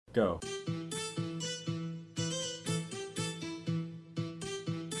Go.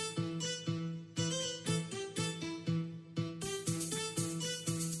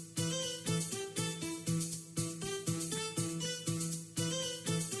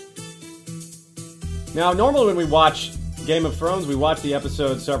 Now, normally when we watch Game of Thrones, we watch the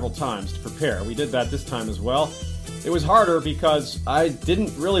episode several times to prepare. We did that this time as well. It was harder because I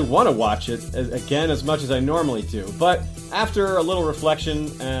didn't really want to watch it again as much as I normally do. But after a little reflection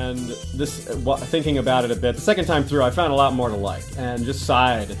and thinking about it a bit, the second time through I found a lot more to like and just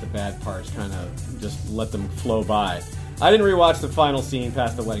sighed at the bad parts, kind of just let them flow by. I didn't rewatch the final scene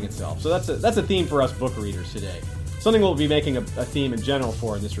past the wedding itself, so that's a theme for us book readers today. Something we'll be making a theme in general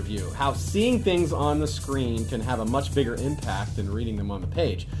for in this review. How seeing things on the screen can have a much bigger impact than reading them on the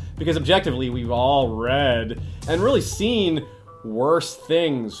page. Because objectively, we've all read and really seen worse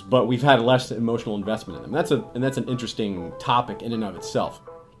things, but we've had less emotional investment in them. That's an interesting topic in and of itself.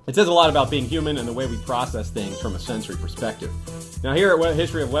 It says a lot about being human and the way we process things from a sensory perspective. Now here at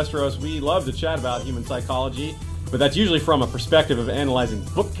History of Westeros, we love to chat about human psychology, but that's usually from a perspective of analyzing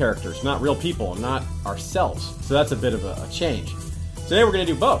book characters, not real people, not ourselves. So that's a bit of a change. Today we're going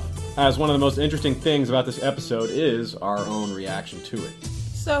to do both, as one of the most interesting things about this episode is our own reaction to it.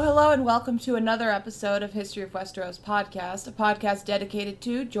 So hello and welcome to another episode of History of Westeros podcast, a podcast dedicated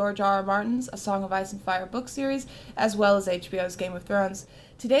to George R.R. Martin's A Song of Ice and Fire book series, as well as HBO's Game of Thrones.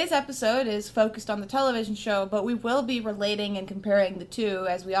 Today's episode is focused on the television show, but we will be relating and comparing the two,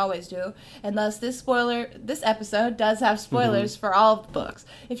 as we always do, and thus this episode does have spoilers for all of the books.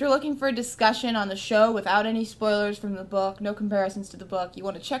 If you're looking for a discussion on the show without any spoilers from the book, no comparisons to the book, you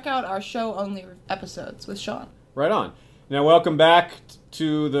want to check out our show-only episodes with Sean. Right on. Now, welcome back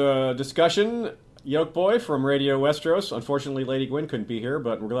to the discussion. Yolkboy from Radio Westeros. Unfortunately, Lady Gwyn couldn't be here,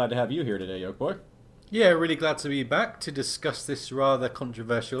 but we're glad to have you here today, Yolkboy. Yeah, really glad to be back to discuss this rather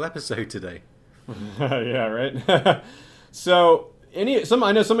controversial episode today. Yeah, right? So, I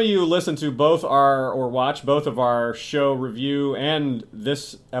know some of you listen to or watch both of our show review and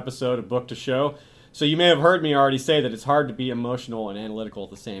this episode of Book to Show. So you may have heard me already say that it's hard to be emotional and analytical at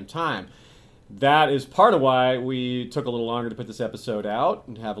the same time. That is part of why we took a little longer to put this episode out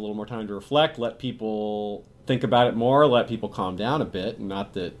and have a little more time to reflect, let people think about it more, let people calm down a bit.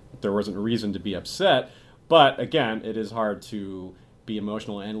 Not that there wasn't a reason to be upset, but again, it is hard to be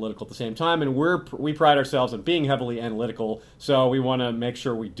emotional and analytical at the same time, and we pride ourselves on being heavily analytical, so we want to make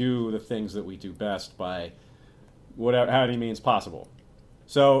sure we do the things that we do best by any means possible.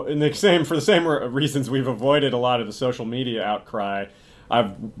 So for the same reasons we've avoided a lot of the social media outcry,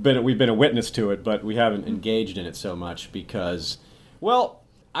 we've been a witness to it, but we haven't engaged in it so much because, well,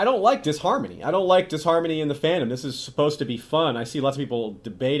 I don't like disharmony. I don't like disharmony in the fandom. This is supposed to be fun. I see lots of people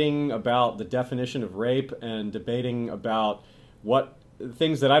debating about the definition of rape and debating about what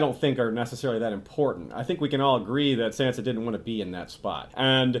things that I don't think are necessarily that important. I think we can all agree that Sansa didn't want to be in that spot.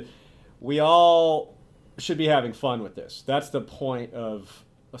 And we all should be having fun with this. That's the point of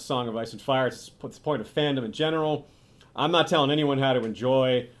A Song of Ice and Fire. It's the point of fandom in general. I'm not telling anyone how to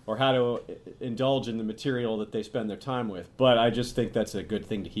enjoy or how to indulge in the material that they spend their time with, but I just think that's a good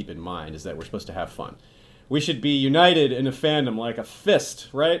thing to keep in mind, is that we're supposed to have fun. We should be united in a fandom like a fist,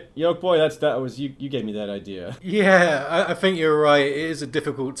 right? Yolkboy, you gave me that idea. Yeah, I think you're right. It is a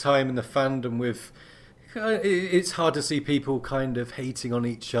difficult time in the fandom with... It's hard to see people kind of hating on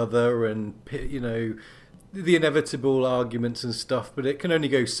each other and, the inevitable arguments and stuff, but it can only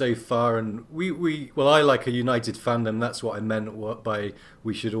go so far, and I like a united fandom. That's what I meant by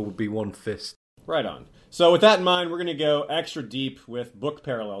we should all be one fist. Right on. So with that in mind, we're going to go extra deep with book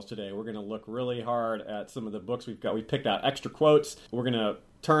parallels today. We're going to look really hard at some of the books we've got. We picked out extra quotes. We're going to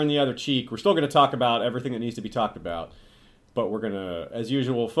turn the other cheek. We're still going to talk about everything that needs to be talked about, but we're going to, as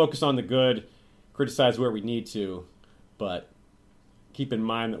usual, focus on the good, criticize where we need to, but keep in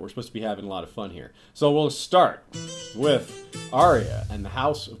mind that we're supposed to be having a lot of fun here. So we'll start with Arya and the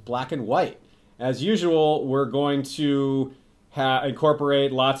House of Black and White. As usual, we're going to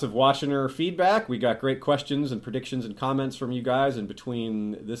incorporate lots of watchener feedback. We got great questions and predictions and comments from you guys in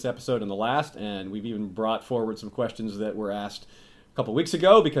between this episode and the last, and we've even brought forward some questions that were asked a couple weeks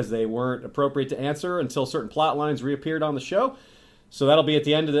ago because they weren't appropriate to answer until certain plot lines reappeared on the show. So that'll be at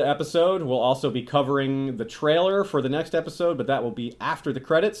the end of the episode. We'll also be covering the trailer for the next episode, but that will be after the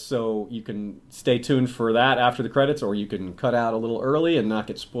credits, so you can stay tuned for that after the credits, or you can cut out a little early and not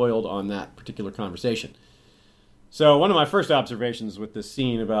get spoiled on that particular conversation. So one of my first observations with this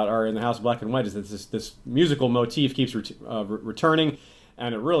scene about Arya in the House of Black and White is that this musical motif keeps returning,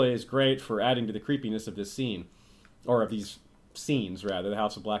 and it really is great for adding to the creepiness of this scene, or of these scenes, rather, the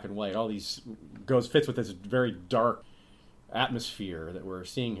House of Black and White. All these fits with this very dark atmosphere that we're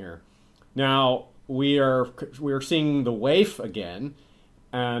seeing here. Now, we are seeing the waif again,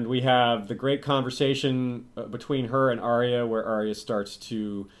 and we have the great conversation between her and Arya, where Arya starts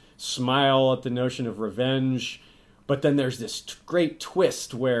to smile at the notion of revenge, but then there's this great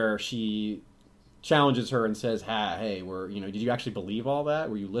twist where she challenges her and says, "Hey, did you actually believe all that?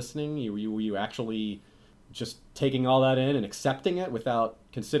 Were you listening? Were you actually just taking all that in and accepting it without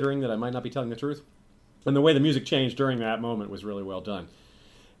considering that I might not be telling the truth?" And the way the music changed during that moment was really well done.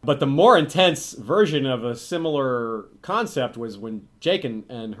 But the more intense version of a similar concept was when Jake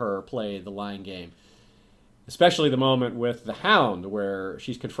and her play the lying game. Especially the moment with the Hound, where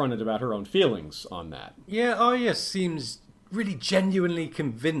she's confronted about her own feelings on that. Yeah, Arya seems really genuinely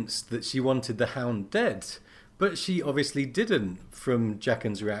convinced that she wanted the Hound dead, but she obviously didn't from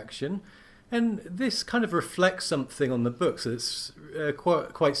Jaqen's reaction. And this kind of reflects something on the books that's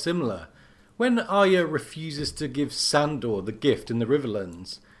quite similar. When Arya refuses to give Sandor the gift in the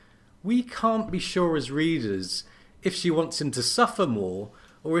Riverlands, we can't be sure as readers if she wants him to suffer more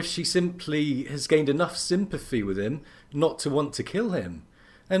or if she simply has gained enough sympathy with him not to want to kill him.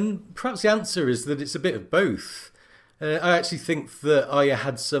 And perhaps the answer is that it's a bit of both. I actually think that Arya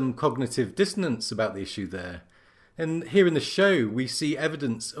had some cognitive dissonance about the issue there. And here in the show, we see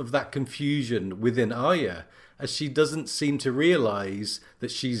evidence of that confusion within Arya, as she doesn't seem to realise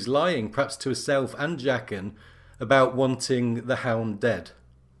that she's lying, perhaps to herself and Jaqen, about wanting the Hound dead.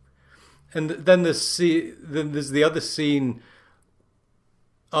 And then there's the other scene.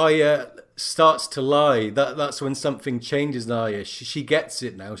 Arya starts to lie. That's when something changes in Arya. She gets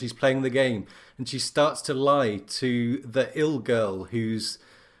it now. She's playing the game, and she starts to lie to the ill girl who's,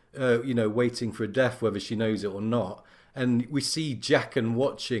 waiting for a death, whether she knows it or not. And we see Jaqen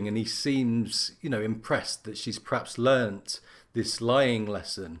watching, and he seems, impressed that she's perhaps learnt this lying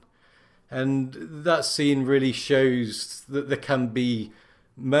lesson. And that scene really shows that there can be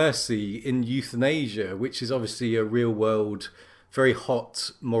mercy in euthanasia, which is obviously a real world, very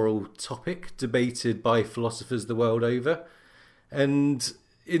hot moral topic debated by philosophers the world over. And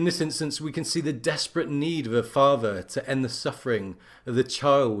in this instance, we can see the desperate need of a father to end the suffering of the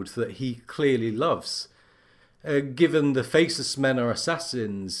child that he clearly loves. Given the faceless men are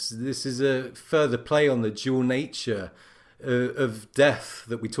assassins, this is a further play on the dual nature of death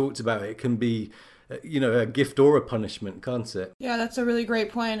that we talked about. It can be a gift or a punishment, can't it? Yeah, that's a really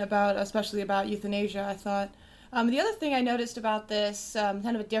great point especially about euthanasia, I thought. The other thing I noticed about this,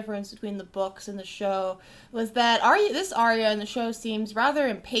 kind of a difference between the books and the show, was that this Arya in the show seems rather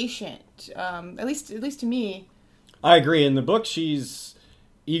impatient, at least to me. I agree. In the book, she's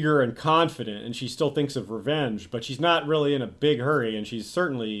eager and confident, and she still thinks of revenge, but she's not really in a big hurry, and she's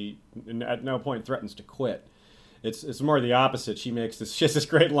certainly at no point threatens to quit. It's more the opposite. She has this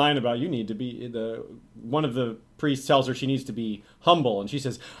great line about one of the priests tells her she needs to be humble, and she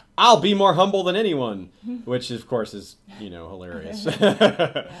says, "I'll be more humble than anyone," which of course is hilarious.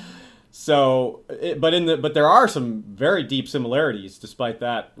 Yeah. But there are some very deep similarities despite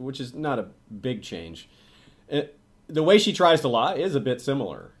that, which is not a big change. The way she tries to lie is a bit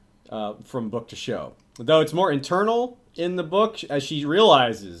similar from book to show, though it's more internal in the book, as she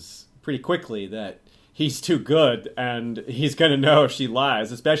realizes pretty quickly that he's too good and he's going to know if she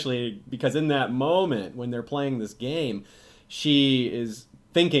lies, especially because in that moment when they're playing this game, she is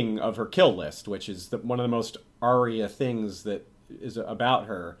thinking of her kill list, which is one of the most Arya things that is about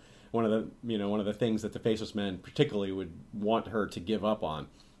her. One of the things that the Faceless Men particularly would want her to give up on.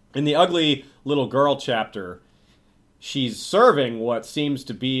 In the ugly little girl chapter, she's serving what seems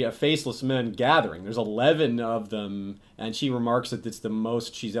to be a Faceless Men gathering. There's 11 of them, and she remarks that it's the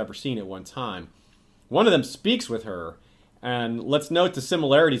most she's ever seen at one time. One of them speaks with her, and let's note the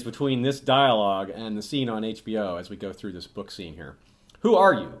similarities between this dialogue and the scene on HBO as we go through this book scene here. "Who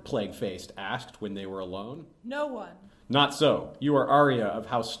are you?" Plague-Faced asked when they were alone. No one. "Not so. You are Arya of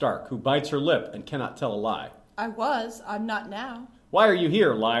House Stark, who bites her lip and cannot tell a lie." I'm not now. "Why are you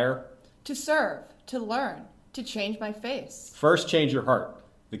here, liar?" To serve, to learn, to change my face. "First change your heart.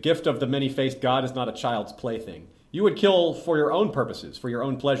 The gift of the many-faced god is not a child's plaything. You would kill for your own purposes, for your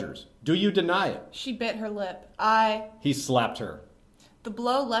own pleasures. Do you deny it?" She bit her lip. He slapped her. The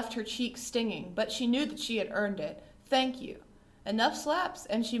blow left her cheek stinging, but she knew that she had earned it. Thank you. Enough slaps,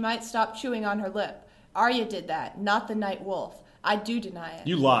 and she might stop chewing on her lip. Arya did that, not the night wolf. I do deny it.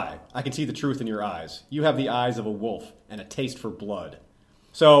 "You lie. I can see the truth in your eyes. You have the eyes of a wolf and a taste for blood."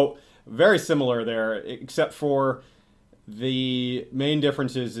 So, very similar there, except for the main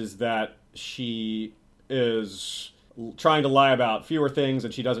differences is that she is trying to lie about fewer things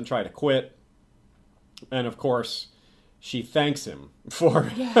and she doesn't try to quit. And of course, she thanks him for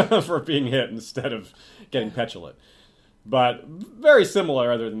for being hit instead of getting petulant. But very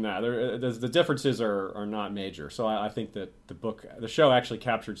similar other than that. The differences are not major. So I think that the show actually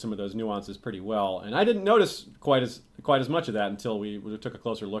captured some of those nuances pretty well. And I didn't notice quite as much of that until we took a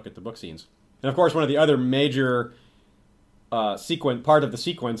closer look at the book scenes. And of course, one of the other major part of the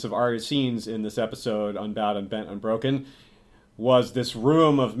sequence of Arya's scenes in this episode, Unbowed, Unbent, Unbroken, was this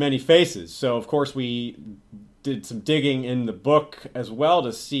room of many faces. So of course we did some digging in the book as well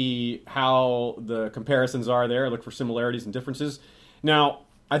to see how the comparisons are there, look for similarities and differences. Now,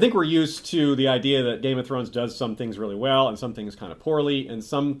 I think we're used to the idea that Game of Thrones does some things really well and some things kind of poorly, and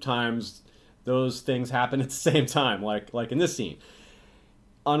sometimes those things happen at the same time, like in this scene.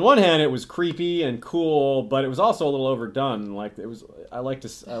 On one hand, it was creepy and cool, but it was also a little overdone. I like to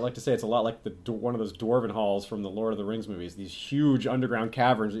say it's a lot like one of those dwarven halls from the Lord of the Rings movies. These huge underground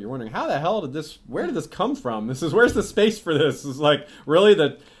caverns that you're wondering, how the hell where did this come from? Where's the space for this? It's like, really,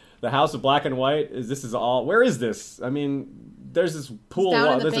 the House of Black and White where is this? I mean, there's this pool. It's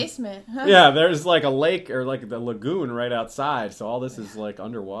down in the basement. Yeah, there's like a lake or like the lagoon right outside. So all this is like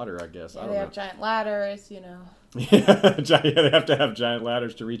underwater, I guess. Yeah, they have giant ladders, Yeah, they have to have giant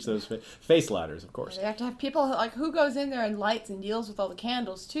ladders to reach those face ladders, of course. They have to have people, like, who goes in there and lights and deals with all the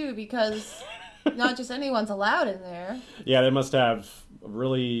candles, too, because not just anyone's allowed in there. Yeah, they must have a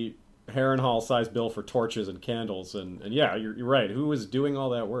really Harrenhal-sized bill for torches and candles, and yeah, you're right. Who was doing all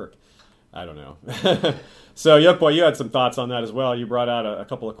that work? I don't know. So, Yolkboy, you had some thoughts on that as well. You brought out a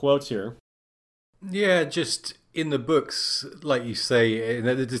couple of quotes here. Yeah, just in the books, like you say, in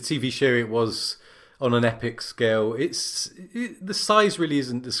the TV show, it was on an epic scale. The size really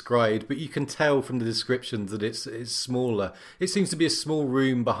isn't described, but you can tell from the descriptions that it's smaller. It seems to be a small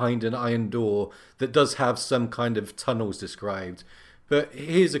room behind an iron door that does have some kind of tunnels described. But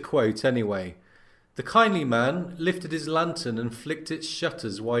here's a quote anyway. "The kindly man lifted his lantern and flicked its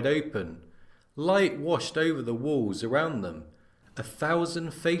shutters wide open. Light washed over the walls around them.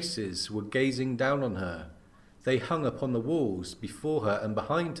 1,000 faces were gazing down on her. They hung upon the walls, before her and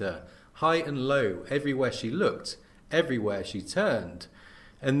behind her, high and low, everywhere she looked, everywhere she turned."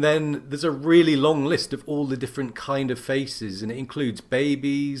 And then there's a really long list of all the different kind of faces, and it includes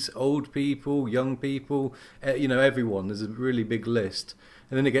babies, old people, young people, everyone. There's a really big list.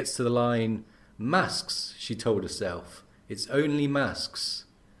 And then it gets to the line, "Masks," she told herself. "It's only masks."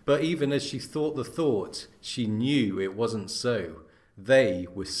 But even as she thought the thought, she knew it wasn't so. They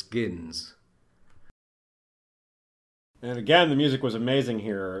were skins. And again, the music was amazing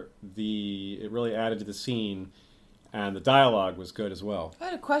here. It really added to the scene, and the dialogue was good as well. I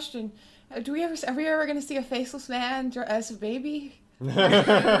had a question. Are we ever going to see a faceless man as a baby?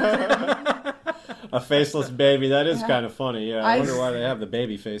 A faceless baby. That is kind of funny. Yeah, I wonder why they have the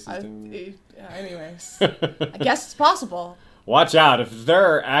baby faces. Anyways, I guess it's possible. Watch out. If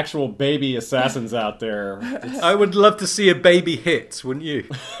there are actual baby assassins out there. I would love to see a baby hit, wouldn't you?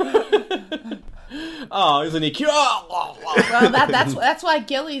 Oh, isn't he cute? Well, that's why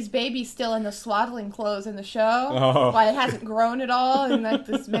Gilly's baby's still in the swaddling clothes in the show. Oh. Why it hasn't grown at all in like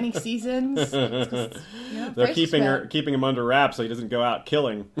this many seasons. They're keeping him under wraps so he doesn't go out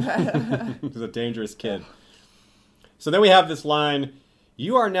killing. He's a dangerous kid. So then we have this line,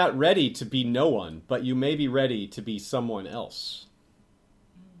 "You are not ready to be no one, but you may be ready to be someone else."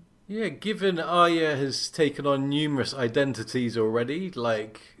 Yeah, given Arya has taken on numerous identities already,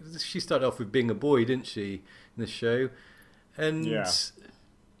 like, she started off with being a boy, didn't she, in the show? And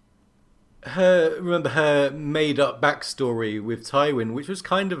her made-up backstory with Tywin, which was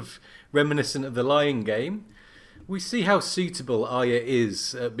kind of reminiscent of the Lion Game. We see how suitable Arya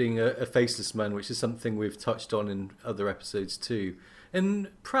is at being a faceless man, which is something we've touched on in other episodes too. And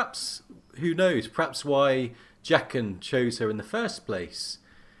perhaps, who knows, perhaps why Jaqen chose her in the first place.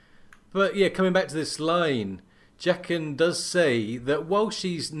 But yeah, coming back to this line, Jaqen does say that while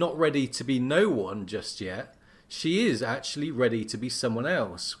she's not ready to be no one just yet, she is actually ready to be someone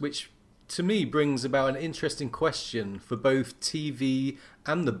else, which to me brings about an interesting question for both TV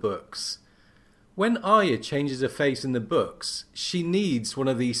and the books. When Arya changes her face in the books, she needs one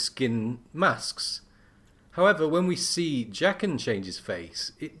of these skin masks. However, when we see Jaqen change his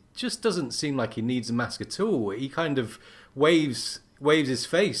face, it just doesn't seem like he needs a mask at all. He kind of waves his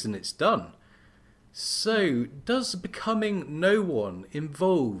face and it's done. So, does becoming no one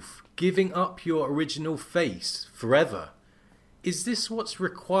involve giving up your original face forever? Is this what's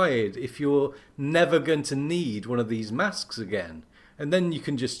required if you're never going to need one of these masks again? And then you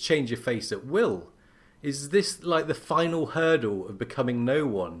can just change your face at will? Is this like the final hurdle of becoming no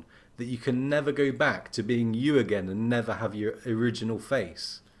one, that you can never go back to being you again and never have your original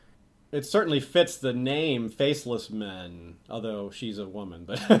face? It certainly fits the name Faceless Men, although she's a woman.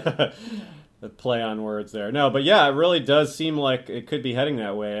 But The play on words there. No, but yeah, it really does seem like it could be heading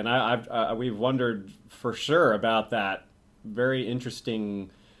that way. And we've wondered for sure about that very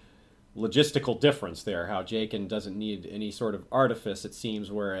interesting logistical difference there, how Jaqen doesn't need any sort of artifice, it seems,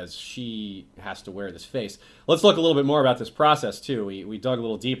 whereas she has to wear this face. Let's look a little bit more about this process, too. We dug a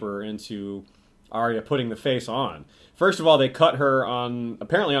little deeper into Arya putting the face on. First of all, they cut her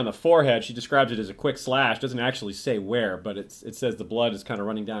apparently on the forehead. She describes it as a quick slash. Doesn't actually say where, but it says the blood is kind of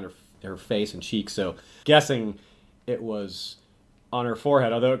running down her face and cheeks, so guessing it was on her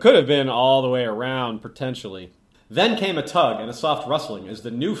forehead, although it could have been all the way around, potentially. Then came a tug and a soft rustling as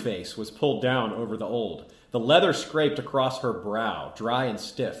the new face was pulled down over the old. The leather scraped across her brow, dry and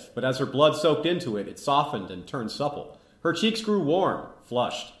stiff, but as her blood soaked into it, it softened and turned supple. Her cheeks grew warm,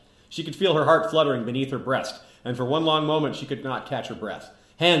 flushed. She could feel her heart fluttering beneath her breast, and for one long moment she could not catch her breath.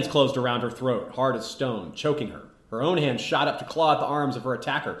 Hands closed around her throat, hard as stone, choking her. Her own hand shot up to claw at the arms of her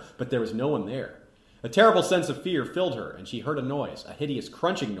attacker, but there was no one there. A terrible sense of fear filled her, and she heard a noise, a hideous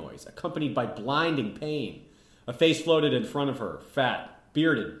crunching noise, accompanied by blinding pain. A face floated in front of her, fat,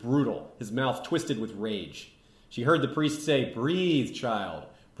 bearded, brutal, his mouth twisted with rage. She heard the priest say, "Breathe, child.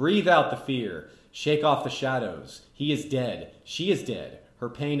 Breathe out the fear. Shake off the shadows. He is dead. She is dead. Her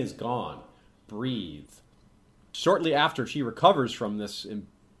pain is gone. Breathe." Shortly after she recovers from this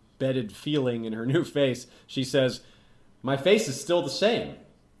embedded feeling in her new face, she says, "My face is still the same."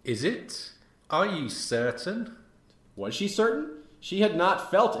 Is it? Are you certain? Was she certain? She had not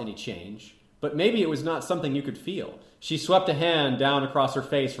felt any change. But maybe it was not something you could feel. She swept a hand down across her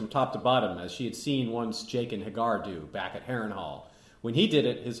face from top to bottom, as she had seen once Jaqen Hagar do back at Harrenhal. When he did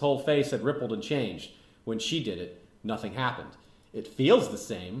it, his whole face had rippled and changed. When she did it, nothing happened. "It feels the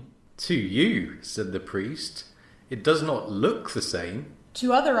same." To you, said the priest. It does not look the same.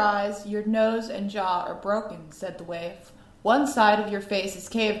 To other eyes, your nose and jaw are broken, said the waif. One side of your face is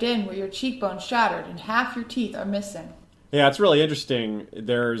caved in where your cheekbone's shattered, and half your teeth are missing. Yeah, it's really interesting.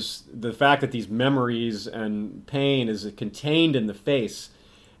 There's the fact that these memories and pain is contained in the face,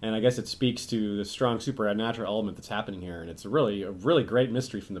 and I guess it speaks to the strong supernatural element that's happening here, and it's a really great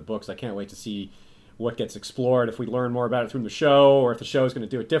mystery from the books. I can't wait to see what gets explored, if we learn more about it through the show, or if the show is going to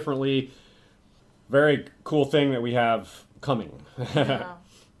do it differently. Very cool thing that we have coming. Yeah.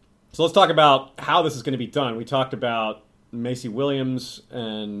 So let's talk about how this is going to be done. We talked about Maisie Williams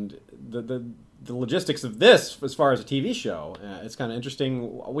and the logistics of this as far as a TV show. It's kind of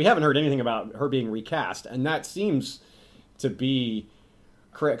interesting. We haven't heard anything about her being recast, and that seems to be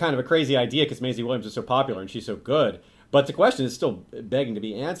kind of a crazy idea because Maisie Williams is so popular and she's so good. But the question is still begging to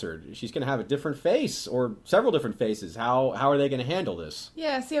be answered. She's going to have a different face or several different faces. How are they going to handle this?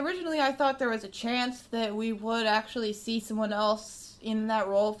 Yeah, see, originally I thought there was a chance that we would actually see someone else in that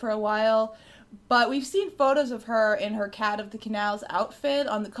role for a while. But we've seen photos of her in her Cat of the Canals outfit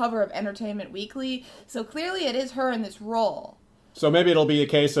on the cover of Entertainment Weekly, so clearly it is her in this role. So maybe it'll be a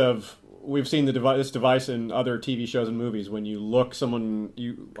case of, we've seen this device in other TV shows and movies. When you look on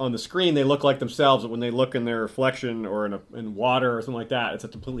the screen, they look like themselves, but when they look in their reflection or in water or something like that, it's a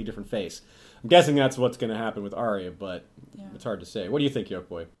completely different face. I'm guessing that's what's going to happen with Arya, but It's hard to say. What do you think,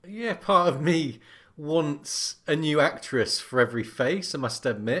 Yolkboy? Yeah, part of me wants a new actress for every face, I must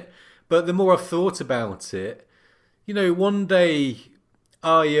admit. But the more I've thought about it, one day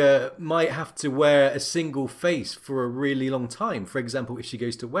Arya might have to wear a single face for a really long time. For example, if she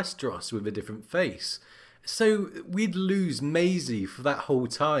goes to Westeros with a different face. So we'd lose Maisie for that whole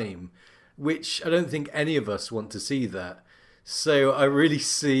time, which I don't think any of us want to see that. So I really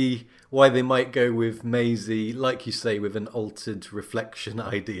see why they might go with Maisie, like you say, with an altered reflection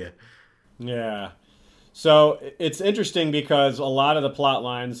idea. Yeah. So it's interesting because a lot of the plot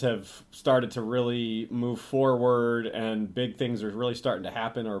lines have started to really move forward, and big things are really starting to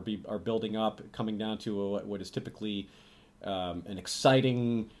happen or are building up, coming down to what is typically an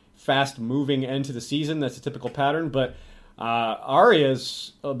exciting, fast-moving end to the season. That's a typical pattern, but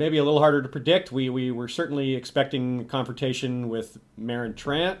Arya's maybe a little harder to predict. We were certainly expecting confrontation with Meryn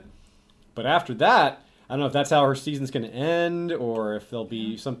Trant, but after that, I don't know if that's how her season's going to end, or if there'll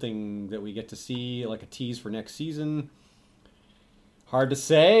be something that we get to see, like a tease for next season. Hard to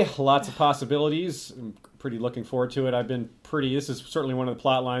say. Lots of possibilities. I'm pretty looking forward to it. This is certainly one of the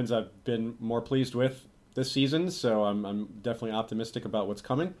plot lines I've been more pleased with this season, so I'm definitely optimistic about what's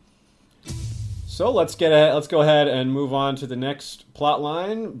coming. So let's go ahead and move on to the next plot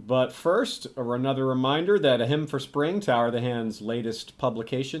line. But first, another reminder that A Hymn for Spring, Tower of the Hand's latest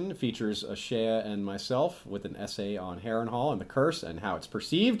publication, features Ashaya and myself with an essay on Harrenhal and the curse and how it's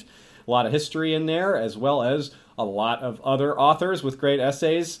perceived. A lot of history in there, as well as a lot of other authors with great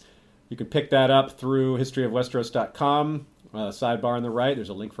essays. You can pick that up through historyofwesteros.com. Sidebar on the right, there's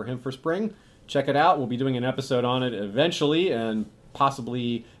a link for Hymn for Spring. check it out. We'll be doing an episode on it eventually, and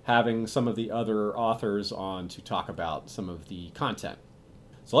possibly having some of the other authors on to talk about some of the content.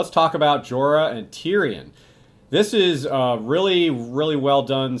 So let's talk about Jorah and Tyrion. This is a really, really well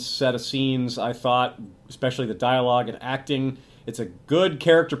done set of scenes, I thought, especially the dialogue and acting. It's a good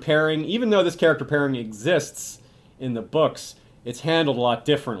character pairing. Even though this character pairing exists in the books, it's handled a lot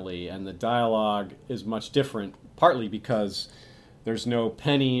differently, and the dialogue is much different, partly because there's no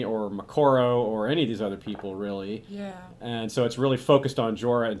Penny or Makoro or any of these other people, really. Yeah. And so it's really focused on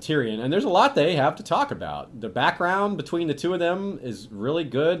Jorah and Tyrion. And there's a lot they have to talk about. The background between the two of them is really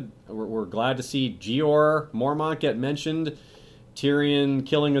good. We're glad to see Jeor Mormont get mentioned. Tyrion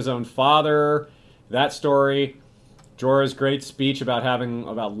killing his own father. That story. Jorah's great speech about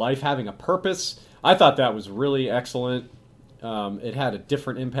life having a purpose. I thought that was really excellent. It had a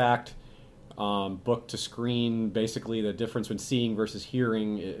different impact. Book to screen, basically the difference between seeing versus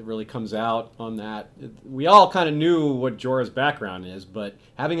hearing, it really comes out on that. We all kind of knew what Jorah's background is, but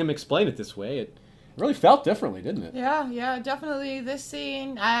having him explain it this way, it really felt differently, didn't it? Yeah, definitely. This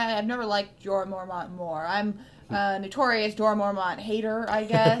scene, I've never liked Jorah Mormont more. I'm a notorious Jorah Mormont hater, I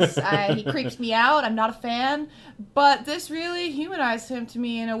guess. He creeps me out. I'm not a fan. But this really humanized him to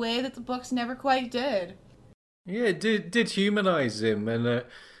me in a way that the books never quite did. Yeah, it did humanize him, and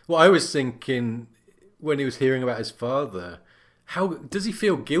well, I was thinking when he was hearing about his father, how does he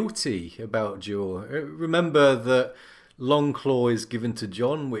feel guilty about Jorah? Remember that Longclaw is given to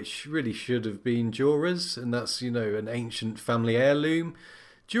Jon, which really should have been Jorah's, and that's, an ancient family heirloom.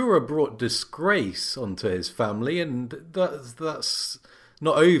 Jorah brought disgrace onto his family, and that's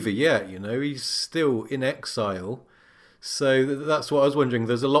not over yet, he's still in exile. So that's what I was wondering.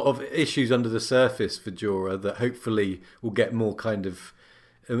 There's a lot of issues under the surface for Jorah that hopefully will get more kind of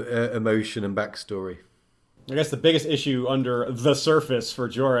emotion and backstory. I guess the biggest issue under the surface for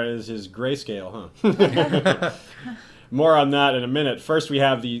Jorah is his grayscale, huh? More on that in a minute. First, we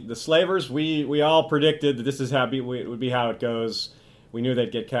have the slavers. We all predicted that this is how it would be how it goes. We knew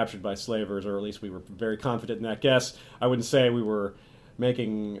they'd get captured by slavers, or at least we were very confident in that guess. I wouldn't say we were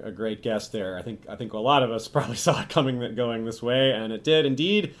making a great guess there. I think a lot of us probably saw it going this way, and it did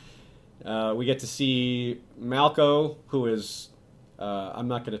indeed. We get to see Malco, who is I'm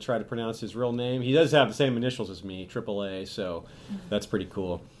not going to try to pronounce his real name. He does have the same initials as me, AAA, so that's pretty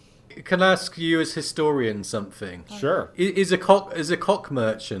cool. Can I ask you as historian something? Sure. Is a cock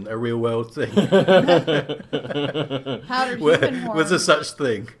merchant a real world thing? Powdered human horn. Was there such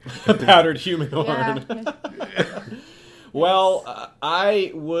thing? A powdered human horn. Yeah. Well,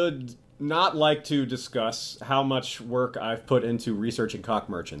 I would not like to discuss how much work I've put into researching cock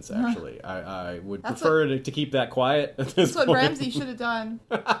merchants, actually. I would prefer to keep that quiet at this That's point. what Ramsay should have done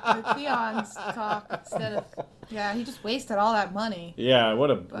with Theon's cock instead of... Yeah, he just wasted all that money. Yeah,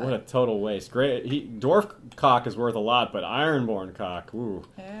 what a total waste. Great. Dwarf cock is worth a lot, but Ironborn cock, ooh.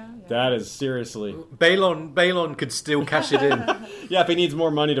 Yeah. That is seriously... Balon could still cash it in. Yeah, if he needs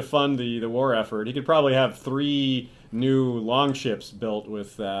more money to fund the war effort, he could probably have 3 new longships built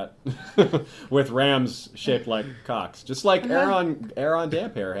with that, with rams shaped like cocks, just like Aeron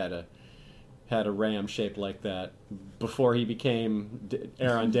Damphair had a ram shaped like that before he became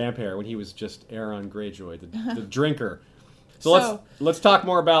Aeron Damphair, when he was just Aeron Greyjoy, the drinker. So let's talk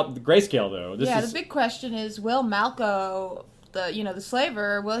more about the grayscale, though. The big question is: will Malco, the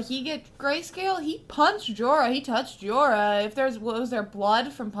slaver, will he get grayscale? He punched Jorah. He touched Jorah. Was there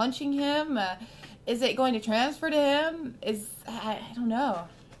blood from punching him? Is it going to transfer to him? I don't know.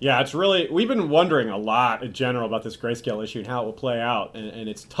 Yeah, it's really... We've been wondering a lot in general about this grayscale issue and how it will play out. And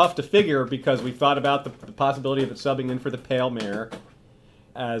it's tough to figure because we've thought about the possibility of it subbing in for the Pale Mare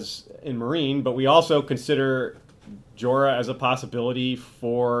as in Meereen, but we also consider Jorah as a possibility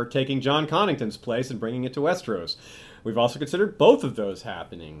for taking Jon Connington's place and bringing it to Westeros. We've also considered both of those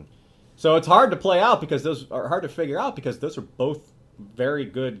happening. So it's hard to play out because those are hard to figure out because those are both very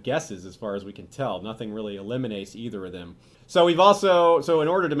good guesses as far as we can tell. Nothing really eliminates either of them. So in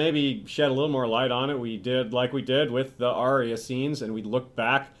order to maybe shed a little more light on it, we did like we did with the Arya scenes, and we looked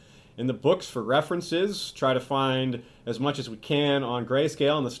back in the books for references, try to find as much as we can on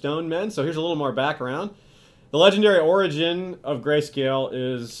grayscale and the Stone Men. So here's a little more background. The legendary origin of grayscale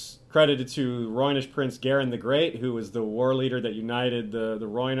is credited to Rhoynish Prince Garen the Great, who was the war leader that united the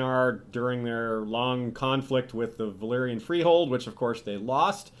Rhoynar during their long conflict with the Valyrian Freehold, which of course they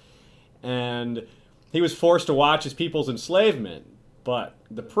lost. And he was forced to watch his people's enslavement. But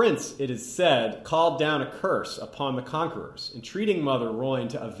the prince, it is said, called down a curse upon the conquerors, entreating Mother Rhoyne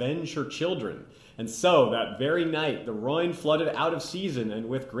to avenge her children. And so, that very night, the Rhoyne flooded out of season and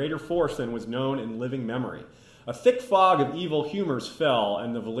with greater force than was known in living memory. A thick fog of evil humors fell,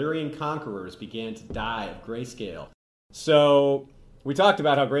 and the Valyrian conquerors began to die of grayscale. So, we talked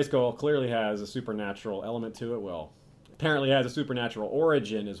about how grayscale clearly has a supernatural element to it. Well, apparently has a supernatural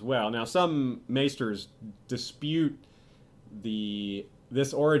origin as well. Now, some maesters dispute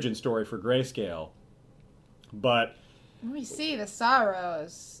this origin story for grayscale, but we see the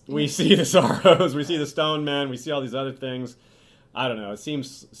sorrows. We see the sorrows. We see the stone men. We see all these other things. I don't know. It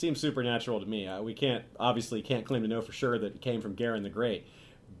seems supernatural to me. We can't claim to know for sure that it came from Garen the Great,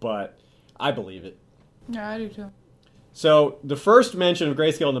 but I believe it. Yeah, I do too. So the first mention of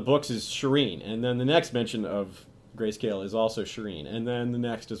grayscale in the books is Shireen, and then the next mention of grayscale is also Shireen, and then the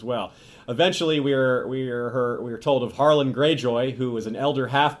next as well. Eventually, we are told of Harlan Greyjoy, who was an elder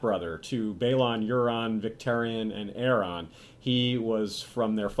half-brother to Balon, Euron, Victarion, and Aeron. He was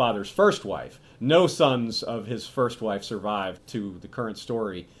from their father's first wife. No sons of his first wife survived to the current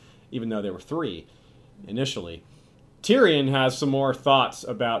story, even though there were 3 initially. Tyrion has some more thoughts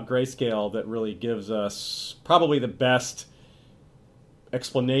about grayscale that really gives us probably the best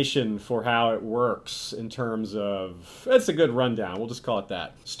explanation for how it works in terms of... It's a good rundown. We'll just call it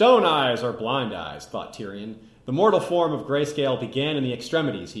that. Stone eyes are blind eyes, thought Tyrion. The mortal form of grayscale began in the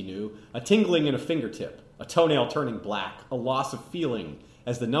extremities, he knew. A tingling in a fingertip, a toenail turning black, a loss of feeling.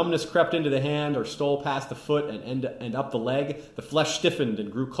 As the numbness crept into the hand or stole past the foot and up the leg, the flesh stiffened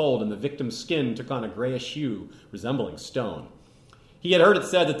and grew cold, and the victim's skin took on a grayish hue, resembling stone. He had heard it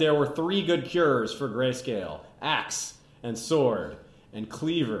said that there were 3 good cures for grayscale: axe and sword and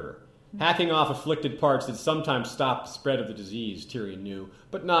cleaver. Hacking off afflicted parts did sometimes stop the spread of the disease, Tyrion knew,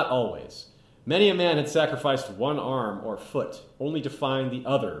 but not always. Many a man had sacrificed one arm or foot, only to find the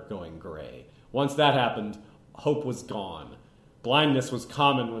other going gray. Once that happened, hope was gone. Blindness was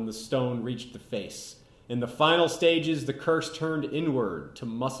common when the stone reached the face. In the final stages, the curse turned inward to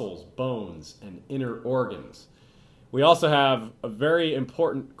muscles, bones, and inner organs. We also have a very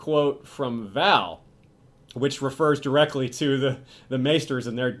important quote from Val, which refers directly to the maesters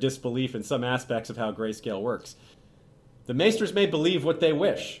and their disbelief in some aspects of how grayscale works. The maesters may believe what they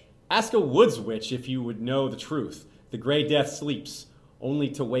wish. Ask a woods witch if you would know the truth. The gray death sleeps, only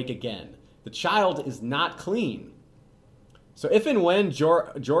to wake again. The child is not clean. So if and when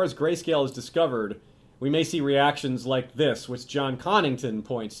Jorah's grayscale is discovered, we may see reactions like this, which John Connington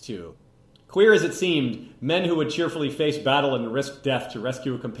points to. Queer as it seemed, men who would cheerfully face battle and risk death to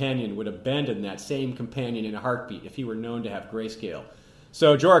rescue a companion would abandon that same companion in a heartbeat if he were known to have grayscale.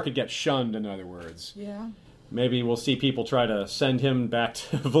 So Jorah could get shunned, in other words. Yeah. Maybe we'll see people try to send him back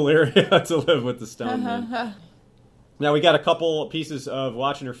to Valyria to live with the stone men. Now, we got a couple pieces of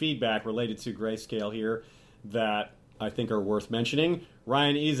watchener feedback related to grayscale here that I think are worth mentioning.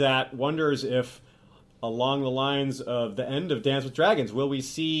 Ryan Ezat wonders if, along the lines of the end of Dance with Dragons, will we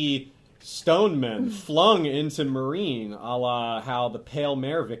see stone men flung into Meereen, a la how the Pale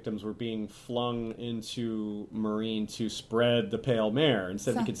Mare victims were being flung into Meereen to spread the Pale Mare.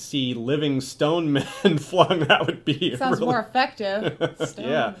 Instead, we could see living stone men flung. That would be sounds really... more effective.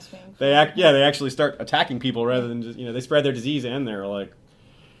 Yeah, they actually start attacking people rather than just, they spread their disease and their like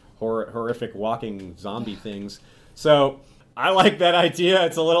horrific walking zombie things. So I like that idea.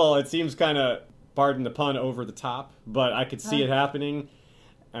 It seems kind of, pardon the pun, over the top, but I could see it happening.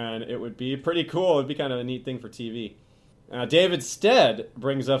 And it would be pretty cool. It would be kind of a neat thing for TV. David Stead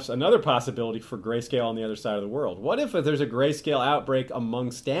brings up another possibility for grayscale on the other side of the world. What if there's a grayscale outbreak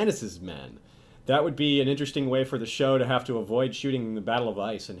among Stannis' men? That would be an interesting way for the show to have to avoid shooting the Battle of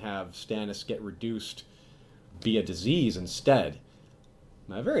Ice and have Stannis get reduced via disease instead.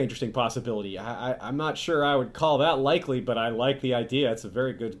 A very interesting possibility. I'm not sure I would call that likely, but I like the idea. It's a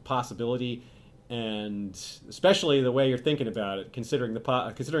very good possibility. And especially the way you're thinking about it,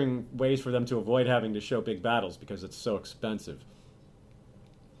 considering ways for them to avoid having to show big battles because it's so expensive.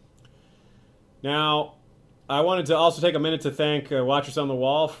 Now, I wanted to also take a minute to thank Watchers on the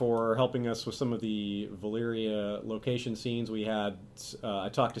Wall for helping us with some of the Valyria location scenes we had. I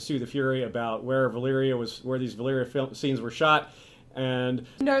talked to Sue the Fury about where these Valyria scenes were shot. And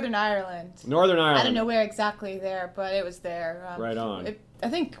Northern Ireland. I don't know where exactly there, but it was there. Right on. I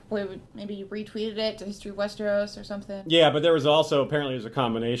think maybe you retweeted it to History of Westeros or something. Yeah, but there was also, apparently there's a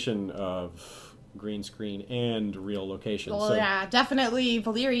combination of green screen and real locations. Well, yeah, definitely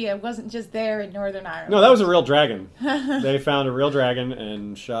Valyria wasn't just there in Northern Ireland. No, that was a real dragon. They found a real dragon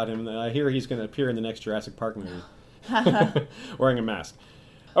and shot him. I hear he's going to appear in the next Jurassic Park movie. Wearing a mask.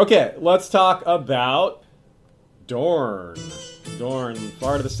 Okay, let's talk about Dorne. Dorne,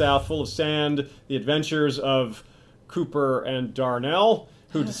 far to the south, full of sand, the adventures of Cooper and Darnell,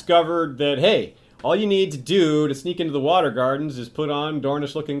 who discovered that, hey, all you need to do to sneak into the water gardens is put on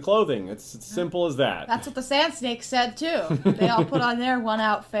Dornish-looking clothing. It's as simple as that. That's what the Sand Snakes said, too. They all put on their one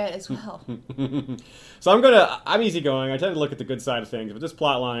outfit as well. So I'm easygoing. I tend to look at the good side of things, but this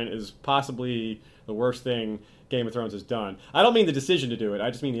plotline is possibly the worst thing Game of Thrones has done. I don't mean the decision to do it, I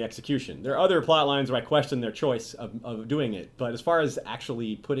just mean the execution. There are other plot lines where I question their choice of doing it, but as far as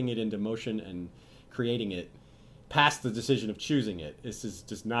actually putting it into motion and creating it, past the decision of choosing it, this has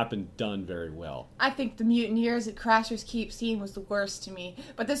just not been done very well. I think the mutineers at Crasher's Keep scene was the worst to me,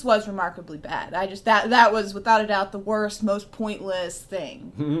 but this was remarkably bad. That was without a doubt the worst, most pointless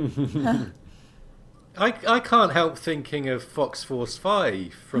thing. I can't help thinking of Fox Force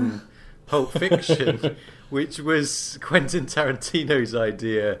 5 from Pulp Fiction, which was Quentin Tarantino's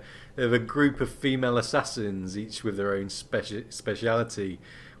idea of a group of female assassins, each with their own speciality,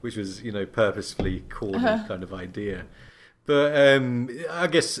 which was, purposefully corny kind of idea. But I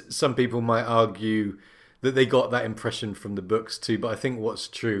guess some people might argue that they got that impression from the books too, but I think what's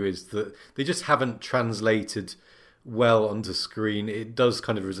true is that they just haven't translated well onto screen. It does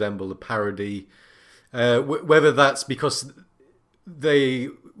kind of resemble a parody. Whether that's because they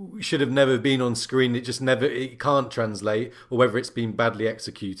should have never been on screen, it can't translate, or whether it's been badly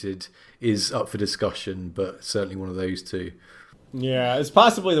executed is up for discussion, but certainly one of those two. Yeah, it's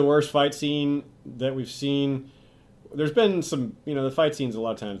possibly the worst fight scene that we've seen. There's been some, the fight scenes, a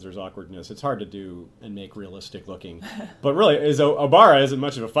lot of times there's awkwardness. It's hard to do and make realistic looking. But really, Obara isn't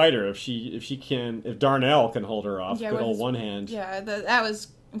much of a fighter if Darnell can hold her off, good old one hand. Yeah, that was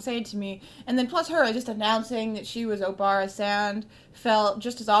insane to me. And then plus her just announcing that she was Obara Sand felt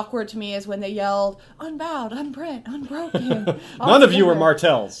just as awkward to me as when they yelled, "Unbowed, Unbent, Unbroken." None of you were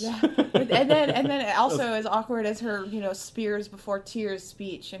Martells. Yeah. and then also as awkward as her, Spears Before Tears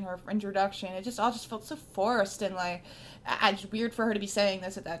speech in her introduction. It all just felt so forced and just weird for her to be saying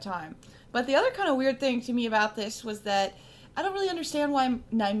this at that time. But the other kind of weird thing to me about this was that I don't really understand why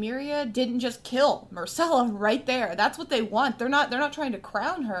Nymeria didn't just kill Myrcella right there. That's what they want. They're not trying to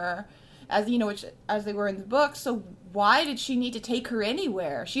crown her as as they were in the book. So why did she need to take her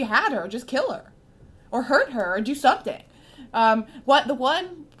anywhere? She had her. Just kill her, or hurt her, or do something. The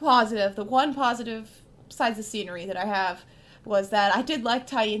one positive besides the scenery that I have was that I did like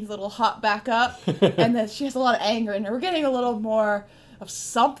Tyenne's little hop back up, and that she has a lot of anger in her. We're getting a little more of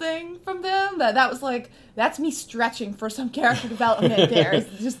something from them. That was that's me stretching for some character development there.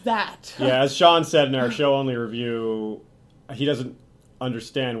 It's just that. Yeah, as Sean said in our show-only review, he doesn't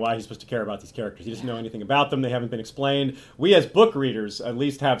understand why he's supposed to care about these characters. He doesn't know anything about them. They haven't been explained. We as book readers at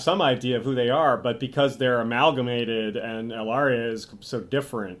least have some idea of who they are, but because they're amalgamated and Elaria is so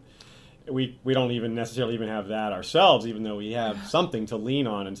different, we don't even necessarily even have that ourselves, even though we have something to lean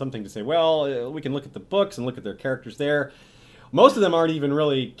on and something to say, well, we can look at the books and look at their characters there. Most of them aren't even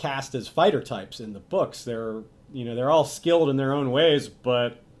really cast as fighter types in the books. They're all skilled in their own ways,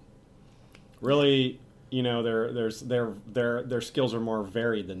 but really, their skills are more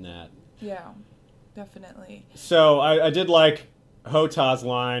varied than that. Yeah, definitely. So I did like Hota's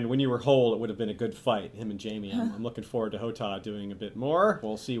line, "When you were whole, it would have been a good fight." Him and Jaime. I'm looking forward to Hota doing a bit more.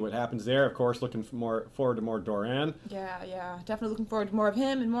 We'll see what happens there. Of course, looking forward to more Doran. Yeah, definitely looking forward to more of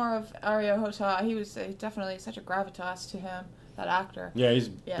him and more of Arya Hota. He was definitely such a gravitas to him. That actor. Yeah, he's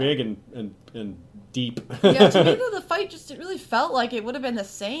big and deep. Yeah, to me though, the fight it really felt like it would have been the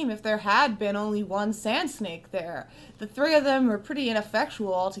same if there had been only one Sand Snake there. The three of them were pretty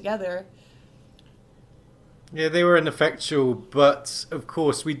ineffectual altogether. Yeah, they were ineffectual, but of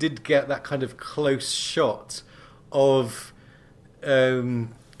course we did get that kind of close shot of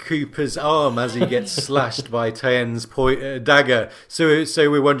Cooper's arm as he gets slashed by Tyenn's dagger. So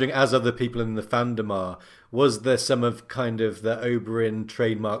we're wondering, as other people in the fandom are, was there some of kind of the Oberyn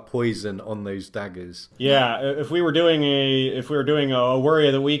trademark poison on those daggers? Yeah, if we were doing a worry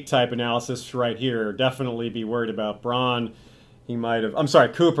of the week type analysis right here, definitely be worried about Bronn.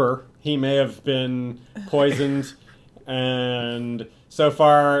 Cooper. He may have been poisoned, and so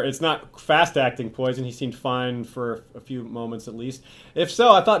far it's not fast-acting poison. He seemed fine for a few moments at least. If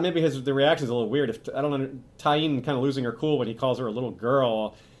so, I thought maybe the reaction is a little weird. Tyene kind of losing her cool when he calls her a little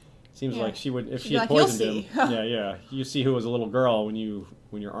girl. Seems like she would, if she had poisoned him. Yeah. You see who was a little girl when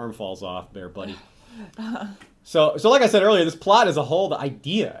your arm falls off there, buddy. So like I said earlier, this plot as a whole, the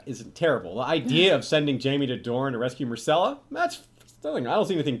idea isn't terrible. The idea of sending Jaime to Dorne to rescue Myrcella, that's stunning. I don't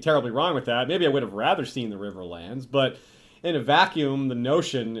see anything terribly wrong with that. Maybe I would have rather seen the Riverlands, but in a vacuum, the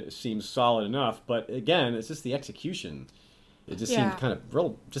notion seems solid enough. But again, it's just the execution. It just seemed kind of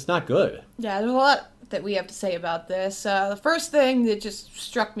just not good. Yeah, there's a lot that we have to say about this. The first thing that just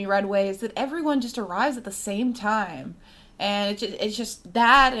struck me right away is that everyone just arrives at the same time. And it's just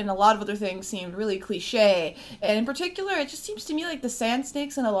that and a lot of other things seemed really cliche. And in particular, it just seems to me like the Sand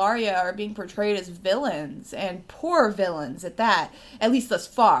Snakes and Ilaria are being portrayed as villains, and poor villains at that, at least thus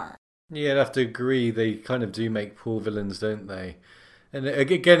far. Yeah, I'd have to agree. They kind of do make poor villains, don't they? And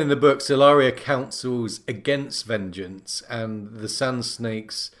again, in the books, Ilaria counsels against vengeance, and the Sand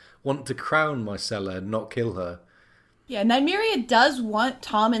Snakes want to crown Myrcella, not kill her. Yeah, Nymeria does want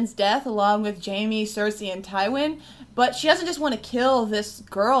Tommen's death along with Jaime, Cersei, and Tywin, but she doesn't just want to kill this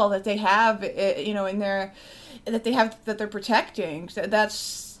girl that they have, in their that they're protecting. So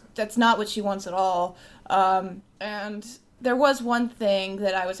that's not what she wants at all. And there was one thing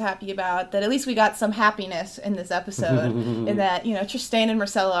that I was happy about, that at least we got some happiness in this episode, in that, Trystane and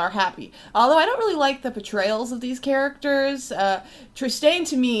Myrcella are happy. Although I don't really like the portrayals of these characters. Trystane,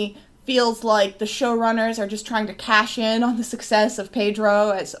 to me, feels like the showrunners are just trying to cash in on the success of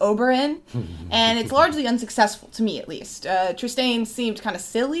Pedro as Oberyn, and it's largely unsuccessful, to me at least. Trystane seemed kind of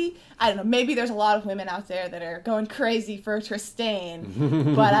silly. I don't know, maybe there's a lot of women out there that are going crazy for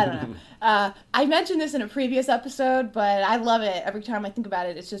Trystane, but I don't know. I mentioned this in a previous episode, but I love it every time I think about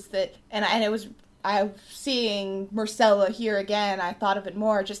it. It's just that, I'm seeing Myrcella here again, I thought of it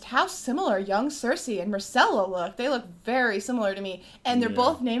more, just how similar young Cersei and Myrcella look. They look very similar to me, and they're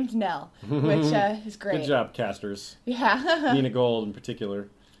both named Nell, which is great. Good job, casters. Yeah. Nina Gold in particular.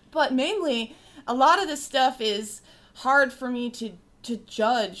 But mainly, a lot of this stuff is hard for me to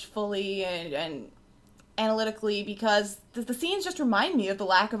judge fully and analytically, because the scenes just remind me of the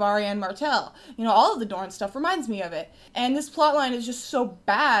lack of Arya and Martell. All of the Dorne stuff reminds me of it. And this plotline is just so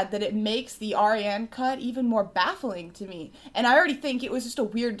bad that it makes the Arianne cut even more baffling to me. And I already think it was just a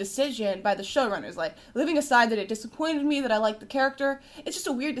weird decision by the showrunners. Like, leaving aside that it disappointed me, that I liked the character, it's just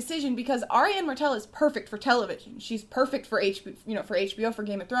a weird decision because Arianne Martell is perfect for television. She's perfect for HBO, for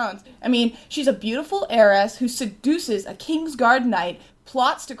Game of Thrones. I mean, she's a beautiful heiress who seduces a Kingsguard knight,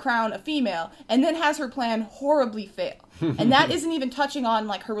 plots to crown a female, and then has her plan horribly fail. And that isn't even touching on,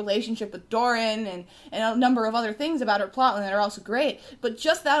 like, her relationship with Doran and a number of other things about her plotline that are also great. But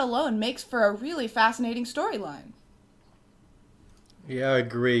just that alone makes for a really fascinating storyline. Yeah, I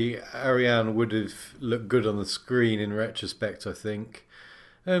agree. Arianne would have looked good on the screen in retrospect, I think.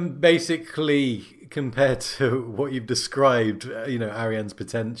 Basically, compared to what you've described, Arianne's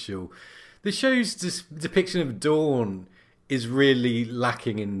potential, the show's depiction of Dawn is really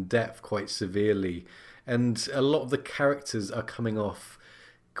lacking in depth quite severely. And a lot of the characters are coming off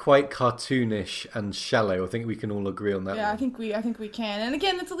quite cartoonish and shallow. I think we can all agree on that. Yeah, one. I think we can. And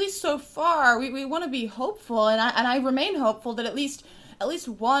again, that's at least so far. We want to be hopeful, and I remain hopeful that at least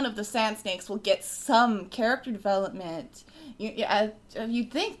one of the Sand Snakes will get some character development.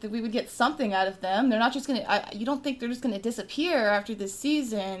 You'd think that we would get something out of them. They're not just gonna. You don't think they're just gonna disappear after this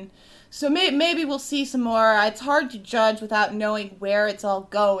season. So maybe we'll see some more. It's hard to judge without knowing where it's all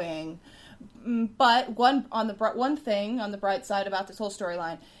going. But one thing on the bright side about this whole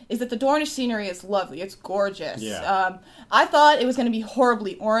storyline is that the Dornish scenery is lovely. It's gorgeous. Yeah. I thought it was going to be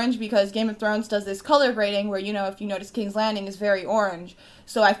horribly orange because Game of Thrones does this color grading where, if you notice, King's Landing is very orange.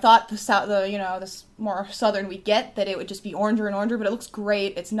 So I thought this more southern we get, that it would just be oranger and oranger, but it looks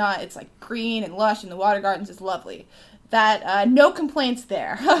great. It's not. It's like green and lush, and the water gardens is lovely. That no complaints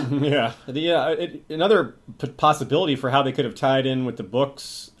there. Yeah. Another possibility for how they could have tied in with the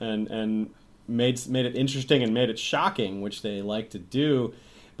books and made it interesting and made it shocking, which they like to do,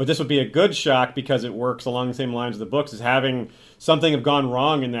 but this would be a good shock because it works along the same lines of the books, is having something have gone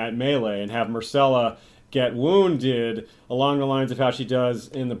wrong in that melee and have Myrcella get wounded along the lines of how she does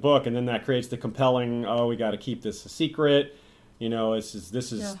in the book, and then that creates the compelling, we got to keep this a secret. This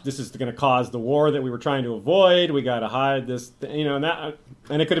is going to cause the war that we were trying to avoid. We got to hide this,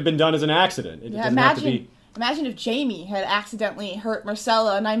 and it could have been done as an accident. It doesn't have to be. Imagine if Jaime had accidentally hurt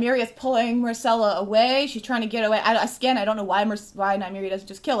Myrcella. Nymeria's pulling Myrcella away. She's trying to get away. I don't know why Nymeria doesn't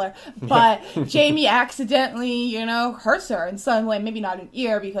just kill her. But Jaime accidentally, hurts her in some way. Maybe not an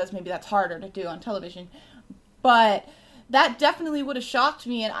ear, because maybe that's harder to do on television. But that definitely would have shocked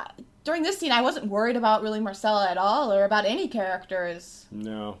me. And during this scene, I wasn't worried about really Myrcella at all, or about any characters.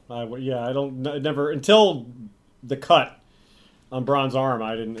 No. Never, until the cut on Bronn's arm,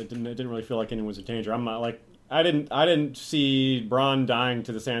 it didn't really feel like anyone was in danger. I'm not like, I didn't see Bronn dying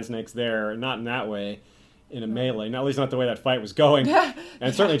to the Sand Snakes there, not in that way, in a melee. At least not the way that fight was going.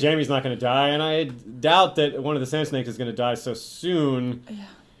 And certainly Jaime's not going to die, and I doubt that one of the Sand Snakes is going to die so soon.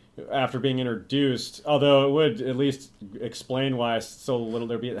 after being introduced, although it would at least explain why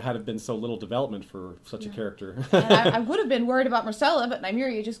had been so little development for such a character. And I would have been worried about Marcella, but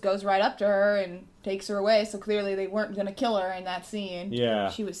Nymeria just goes right up to her and takes her away, so clearly they weren't going to kill her in that scene. Yeah.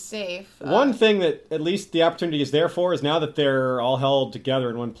 She was safe. One thing that at least the opportunity is there for is now that they're all held together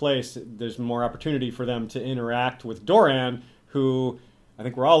in one place, there's more opportunity for them to interact with Doran, who I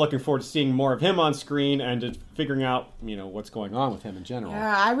think we're all looking forward to seeing more of him on screen and to figuring out, what's going on with him in general.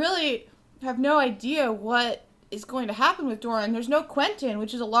 Yeah, I really have no idea what is going to happen with Doran. There's no Quentin,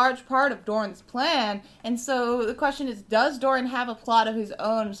 which is a large part of Doran's plan. And so the question is, does Doran have a plot of his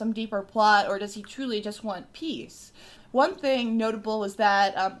own, some deeper plot, or does he truly just want peace? One thing notable was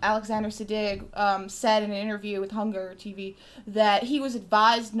that Alexander Siddig said in an interview with Hunger TV that he was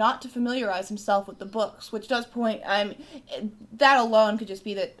advised not to familiarize himself with the books, which does point. That alone could just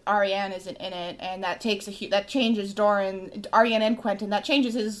be that Ariane isn't in it, and that changes Doran, Ariane, and Quentin. That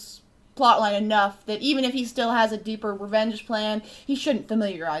changes his plotline enough that even if he still has a deeper revenge plan, he shouldn't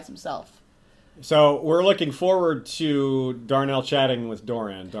familiarize himself. So we're looking forward to Darnell chatting with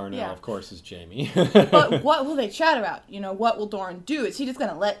Doran. Darnell, of course, is Jaime. But what will they chat about? What will Doran do? Is he just going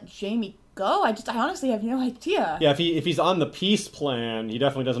to let Jaime go? I honestly have no idea. Yeah, if he's on the peace plan, he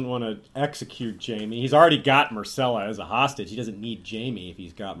definitely doesn't want to execute Jaime. He's already got Marcella as a hostage. He doesn't need Jaime if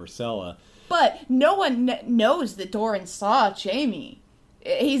he's got Marcella. But no one knows that Doran saw Jaime.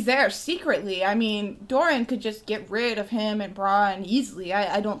 He's there secretly. I mean, Doran could just get rid of him and Bronn easily.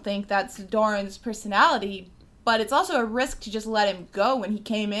 I don't think that's Doran's personality, but it's also a risk to just let him go when he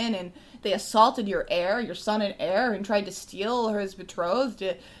came in and they assaulted your son and heir, and tried to steal his betrothed.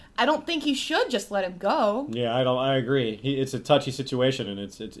 I don't think he should just let him go. Yeah, I agree. It's a touchy situation,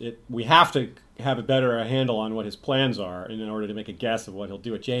 and we have to have a better handle on what his plans are in order to make a guess of what he'll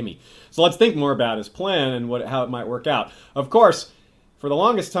do with Jaime. So let's think more about his plan and how it might work out. Of course, for the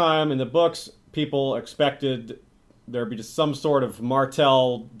longest time in the books, people expected there be just some sort of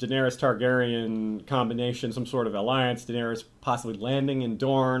Martell-Daenerys Targaryen combination, some sort of alliance, Daenerys possibly landing in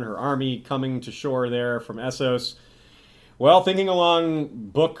Dorne, her army coming to shore there from Essos. Well, thinking along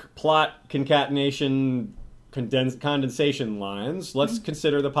book plot concatenation condensation lines, let's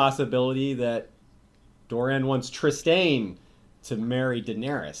consider the possibility that Doran wants Trystane to marry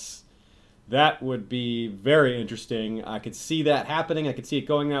Daenerys. That would be very interesting. I could see that happening. I could see it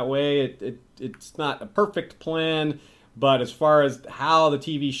going that way. It's not a perfect plan, but as far as how the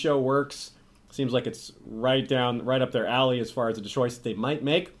TV show works, seems like it's right up their alley as far as the choice they might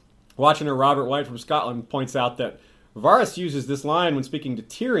make. Watchener Robert White from Scotland points out that Varys uses this line when speaking to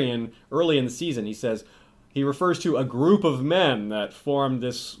Tyrion early in the season. He refers to a group of men that formed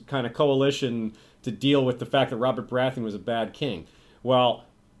this kind of coalition to deal with the fact that Robert Baratheon was a bad king. Well,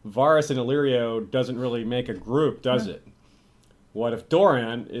 Varys and Illyrio doesn't really make a group, does it? What if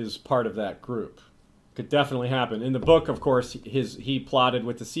Doran is part of that group? Could definitely happen. In the book, of course, he plotted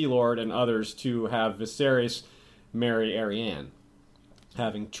with the Sea Lord and others to have Viserys marry Arianne.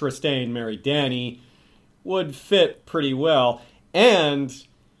 Having Trystane marry Dany would fit pretty well. And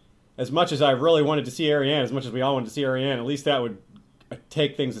as much as I really wanted to see Arianne, as much as we all wanted to see Arianne, at least that would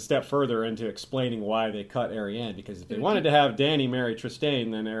take things a step further into explaining why they cut Arianne. Because if they wanted to have Dany marry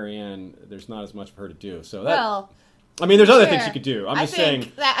Trystane, then Arianne, there's not as much for her to do. So there's other things she could do. I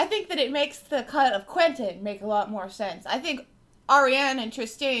think that it makes the cut of Quentin make a lot more sense. I think Arianne and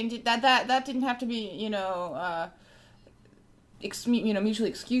Trystane that didn't have to be mutually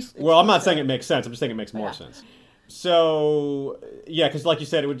exclusive. Well, I'm not saying it makes sense. I'm just saying it makes more sense. So, yeah, because like you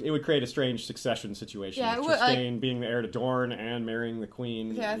said, it would create a strange succession situation. Yeah, Trystane being the heir to Dorne and marrying the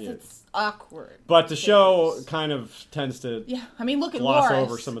queen. Yes, it's awkward. But the show kind of tends to look at gloss Loras.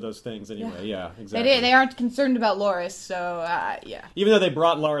 Over some of those things anyway. Yeah, exactly. They aren't concerned about Loras, so, yeah. Even though they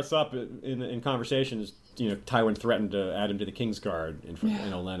brought Loras up in conversations, Tywin threatened to add him to the Kingsguard, and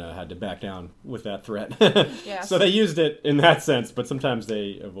Olenna had to back down with that threat. Yes. So they used it in that sense, but sometimes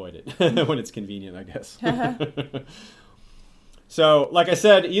they avoid it when it's convenient, I guess. So, like I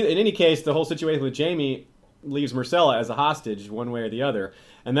said, in any case, the whole situation with Jaime leaves Marcella as a hostage, one way or the other,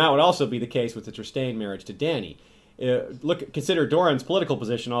 and that would also be the case with the Trystane marriage to Dany. Consider Doran's political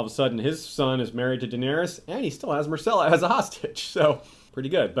position. All of a sudden, his son is married to Daenerys, and he still has Marcella as a hostage. So, pretty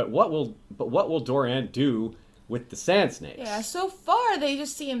good. But what will Doran do with the Sand Snakes? Yeah, so far they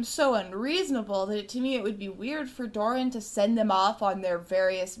just seem so unreasonable that to me it would be weird for Doran to send them off on their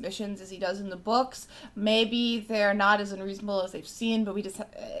various missions as he does in the books. Maybe they're not as unreasonable as they've seen, but we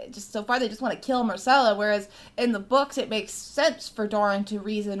just so far they just want to kill Marcella, whereas in the books it makes sense for Doran to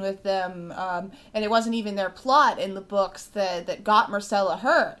reason with them, and it wasn't even their plot in the books that got Marcella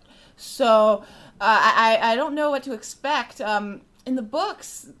hurt. So I don't know what to expect. in the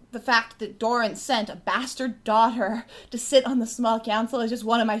books, the fact that Doran sent a bastard daughter to sit on the small council is just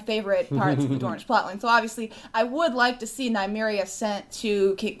one of my favorite parts of the Dornish plotline. So obviously, I would like to see Nymeria sent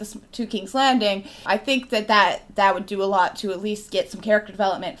to King's Landing. I think that would do a lot to at least get some character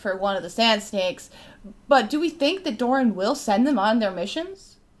development for one of the Sand Snakes. But do we think that Doran will send them on their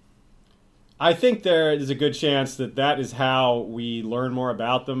missions? I think there is a good chance that is how we learn more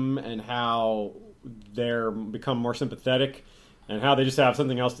about them and how they're become more sympathetic. And how they just have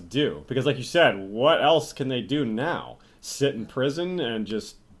something else to do. Because like you said, what else can they do now? Sit in prison and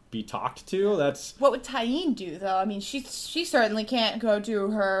just be talked to? That's... What would Tyene do, though? I mean, she certainly can't go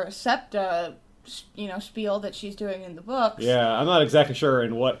do her septa, spiel that she's doing in the books. Yeah, I'm not exactly sure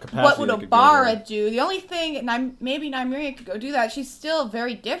in what capacity. What would Obara do? The only thing, maybe Nymeria could go do that. She's still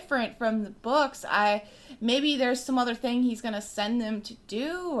very different from the books. Maybe there's some other thing he's going to send them to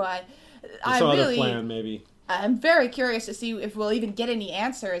do. Other plan, maybe. I'm very curious to see if we'll even get any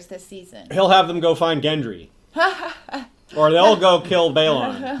answers this season. He'll have them go find Gendry. Or they'll go kill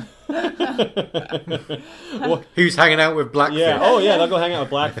Balon. Who's hanging out with Blackfish? Yeah. Oh, yeah, they'll go hang out with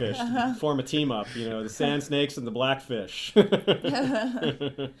Blackfish. Form a team up, the Sand Snakes and the Blackfish.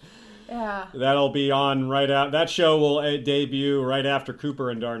 Yeah. That'll be on right out. That show will debut right after Cooper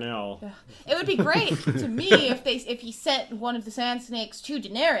and Darnell. Yeah. It would be great to me if he sent one of the Sand Snakes to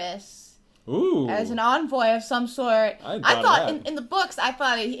Daenerys. Ooh. As an envoy of some sort. I thought in the books, I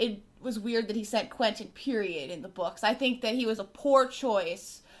thought it was weird that he sent Quentyn, period, in the books. I think that he was a poor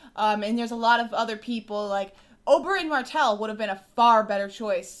choice. And there's a lot of other people, like Oberyn Martell would have been a far better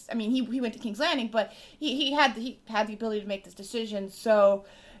choice. I mean, he went to King's Landing, but he had the ability to make this decision. So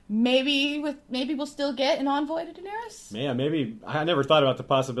maybe we'll still get an envoy to Daenerys? Yeah, maybe. I never thought about the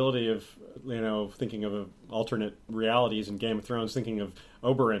possibility of, thinking of alternate realities in Game of Thrones, thinking of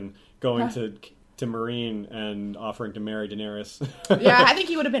Oberyn going to Meereen and offering to marry Daenerys. Yeah, I think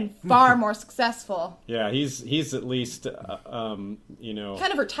he would have been far more successful. Yeah, he's at least, kind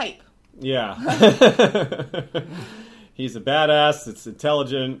of her type. Yeah. He's a badass. It's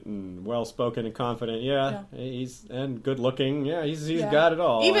intelligent and well-spoken and confident. Yeah. He's good looking. Yeah, he's got it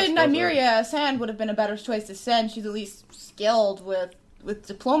all. Even Nymeria Sand would have been a better choice to send. She's at least skilled with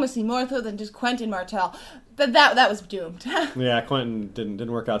diplomacy more so than just Quentyn Martell. But that was doomed. Yeah, Quentyn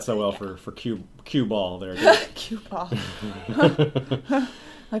didn't work out so well for cue ball there. Cue ball.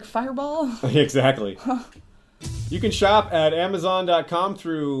 Like Fireball? Exactly. You can shop at Amazon.com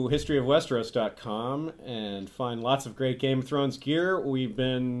through historyofwesteros.com and find lots of great Game of Thrones gear. We've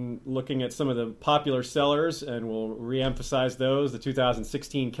been looking at some of the popular sellers, and we'll re-emphasize those. The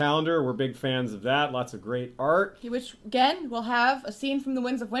 2016 calendar, we're big fans of that. Lots of great art. Which, again, will have a scene from The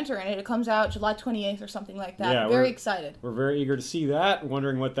Winds of Winter in it. It comes out July 28th or something like that. Yeah, very excited. We're very eager to see that,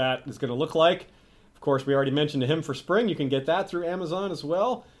 wondering what that is going to look like. Of course, we already mentioned A Hymn for Spring. You can get that through Amazon as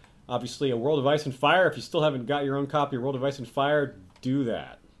well. Obviously, A World of Ice and Fire. If you still haven't got your own copy of World of Ice and Fire, do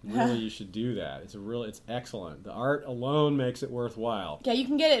that. Really, you should do that. It's excellent. The art alone makes it worthwhile. Yeah, you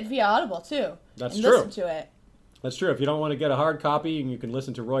can get it via Audible, too. That's and true. Listen to it. That's true. If you don't want to get a hard copy, you can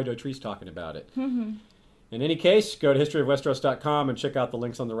listen to Roy Dotrice talking about it. Mm-hmm. In any case, go to historyofwesteros.com and check out the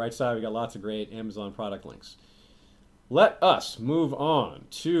links on the right side. We got lots of great Amazon product links. Let us move on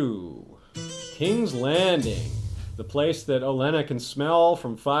to King's Landing. The place that Olenna can smell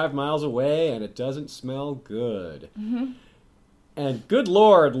from 5 miles away, and it doesn't smell good. Mm-hmm. And good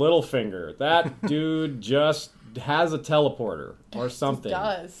Lord, Littlefinger, that dude just has a teleporter or something.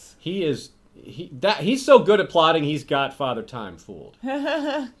 He does. He's so good at plotting. He's got Father Time fooled.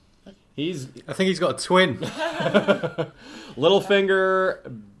 I think he's got a twin.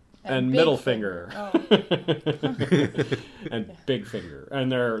 Littlefinger and middle finger. Oh. And big finger,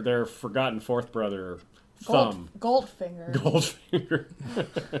 and their forgotten fourth brother. Thumb. Goldfinger. Goldfinger.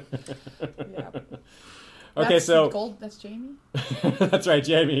 Yeah. Okay, that's Jamie? That's right,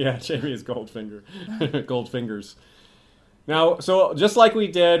 Jamie. Yeah, Jamie is Goldfinger. Goldfingers. Now, so just like we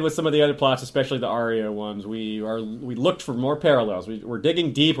did with some of the other plots, especially the Arya ones, we looked for more parallels. We're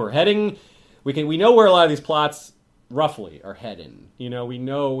digging deep. We're heading. We know where a lot of these plots roughly are heading. We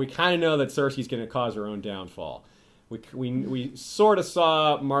kind of know that Cersei's going to cause her own downfall. We sort of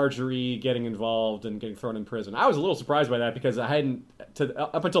saw Marjorie getting involved and getting thrown in prison. I was a little surprised by that because I hadn't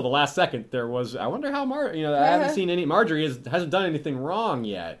up until the last second. There was I wonder how I haven't seen any Marjorie hasn't done anything wrong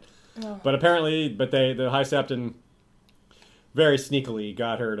yet. Oh. But apparently, the High Septon very sneakily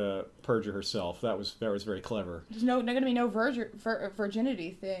got her to perjure herself. That was very clever. There's not going to be no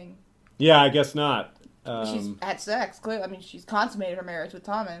virginity thing. Yeah, I guess not. She's had sex. Clearly, I mean, she's consummated her marriage with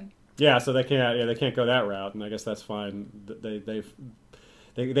Tommen. Yeah, so they can't go that route, and I guess that's fine.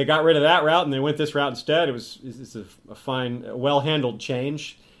 they got rid of that route and they went this route instead. It's a fine, well-handled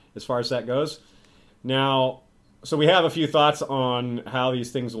change as far as that goes. Now, so we have a few thoughts on how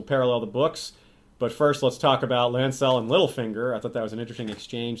these things will parallel the books. But first, let's talk about Lancel and Littlefinger. I thought that was an interesting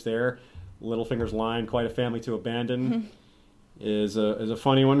exchange there. Littlefinger's line, "Quite a family to abandon," is a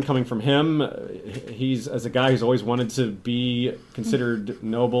funny one coming from him. He's, as a guy who's always wanted to be considered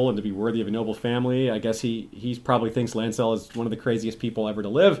noble and to be worthy of a noble family, I guess he probably thinks Lancel is one of the craziest people ever to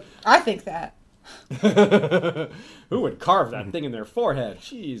live. I think that. Who would carve that thing in their forehead?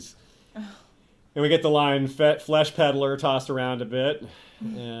 Jeez. And we get the line, "Flesh peddler," tossed around a bit.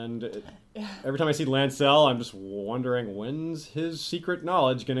 And every time I see Lancel, I'm just wondering, when's his secret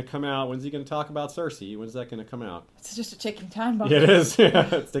knowledge going to come out? When's he going to talk about Cersei? When's that going to come out? It's just a ticking time bomb. It is. Yeah,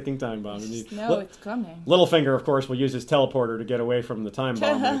 it's a ticking time bomb. No, it's coming. Littlefinger, of course, will use his teleporter to get away from the time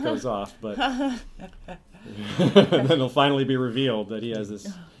bomb when it goes off. But and then it'll finally be revealed that he has this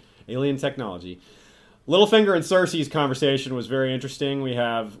alien technology. Littlefinger and Cersei's conversation was very interesting. We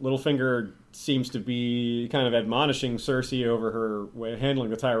have Littlefinger seems to be kind of admonishing Cersei over her way of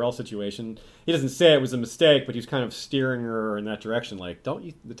handling the Tyrell situation. He doesn't say it was a mistake, but he's kind of steering her in that direction. Like,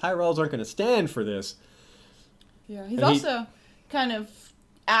 the Tyrells aren't going to stand for this. Yeah, he's also kind of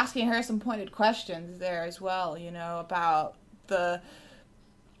asking her some pointed questions there as well, about the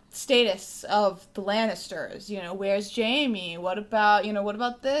status of the Lannisters. Where's Jaime? What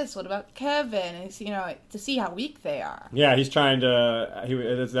about this? What about Kevin? And to see how weak they are. Yeah, he's trying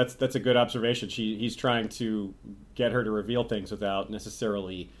to. That's a good observation. He's trying to get her to reveal things without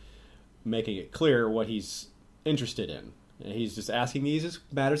necessarily making it clear what he's interested in. And he's just asking these as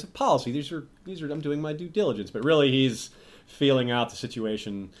matters of policy. These are. I'm doing my due diligence, but really he's feeling out the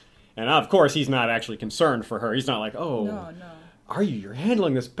situation. And of course, he's not actually concerned for her. He's not like, oh. No. You're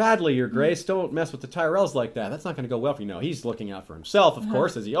handling this badly, Your Grace. Don't mess with the Tyrells like that. That's not going to go well for you. No, he's looking out for himself, of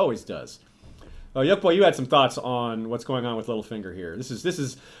course, as he always does. Yolkboy, you had some thoughts on what's going on with Littlefinger here. This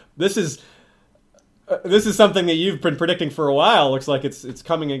is something that you've been predicting for a while. Looks like it's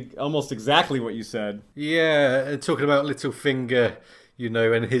coming almost exactly what you said. Yeah, talking about Littlefinger,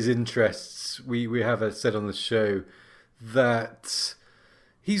 and his interests. We have said on the show that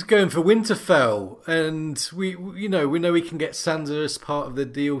he's going for Winterfell, and we know he can get Sansa as part of the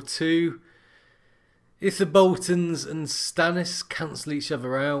deal too. If the Boltons and Stannis cancel each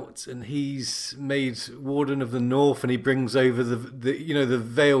other out, and he's made Warden of the North, and he brings over the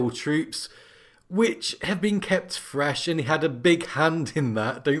Vale troops, which have been kept fresh, and he had a big hand in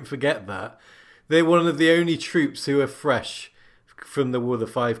that. Don't forget that they're one of the only troops who are fresh from the War of the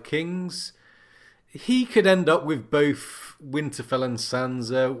Five Kings. He could end up with both Winterfell and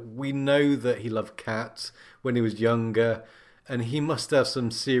Sansa. We know that he loved Cat when he was younger, and he must have some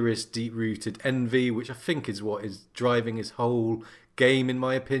serious deep-rooted envy, which I think is what is driving his whole game, in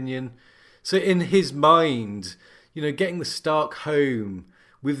my opinion. So in his mind, getting the Stark home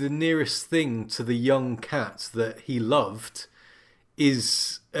with the nearest thing to the young Cat that he loved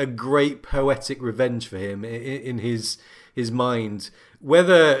is a great poetic revenge for him in his mind.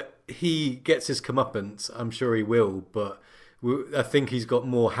 Whether he gets his comeuppance, I'm sure he will, but I think he's got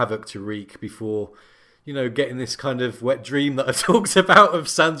more havoc to wreak before, getting this kind of wet dream that I talked about of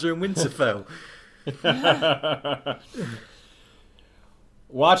Sansa and Winterfell.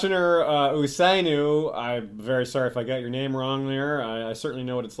 Watchener Usainu, I'm very sorry if I got your name wrong there. I certainly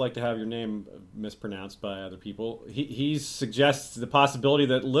know what it's like to have your name mispronounced by other people. He suggests the possibility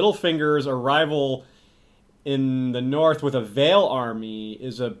that Littlefinger's arrival in the north with a Vale army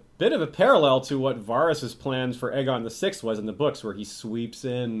is a bit of a parallel to what Varys' plans for Aegon VI was in the books, where he sweeps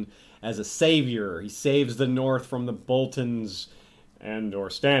in as a savior. He saves the north from the Boltons and or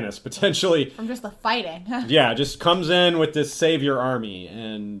Stannis, potentially. From just the fighting. Yeah, just comes in with this savior army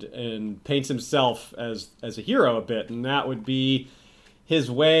and paints himself as a hero a bit, and that would be his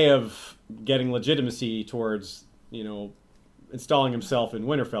way of getting legitimacy towards, installing himself in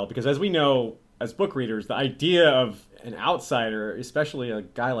Winterfell. Because as we know, as book readers, the idea of an outsider, especially a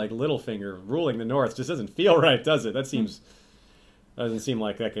guy like Littlefinger, ruling the North just doesn't feel right, does it? Doesn't seem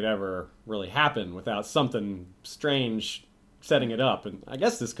like that could ever really happen without something strange setting it up. And I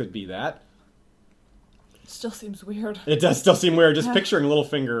guess this could be that. It still seems weird. It does still seem weird, just picturing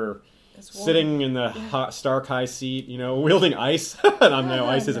Littlefinger sitting in the Stark high seat, wielding ice. And I know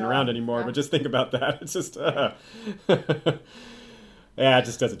ice isn't around anymore, but just think about that. It's just... yeah, it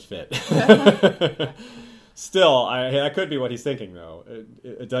just doesn't fit. Still, that could be what he's thinking, though.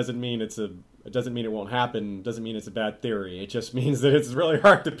 It doesn't mean it doesn't mean it won't happen. It doesn't mean it's a bad theory. It just means that it's really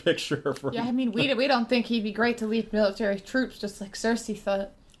hard to picture. Yeah, I mean, we don't think he'd be great to lead military troops, just like Cersei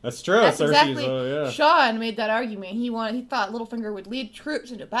thought. That's true. That's Cersei's, exactly. yeah. Sean made that argument. He thought Littlefinger would lead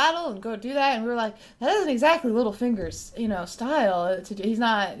troops into battle and go do that, and we were like, that isn't exactly Littlefinger's, style. He's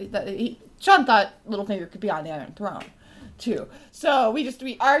not. Sean thought Littlefinger could be on the Iron Throne, too. So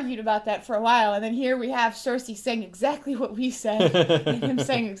we argued about that for a while, and then here we have Cersei saying exactly what we said, and him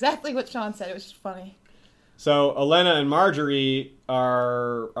saying exactly what Sean said. It was just funny. So Olenna and Marjorie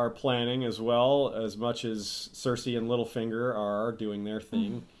are planning as well, as much as Cersei and Littlefinger are doing their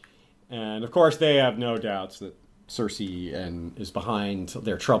thing. And of course they have no doubts that Cersei is behind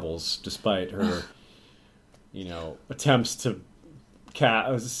their troubles, despite her, attempts to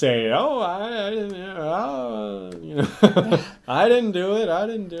say, I didn't do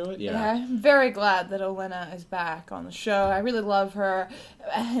it. Yeah, I'm very glad that Olenna is back on the show. I really love her.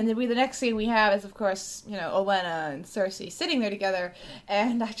 And the next scene we have is, of course, Olenna and Cersei sitting there together.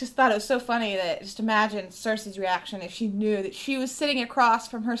 And I just thought it was so funny that just imagine Cersei's reaction if she knew that she was sitting across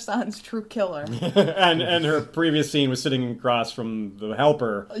from her son's true killer. and her previous scene was sitting across from the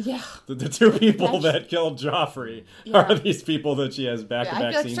helper. Yeah. The two people that killed Joffrey are these people that she has back-to-back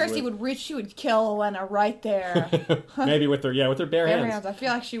I scenes feel like Cersei would reach. She would kill Olenna right there. Maybe with her bare hands. I feel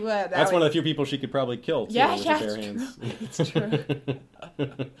like she would. That's one of the few people she could probably kill, too, with her bare hands. It's true.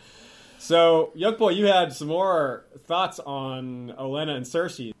 So, Yolkboy, you had some more thoughts on Olenna and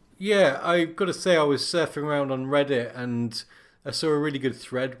Cersei. Yeah, I've got to say I was surfing around on Reddit and I saw a really good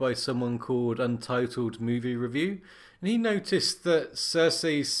thread by someone called Untitled Movie Review, and he noticed that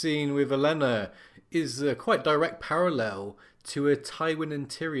Cersei's scene with Olenna is a quite direct parallel to a Tywin and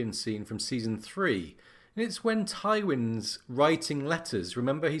Tyrion scene from season 3. And it's when Tywin's writing letters.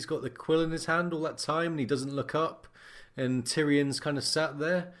 Remember, he's got the quill in his hand all that time and he doesn't look up, and Tyrion's kind of sat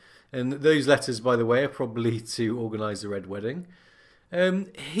there. And those letters, by the way, are probably to organise the Red Wedding.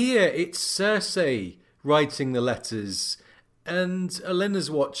 Here, it's Cersei writing the letters, and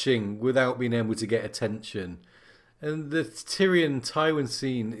Olenna's watching without being able to get attention. And the Tyrion-Tywin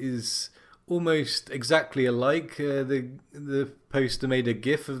scene is almost exactly alike. The poster made a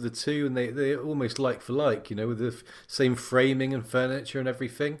gif of the two, and they're almost like for like, with the same framing and furniture and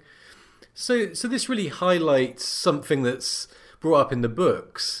everything. So this really highlights something that's brought up in the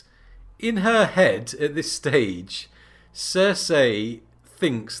books. In her head, at this stage, Cersei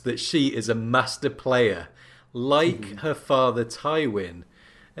thinks that she is a master player, like her father Tywin.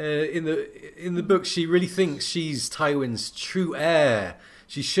 In the book, she really thinks she's Tywin's true heir.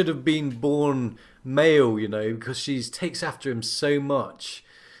 She should have been born male, because she takes after him so much.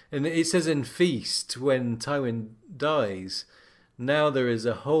 And it says in Feast, when Tywin dies, now there is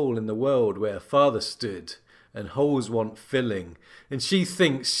a hole in the world where a father stood, and holes want filling. And she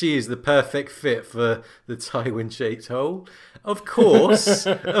thinks she is the perfect fit for the Tywin-shaped hole. Of course,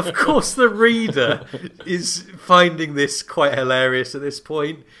 the reader is finding this quite hilarious at this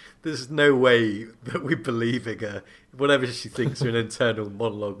point. There's no way that we're believing her. Whatever she thinks are an internal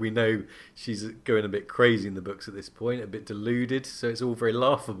monologue, we know she's going a bit crazy in the books at this point, a bit deluded, so it's all very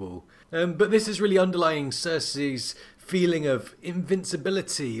laughable. But this is really underlying Cersei's feeling of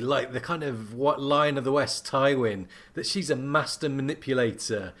invincibility, like the kind of Lion of the West Tywin, that she's a master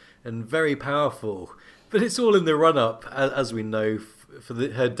manipulator and very powerful. But it's all in the run-up, as we know, for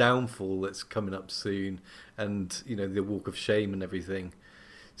her downfall that's coming up soon, and the Walk of Shame and everything.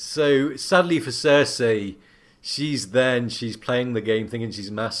 So sadly for Cersei, she's playing the game thinking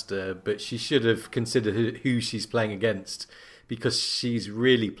she's master, but she should have considered who she's playing against, because she's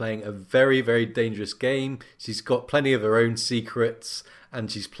really playing a very, very dangerous game. She's got plenty of her own secrets,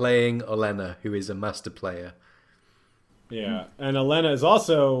 and she's playing Olenna, who is a master player. Yeah, and Olenna has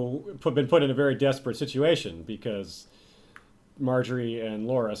also been put in a very desperate situation, because Marjorie and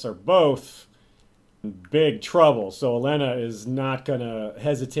Loras are both in big trouble. So Olenna is not going to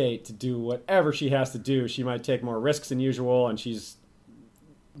hesitate to do whatever she has to do. She might take more risks than usual, and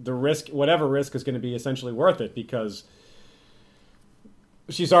whatever risk is going to be essentially worth it, because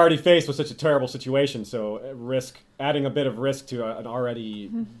she's already faced with such a terrible situation. So adding a bit of risk to an already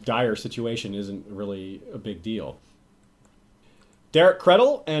dire situation isn't really a big deal. Derek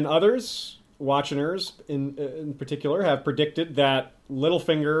Krettel and others, watcheners in particular, have predicted that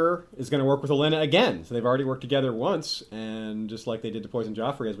Littlefinger is going to work with Olenna again. So they've already worked together once, and just like they did to poison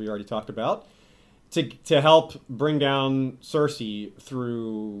Joffrey, as we already talked about, to help bring down Cersei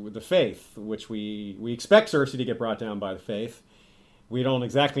through the Faith, which we expect Cersei to get brought down by the Faith. We don't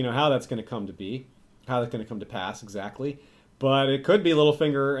exactly know how that's going to come to pass exactly, but it could be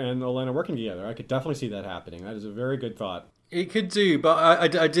Littlefinger and Olenna working together. I could definitely see that happening. That is a very good thought. It could do, but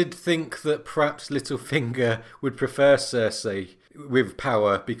I did think that perhaps Littlefinger would prefer Cersei with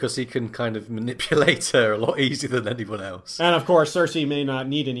power because he can kind of manipulate her a lot easier than anyone else. And of course, Cersei may not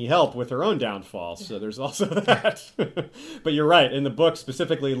need any help with her own downfall, so there's also that. But you're right. In the book,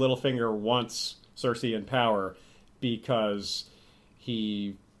 specifically, Littlefinger wants Cersei in power because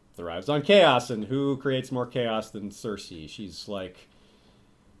he thrives on chaos, and who creates more chaos than Cersei? She's like,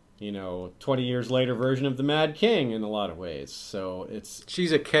 20 years later version of the Mad King in a lot of ways. So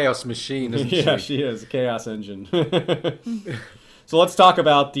she's a chaos machine, isn't she? Yeah, she is a chaos engine. So let's talk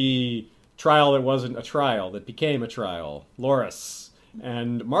about the trial that wasn't a trial, that became a trial. Loras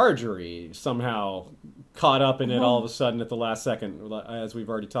and Marjorie somehow caught up in it all of a sudden at the last second, as we've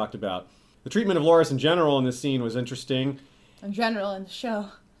already talked about. The treatment of Loras in general in this scene was interesting. In general, in the show.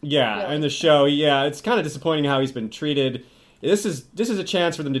 Yeah, really. In the show, it's kind of disappointing how he's been treated. This is a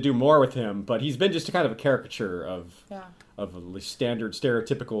chance for them to do more with him, but he's been just a kind of a caricature of a standard,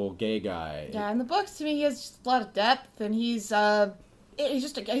 stereotypical gay guy. Yeah, in the books, to me, he has just a lot of depth, and he's a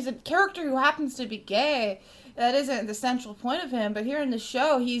character who happens to be gay. That isn't the central point of him, but here in the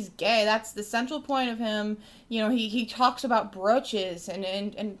show, he's gay. That's the central point of him. He talks about brooches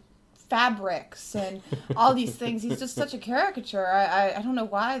and fabrics and all these things. He's just such a caricature. I don't know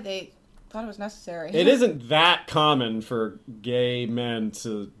why they thought it was necessary. It isn't that common for gay men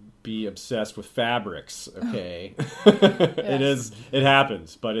to be obsessed with fabrics, okay? Yes. It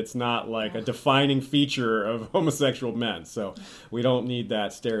happens, but it's not like a defining feature of homosexual men, so we don't need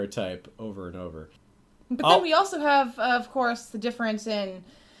that stereotype over and over. But then we also have, of course, the difference in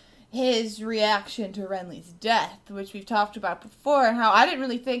his reaction to Renly's death, which we've talked about before, and how I didn't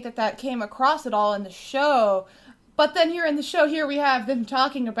really think that came across at all in the show. But then here in the show, here we have them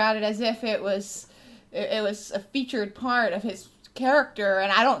talking about it as if it was a featured part of his character,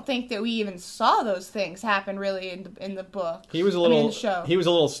 and I don't think that we even saw those things happen really in the book. He was a in the show. He was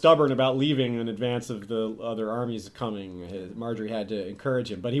a little stubborn about leaving in advance of the other armies coming. Marjorie had to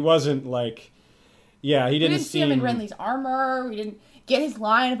encourage him, but he wasn't like, he didn't. We didn't see him in Renly's armor. We didn't get his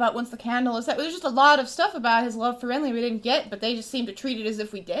line about once the candle is set. There's just a lot of stuff about his love for Renly we didn't get, but they just seemed to treat it as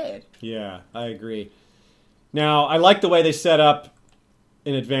if we did. Yeah, I agree. Now, I like the way they set up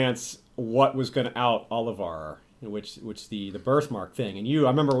in advance what was going to out Olivar, which the birthmark thing. And I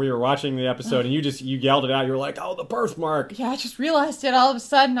remember we were watching the episode, and you yelled it out. You were like, "Oh, the birthmark!" Yeah, I just realized it all of a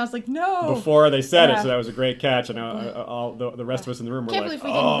sudden. I was like, "No!" Before they said it, so that was a great catch. And all the rest of us in the room were I can't like,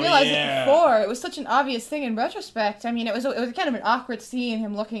 believe we didn't realize it before. It was such an obvious thing in retrospect. I mean, it was kind of an awkward scene,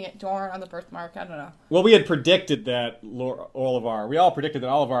 him looking at Dorne on the birthmark. I don't know. Well, we had predicted that Olivar. We all predicted that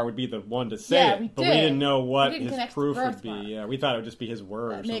Olivar would be the one to say it, but we didn't know what his proof would be. Yeah, we thought it would just be his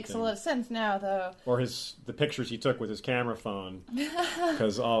word. That makes a lot of sense now, though. Or the pictures he took with his camera phone.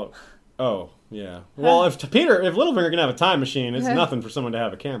 Because well, if Littlefinger can have a time machine, it's nothing for someone to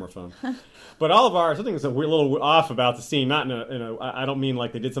have a camera phone. But Olivar, something that's a little off about the scene. Not in a. I don't mean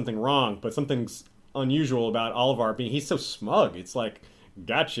like they did something wrong, but something's unusual about Olivar he's so smug. It's like,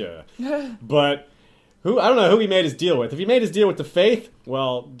 gotcha. But I don't know who he made his deal with. If he made his deal with the Faith,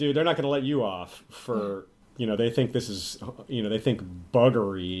 well, dude, they're not going to let you off for. They think this is, they think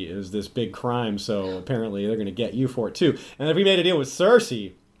buggery is this big crime, so apparently they're going to get you for it too. And if we made a deal with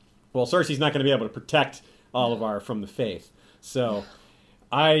Cersei, well, Cersei's not going to be able to protect Olivar from the Faith. So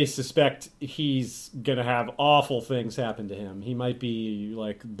I suspect he's going to have awful things happen to him. He might be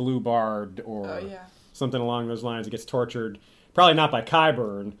like blue-barred or something along those lines. He gets tortured. Probably not by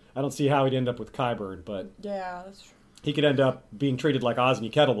Qyburn. I don't see how he'd end up with Qyburn, but yeah, that's true. He could end up being treated like Osney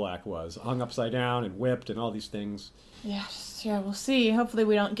Kettleblack was, hung upside down and whipped and all these things. Yes, we'll see. Hopefully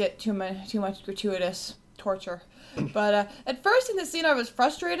we don't get too much gratuitous torture. But at first in the scene I was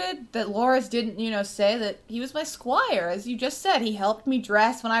frustrated that Loras didn't, say that he was my squire. As you just said, he helped me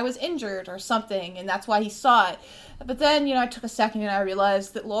dress when I was injured or something, and that's why he saw it. But then, I took a second and I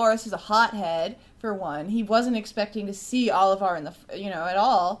realized that Loras is a hothead, for one. He wasn't expecting to see Olivar at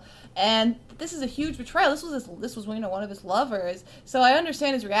all. And this is a huge betrayal. This was one of his lovers. So I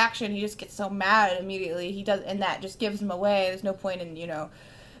understand his reaction. He just gets so mad immediately. He does, and that just gives him away. There's no point in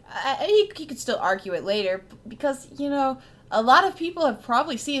he could still argue it later because a lot of people have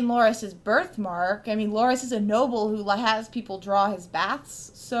probably seen Loras' birthmark. I mean, Loras is a noble who has people draw his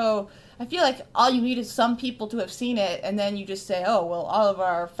baths. So I feel like all you need is some people to have seen it, and then you just say, "Oh, well,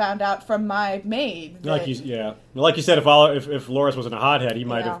 Oliver found out from my maid." Like you said, if Loras wasn't a hothead, he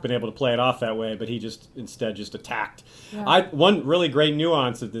might have been able to play it off that way, but he instead attacked. Yeah. One really great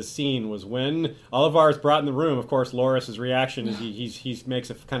nuance of this scene was when Oliver is brought in the room. Of course, Loras' reaction is he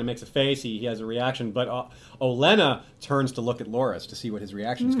makes a face. He has a reaction, but Olenna turns to look at Loras to see what his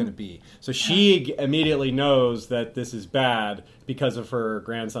reaction is going to be. So she immediately knows that this is bad because of her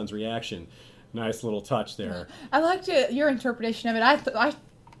grandson's reaction. Nice little touch there. I liked your interpretation of it.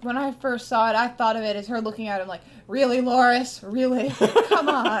 When I first saw it, I thought of it as her looking at him like, "Really, Loris? Really? Come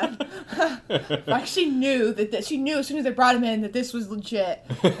on!" Like she knew that she knew as soon as they brought him in that this was legit.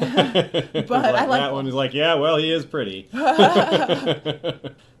 But like I like that one is like, yeah, well, he is pretty.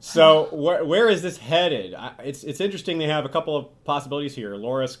 So where is this headed? It's interesting. They have a couple of possibilities here.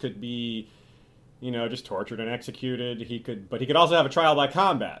 Loris could be, just tortured and executed. But he could also have a trial by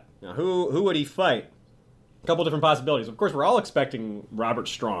combat. Now, who would he fight? A couple different possibilities. Of course, we're all expecting Robert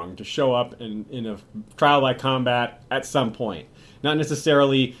Strong to show up in a trial by combat at some point. Not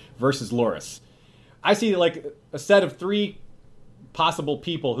necessarily versus Loris. I see like a set of 3 possible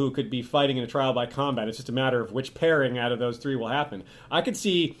people who could be fighting in a trial by combat. It's just a matter of which pairing out of those 3 will happen. I could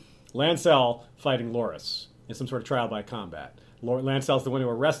see Lancel fighting Loris in some sort of trial by combat. Lancel's the one who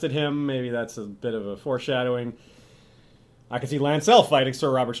arrested him. Maybe that's a bit of a foreshadowing. I could see Lancel fighting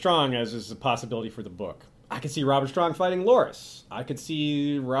Sir Robert Strong, as is a possibility for the book. I could see Robert Strong fighting Loris. I could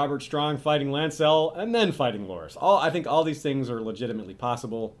see Robert Strong fighting Lancel and then fighting Loris. I think all these things are legitimately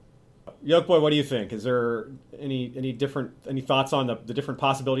possible. Yolkboy, what do you think? Is there any thoughts on the different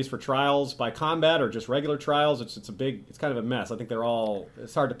possibilities for trials by combat or just regular trials? It's kind of a mess. I think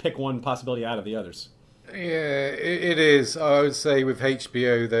it's hard to pick one possibility out of the others. Yeah, it is. I would say with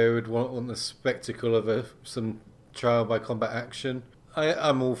HBO, they would want the spectacle of some trial by combat action.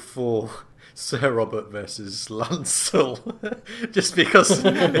 I'm all for Sir Robert versus Lancel, just because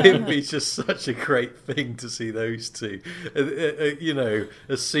it'd be just such a great thing to see those two.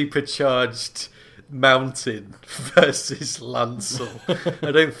 A supercharged Mountain versus Lancel.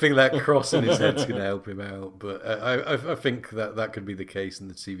 I don't think that cross in his head's going to help him out, but I think that could be the case in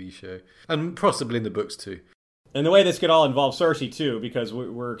the TV show, and possibly in the books too. And the way this could all involve Cersei, too, because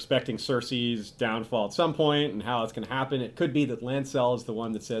we're expecting Cersei's downfall at some point and how it's going to happen. It could be that Lancel is the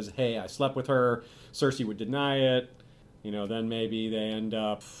one that says, hey, I slept with her. Cersei would deny it. Then maybe they end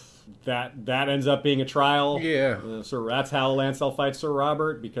up... That ends up being a trial. Yeah. So that's how Lancel fights Sir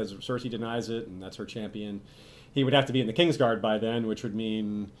Robert, because Cersei denies it, and that's her champion. He would have to be in the Kingsguard by then, which would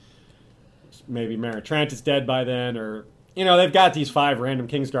mean maybe Meryn Trant is dead by then, or... they've got these 5 random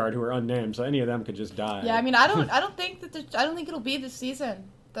Kingsguard who are unnamed, so any of them could just die. Yeah, I mean, I don't think it'll be this season.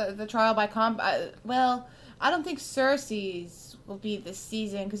 The trial by combat. Well, I don't think Cersei's will be this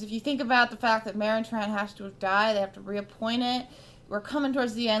season, because if you think about the fact that Meryn Trant has to have died, they have to reappoint it. We're coming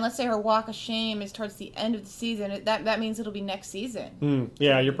towards the end. Let's say her walk of shame is towards the end of the season. That means it'll be next season.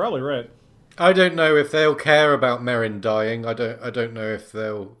 Yeah, you're probably right. I don't know if they'll care about Meryn dying. I don't know if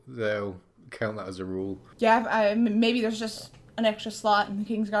they'll count that as a rule. Yeah, maybe there's just an extra slot in the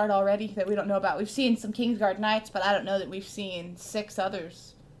Kingsguard already that we don't know about. We've seen some Kingsguard knights, but I don't know that we've seen 6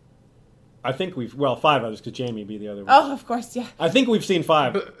 others. I think 5 others, because Jaime be the other one. Oh, of course, yeah. I think we've seen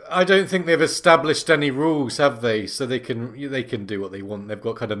 5. But I don't think they've established any rules, have they? So they can do what they want. They've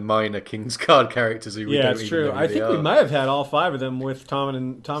got kind of minor Kingsguard characters who we don't even know who I think they we are. might have had all 5 of them with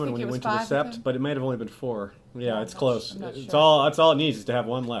Tommen when he went to the 5 of Sept, them? but it might have only been 4. Yeah, it's close. I'm not sure. That's all it needs is to have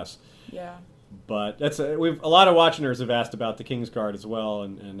 1 less. Yeah. But a lot of watcheners have asked about the Kingsguard as well,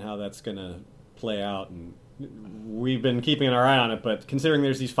 and how that's going to play out, and we've been keeping our eye on it, but considering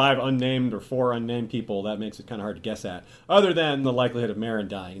there's these 5 unnamed or 4 unnamed people, that makes it kind of hard to guess at, other than the likelihood of Meryn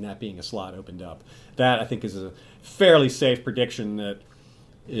dying and that being a slot opened up. That, I think, is a fairly safe prediction that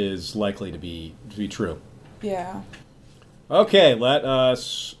is likely to be true. Yeah. Okay, let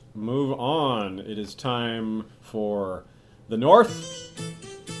us move on. It is time for the North.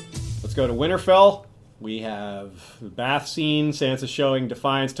 Let's go to Winterfell. We have the bath scene. Sansa showing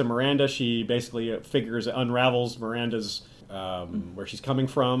defiance to Miranda. She basically unravels Miranda's where she's coming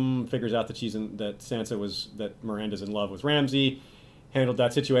from. Figures out that that Miranda's in love with Ramsay. Handled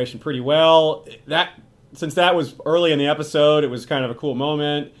that situation pretty well. Since that was early in the episode, it was kind of a cool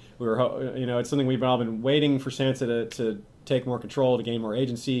moment. We were, it's something we've all been waiting for Sansa to take more control, to gain more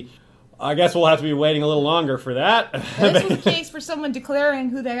agency. I guess we'll have to be waiting a little longer for that. This was the case for someone declaring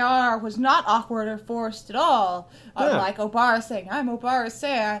who they are was not awkward or forced at all. Like Obara saying, I'm Obara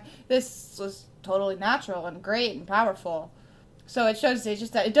Seyah. This was totally natural and great and powerful. So it shows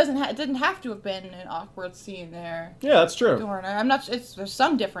just that it didn't have to have been an awkward scene there. Yeah, that's true. I'm not. There's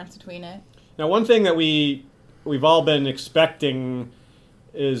some difference between it. Now, one thing that we've all been expecting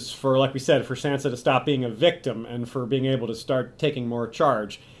is for, like we said, for Sansa to stop being a victim and for being able to start taking more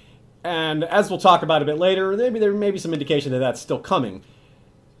charge. And as we'll talk about a bit later, there may be some indication that that's still coming.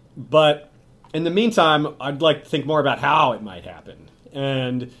 But in the meantime, I'd like to think more about how it might happen.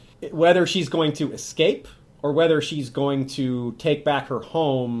 And whether she's going to escape or whether she's going to take back her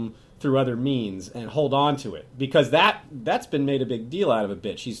home through other means and hold on to it, because that's been made a big deal out of a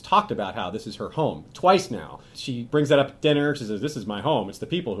bit. She's talked about how this is her home twice now. She brings that up at dinner. She says, this is my home. It's the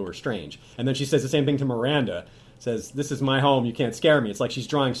people who are strange. And then she says the same thing to Miranda, says, this is my home. You can't scare me. It's like she's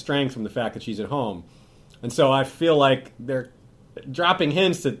drawing strength from the fact that she's at home. And so I feel like they're dropping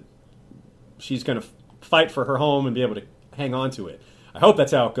hints that she's going to fight for her home and be able to hang on to it. I hope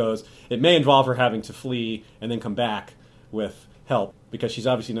that's how it goes. It may involve her having to flee and then come back with help, because she's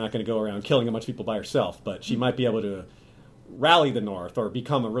obviously not going to go around killing a bunch of people by herself, but she might be able to rally the North or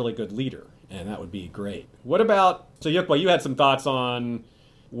become a really good leader, and that would be great. What about, so yolkboy, you had some thoughts on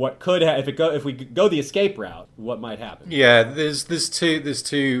what could if we go the escape route, what might happen? Yeah, there's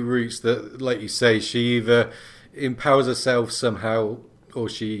two routes that, like you say, she either empowers herself somehow, or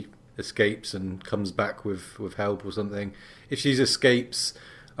she escapes and comes back with help or something. If she escapes,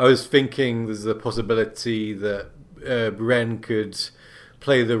 I was thinking there's a possibility that Bren could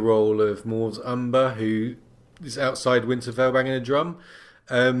play the role of Mors Umber, who is outside Winterfell banging a drum.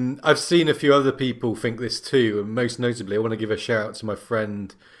 I've seen a few other people think this too, and most notably I want to give a shout out to my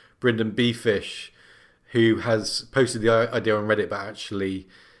friend Brendan Beefish, who has posted the idea on Reddit but actually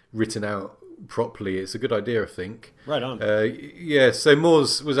written out properly. It's a good idea, I think. Right on. Yeah, so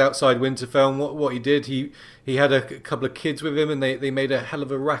Mors was outside Winterfell, and what he did, he had a couple of kids with him, and they made a hell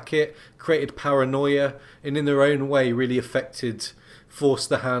of a racket, created paranoia, and in their own way really forced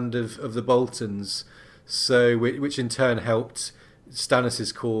the hand of the Boltons, so which in turn helped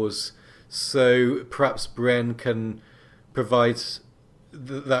Stannis' cause. So perhaps Brienne can provide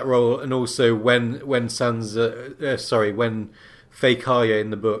that role, and also when fake Arya in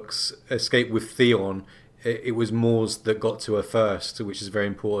the books escaped with Theon, it was Mors that got to her first, which is very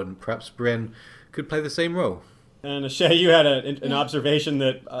important. Perhaps Brienne could play the same role. And Ashaya, you had an observation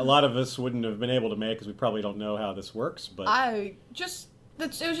that a lot of us wouldn't have been able to make, because we probably don't know how this works. But it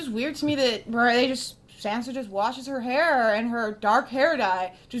was just weird to me that Sansa just washes her hair, and her dark hair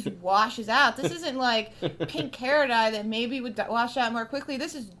dye just washes out. This isn't like pink hair dye that maybe would wash out more quickly.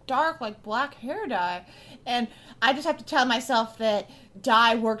 This is dark, like black hair dye. And I just have to tell myself that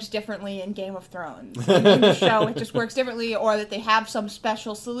dye works differently in Game of Thrones. In the show, it just works differently, or that they have some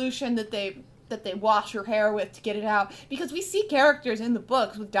special solution that they wash your hair with to get it out. Because we see characters in the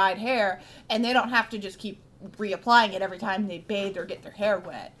books with dyed hair, and they don't have to just keep reapplying it every time they bathe or get their hair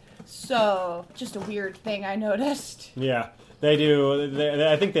wet. So, just a weird thing I noticed. Yeah, they do.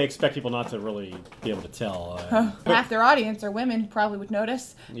 I think they expect people not to really be able to tell. Half their audience are women, who probably would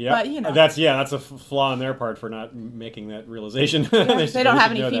notice. Yeah, but, you know. That's a flaw on their part for not making that realization. Yeah, they don't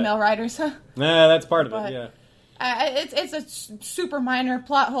have any female writers. Nah, that's part of it, yeah. It's a super minor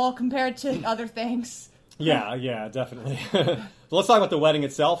plot hole compared to other things. Yeah, definitely. So let's talk about the wedding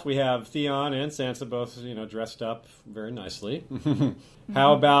itself. We have Theon and Sansa both, dressed up very nicely.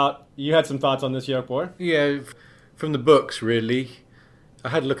 How about, you had some thoughts on this, yolkboy? Yeah, from the books, really. I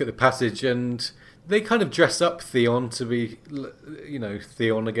had a look at the passage, and they kind of dress up Theon to be,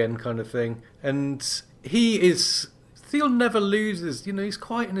 Theon again kind of thing. And Theon never loses. He's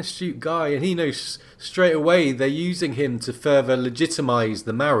quite an astute guy, and he knows straight away they're using him to further legitimise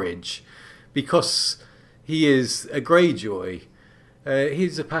the marriage, because he is a Greyjoy.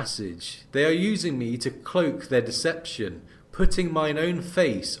 Here's a passage. They are using me to cloak their deception, putting mine own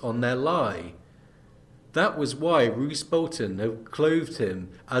face on their lie. That was why Roose Bolton had clothed him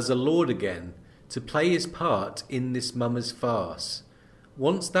as a lord again, to play his part in this mummer's farce.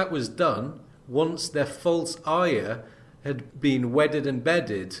 Once that was done, once their false Arya had been wedded and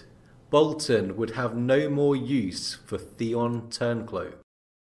bedded, Bolton would have no more use for Theon Turncloak.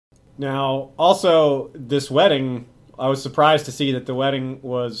 Now, also, this wedding, I was surprised to see that the wedding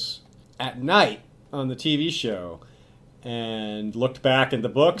was at night on the TV show, and looked back in the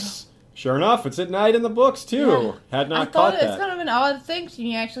books. Sure enough, it's at night in the books, too. Yeah. Had not caught that. It's kind of an odd thing to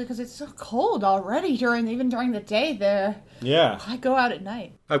me, actually, because it's so cold already, even during the day there. Yeah. I go out at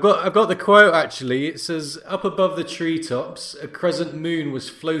night. I've got the quote, actually. It says, up above the treetops, a crescent moon was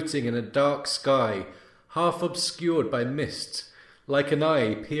floating in a dark sky, half obscured by mist, like an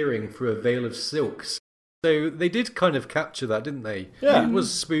eye peering through a veil of silks. So they did kind of capture that, didn't they? Yeah. It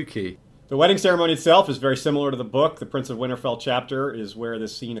was spooky. The wedding ceremony itself is very similar to the book. The Prince of Winterfell chapter is where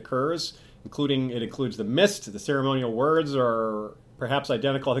this scene occurs, it includes the mist. The ceremonial words are perhaps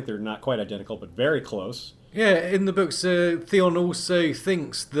identical. I think they're not quite identical, but very close. Yeah, in the books, Theon also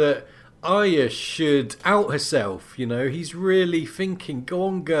thinks that Arya should out herself. He's really thinking, go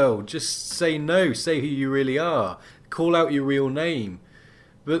on, girl, just say no, say who you really are, call out your real name.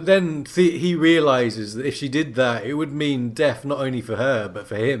 But then he realises that if she did that, it would mean death not only for her, but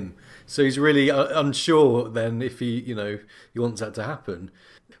for him. So he's really unsure then if he wants that to happen.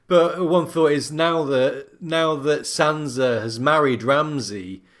 But one thought is now that Sansa has married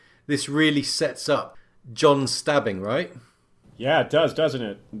Ramsay, this really sets up Jon's stabbing, right? Yeah, it does, doesn't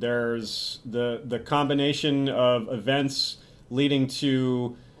it? There's the combination of events leading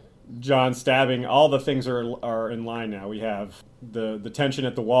to Jon stabbing. All the things are in line now. We have the tension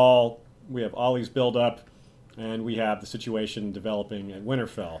at the wall. We have Ollie's build up, and we have the situation developing at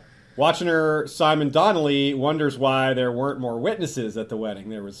Winterfell. Watchener Simon Donnelly wonders why there weren't more witnesses at the wedding.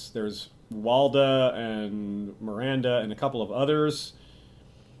 There's Walda and Miranda and a couple of others.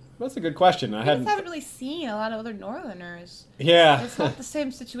 That's a good question. I haven't really seen a lot of other Northerners. Yeah. It's not the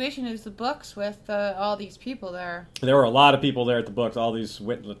same situation as the books with all these people there. There were a lot of people there at the books.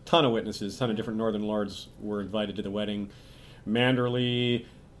 A ton of witnesses, a ton of different Northern lords were invited to the wedding. Manderley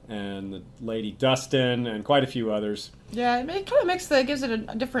and the Lady Dustin and quite a few others. Yeah, it kind of gives it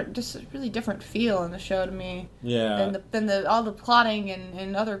a really different feel in the show to me. Yeah. Than all the plotting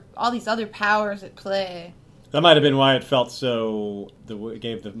and all these other powers at play. That might have been why it felt so. It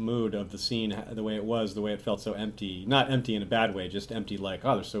gave the mood of the scene the way it was, the way it felt so empty. Not empty in a bad way, just empty like,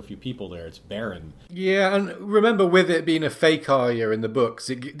 oh, there's so few people there. It's barren. Yeah, and remember, with it being a fake Arya in the books,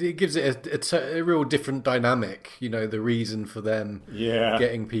 it gives it a real different dynamic. You know, the reason for them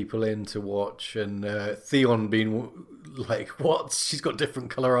getting people in to watch, and Theon being like, what? She's got different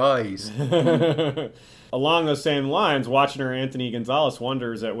colour eyes. Along those same lines, Watchener Anthony Gonzalez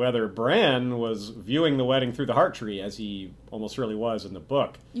wonders at whether Bran was viewing the wedding through the heart tree, as he almost surely was in the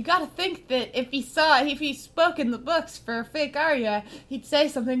book. You gotta think that if he spoke in the books for fake Arya, he'd say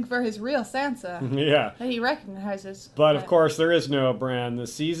something for his real Sansa. Yeah. That he recognizes. But of course, there is no Bran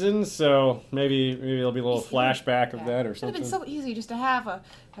this season, so maybe there'll be a little flashback of that or something. It would have been so easy just to have a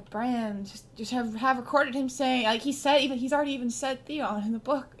Bran, just have recorded him saying, like he's already even said Theon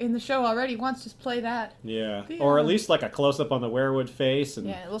in the show already once, just play that. Yeah. Theon. Or at least like a close-up on the werewood face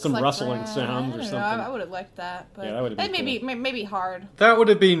and some like rustling sounds or something. I would have liked that, but that would have been maybe hard. That would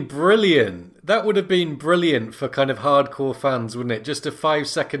have been brilliant. That would have been brilliant for kind of hardcore fans, wouldn't it? Just a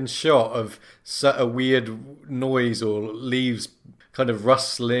 5-second shot of a weird noise or leaves kind of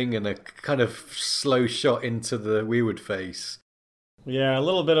rustling and a kind of slow shot into the weirwood face. Yeah, a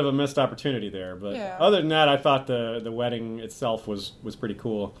little bit of a missed opportunity there, but other than that, I thought the wedding itself was pretty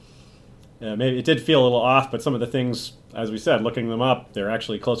cool. Maybe it did feel a little off, but some of the things, as we said, looking them up, they're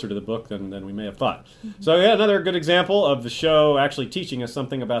actually closer to the book than we may have thought. Mm-hmm. So yeah, another good example of the show actually teaching us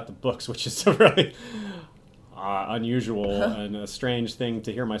something about the books, which is a really unusual and a strange thing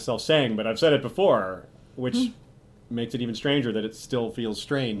to hear myself saying, but I've said it before, which makes it even stranger that it still feels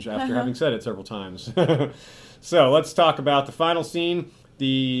strange after having said it several times. So let's talk about the final scene.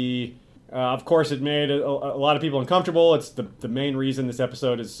 Of course, it made a lot of people uncomfortable. It's the main reason this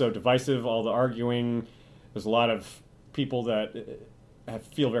episode is so divisive. All the arguing. There's a lot of people that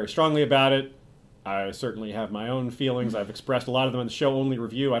feel very strongly about it. I certainly have my own feelings. I've expressed a lot of them in the show-only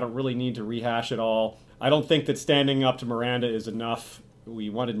review. I don't really need to rehash it all. I don't think that standing up to Miranda is enough.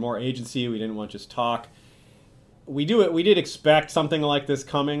 We wanted more agency. We didn't want just talk. We did expect something like this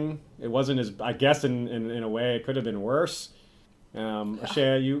coming. It wasn't as, I guess, in a way, it could have been worse.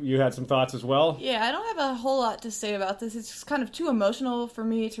 Ashaya, you had some thoughts as well? Yeah, I don't have a whole lot to say about this. It's just kind of too emotional for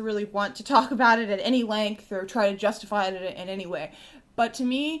me to really want to talk about it at any length or try to justify it in any way. But to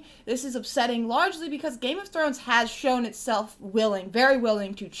me, this is upsetting largely because Game of Thrones has shown itself very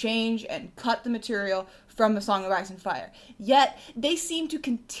willing to change and cut the material from The Song of Ice and Fire. Yet, they seem to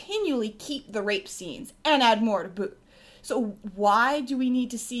continually keep the rape scenes and add more to boot. So why do we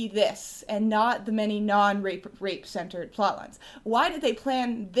need to see this and not the many non-rape-centered plotlines? Why did they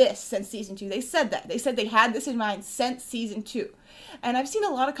plan this since Season 2? They said that. They said they had this in mind since Season 2. And I've seen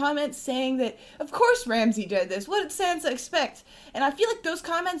a lot of comments saying that, of course Ramsay did this. What did Sansa expect? And I feel like those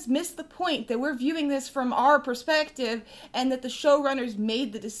comments miss the point that we're viewing this from our perspective and that the showrunners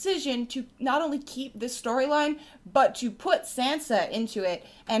made the decision to not only keep this storyline, but to put Sansa into it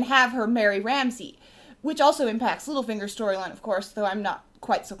and have her marry Ramsay. Which also impacts Littlefinger's storyline, of course, though I'm not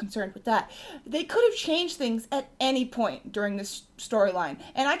quite so concerned with that. They could have changed things at any point during this storyline,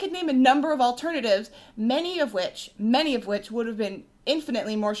 and I could name a number of alternatives, many of which would have been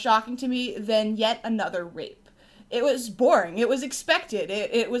infinitely more shocking to me than yet another rape. It was boring. It was expected.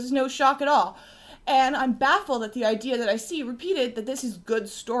 It was no shock at all. And I'm baffled at the idea that I see repeated that this is good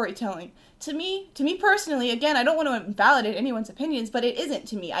storytelling. To me personally, again, I don't want to invalidate anyone's opinions, but it isn't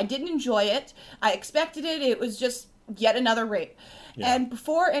to me. I didn't enjoy it. I expected it. It was just yet another rape. Yeah. And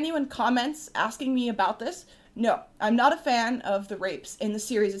before anyone comments asking me about this, No, I'm not a fan of the rapes in the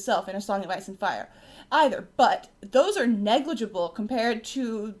series itself, in A Song of Ice and Fire, either. But those are negligible compared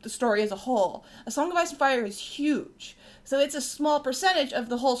to the story as a whole. A Song of Ice and Fire is huge. So it's a small percentage of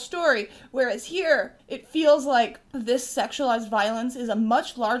the whole story, whereas here, it feels like this sexualized violence is a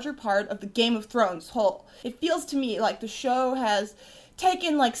much larger part of the Game of Thrones whole. It feels to me like the show has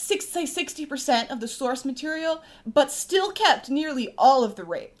taken like 60% of the source material, but still kept nearly all of the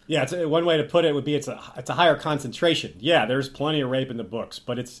rape. Yeah, one way to put it would be it's a higher concentration. Yeah, there's plenty of rape in the books,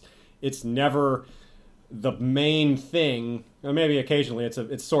 but it's never the main thing. Maybe occasionally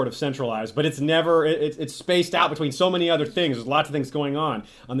it's sort of centralized, but it's never it's spaced out between so many other things. There's lots of things going on.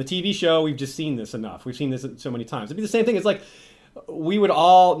 On the TV show, we've just seen this enough. We've seen this so many times. It'd be the same thing. It's like we would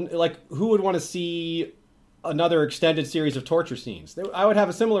all who would want to see another extended series of torture scenes? I would have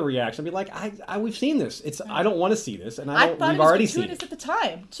a similar reaction. I'd be like, we've seen this. I don't want to see this, and I thought we've it was already seen gratuitous it at the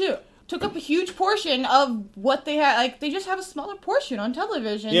time too. Took up a huge portion of what they had. Like, they just have a smaller portion on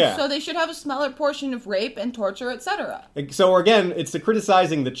television, so they should have a smaller portion of rape and torture, etc. So again, it's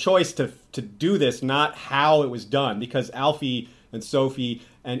criticizing the choice to do this, not how it was done, because Alfie and Sophie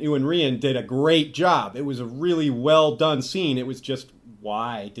and Ewan Rian did a great job. It was a really well done scene. It was just,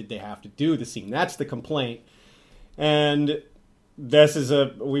 why did they have to do the scene? That's the complaint. And this is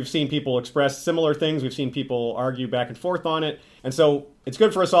we've seen people express similar things. We've seen people argue back and forth on it. And so it's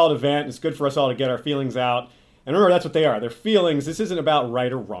good for us all to vent. It's good for us all to get our feelings out. And remember, that's what they are. They're feelings. This isn't about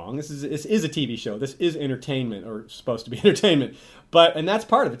right or wrong. This is a TV show. This is entertainment, or supposed to be entertainment. And that's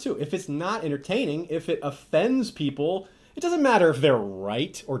part of it too. If it's not entertaining, if it offends people, it doesn't matter if they're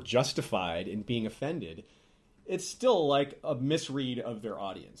right or justified in being offended. It's still like a misread of their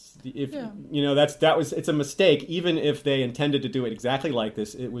audience. It's a mistake. Even if they intended to do it exactly like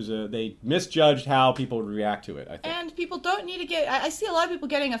this, they misjudged how people would react to it, I think. And people don't need to get. I see a lot of people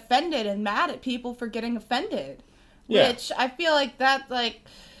getting offended and mad at people for getting offended, which I feel like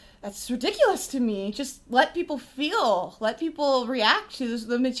that's ridiculous to me. Just let people feel. Let people react to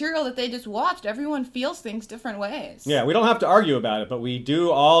the material that they just watched. Everyone feels things different ways. Yeah, we don't have to argue about it, but we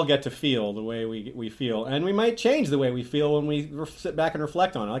do all get to feel the way we feel. And we might change the way we feel when we sit back and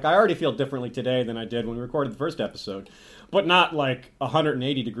reflect on it. Like, I already feel differently today than I did when we recorded the first episode. But not like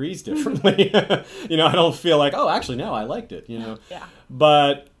 180 degrees differently. I don't feel like, oh, actually, no, I liked it. Yeah.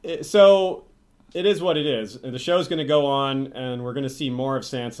 But, so... It is what it is. The show's going to go on, and we're going to see more of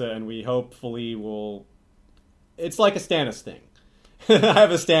Sansa, and we hopefully will... It's like a Stannis thing. I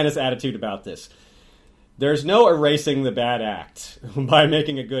have a Stannis attitude about this. There's no erasing the bad act by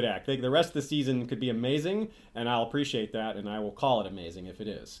making a good act. The rest of the season could be amazing, and I'll appreciate that, and I will call it amazing if it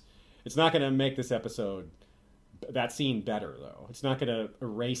is. It's not going to make this episode... that scene better, though. It's not going to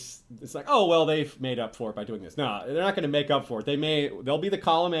erase... It's like, oh, well, they've made up for it by doing this. No, they're not going to make up for it. They'll be the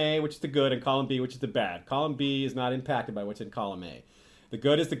column A, which is the good, and column B, which is the bad. Column B is not impacted by what's in column A. The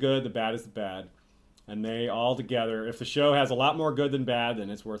good is the good, the bad is the bad. And they all together, if the show has a lot more good than bad,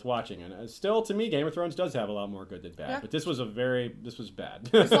 then it's worth watching. And still, to me, Game of Thrones does have a lot more good than bad. Yeah. But this was bad.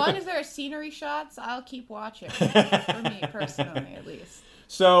 As long as there are scenery shots, I'll keep watching. For me, personally, at least.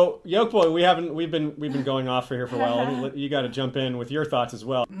 So, Yolkboy, we've been going off for here for a while. You got to jump in with your thoughts as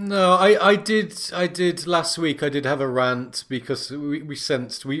well. No, I did last week. I did have a rant because we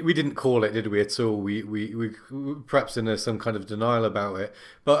sensed we didn't call it, did we, at all? We perhaps in some kind of denial about it,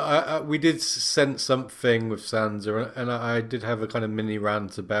 but we did sense something with Sansa, and I did have a kind of mini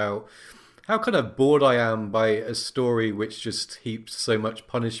rant about how kind of bored I am by a story which just heaps so much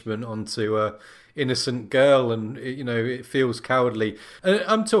punishment onto a innocent girl, and it feels cowardly. And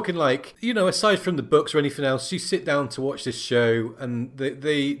I'm talking like, aside from the books or anything else, you sit down to watch this show and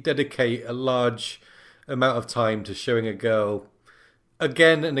they dedicate a large amount of time to showing a girl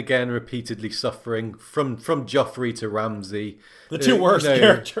again and again repeatedly suffering, from Joffrey to Ramsay, the two worst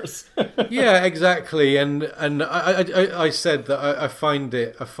characters. Yeah, exactly. And I said that I find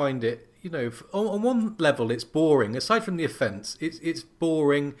it on one level it's boring. Aside from the offence, it's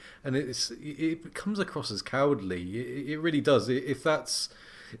boring, and it comes across as cowardly. It really does. If that's,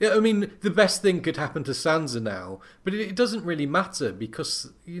 I mean, the best thing could happen to Sansa now, but it doesn't really matter because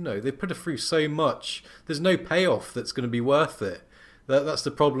they put her through so much. There's no payoff that's going to be worth it. That's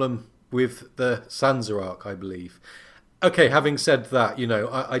the problem with the Sansa arc, I believe. Okay, having said that,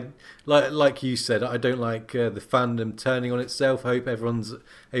 I like you said, I don't like the fandom turning on itself. I hope everyone's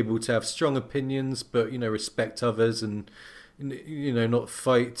able to have strong opinions, but respect others and not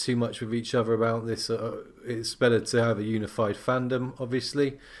fight too much with each other about this. It's better to have a unified fandom,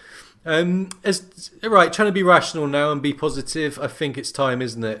 obviously. Trying to be rational now and be positive. I think it's time,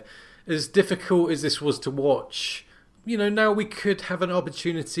 isn't it? As difficult as this was to watch, now we could have an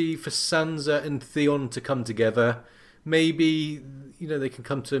opportunity for Sansa and Theon to come together. Maybe, they can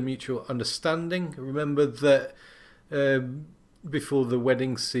come to a mutual understanding. Remember that before the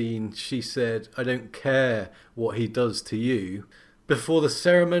wedding scene, she said, "I don't care what he does to you." Before the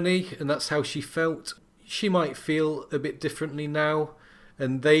ceremony, and that's how she felt. She might feel a bit differently now,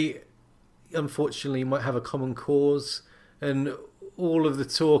 and they, unfortunately, might have a common cause. And all of the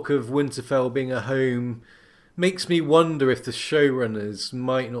talk of Winterfell being a home makes me wonder if the showrunners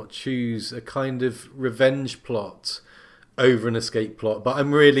might not choose a kind of revenge plot over an escape plot. But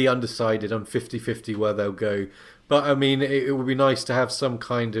I'm really undecided. I'm 50-50 where they'll go. But I mean, it would be nice to have some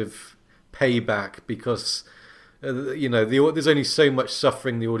kind of payback, because there's only so much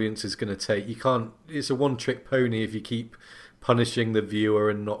suffering the audience is going to take. You can't. It's a one-trick pony if you keep punishing the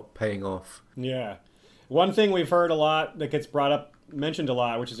viewer and not paying off. Yeah. One thing we've heard a lot that gets mentioned a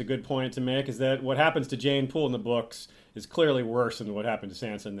lot, which is a good point to make, is that what happens to Jane Poole in the books is clearly worse than what happened to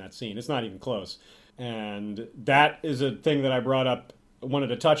Sansa in that scene. It's not even close. And that is a thing that I wanted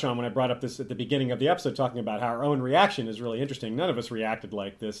to touch on when I brought up this at the beginning of the episode, talking about how our own reaction is really interesting. None of us reacted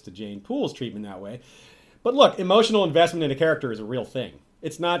like this to Jane Poole's treatment that way. But look, emotional investment in a character is a real thing.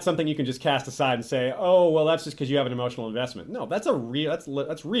 It's not something you can just cast aside and say, "Oh, well, that's just because you have an emotional investment." No, that's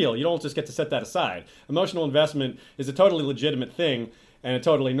real. You don't just get to set that aside. Emotional investment is a totally legitimate thing and a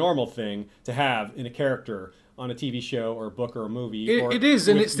totally normal thing to have in a character on a TV show or a book or a movie. It is,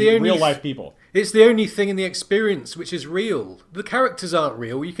 and it's the only real life people. It's the only thing in the experience which is real. The characters aren't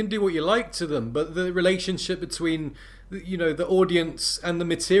real. You can do what you like to them, but the relationship between the audience and the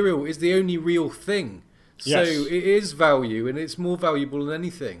material is the only real thing. Yes. So it is value, and it's more valuable than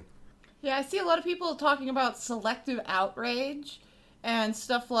anything. Yeah, I see a lot of people talking about selective outrage and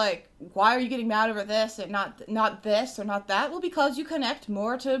stuff like, why are you getting mad over this and not this or not that? Well, because you connect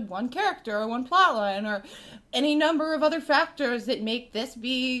more to one character or one plotline or any number of other factors that make this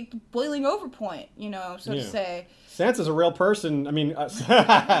be boiling over point, to say. Sansa's a real person. I mean,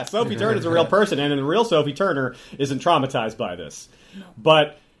 Sophie Turner's a real person, and the real Sophie Turner isn't traumatized by this.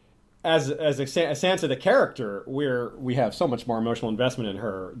 But as Sansa the character, we have so much more emotional investment in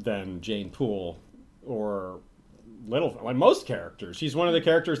her than Jane Poole or most characters. She's one of the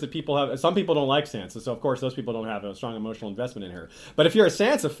characters that people have. Some people don't like Sansa, so of course those people don't have a strong emotional investment in her. But if you're a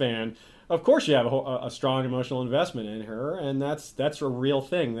Sansa fan, of course you have a strong emotional investment in her, and that's a real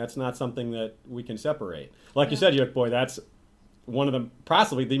thing. That's not something that we can separate. Like you said, Yolkboy, that's one of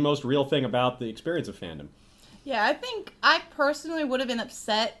possibly the most real thing about the experience of fandom. Yeah, I think I personally would have been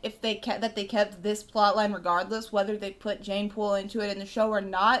upset if they kept this plotline regardless, whether they put Jane Poole into it in the show or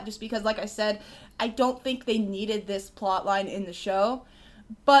not, just because, like I said, I don't think they needed this plotline in the show.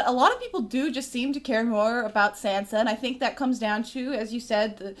 But a lot of people do just seem to care more about Sansa, and I think that comes down to, as you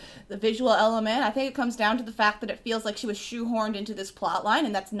said, the visual element. I think it comes down to the fact that it feels like she was shoehorned into this plotline,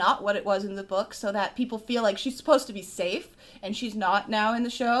 and that's not what it was in the book, so that people feel like she's supposed to be safe, and she's not now in the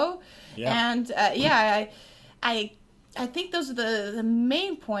show. Yeah. And, I think those are the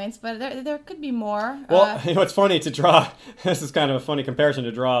main points, but there could be more. Well, it's funny to draw. This is kind of a funny comparison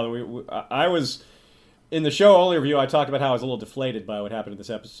to draw. I was in the show only review. I talked about how I was a little deflated by what happened in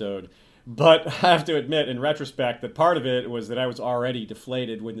this episode, but I have to admit, in retrospect, that part of it was that I was already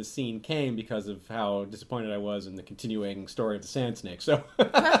deflated when the scene came because of how disappointed I was in the continuing story of the Sand Snake. So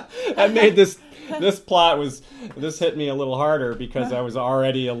that made this hit me a little harder because I was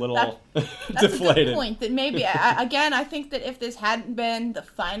already a little deflated. That's a good point. That maybe I think that if this hadn't been the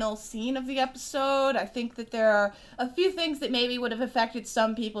final scene of the episode, I think that there are a few things that maybe would have affected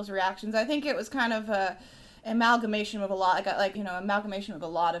some people's reactions. I think it was kind of a amalgamation of a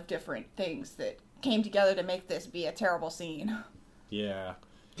lot of different things that came together to make this be a terrible scene. Yeah.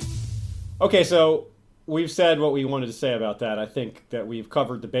 Okay, so we've said what we wanted to say about that. I think that we've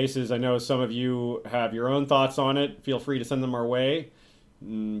covered the bases. I know some of you have your own thoughts on it. Feel free to send them our way,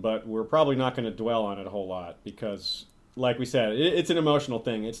 but we're probably not going to dwell on it a whole lot because, like we said, it's an emotional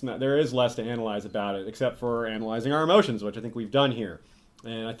thing. There is less to analyze about it, except for analyzing our emotions, which I think we've done here.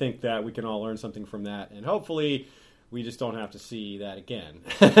 And I think that we can all learn something from that. And hopefully we just don't have to see that again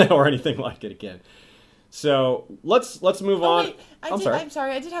or anything like it again. So let's move on. Wait, I'm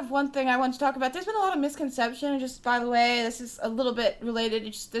sorry. I did have one thing I wanted to talk about. There's been a lot of misconception. Just by the way, this is a little bit related.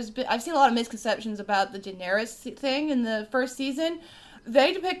 I've seen a lot of misconceptions about the Daenerys thing in the first season.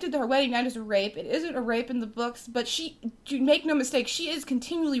 They depicted her wedding night as a rape. It isn't a rape in the books, but make no mistake, she is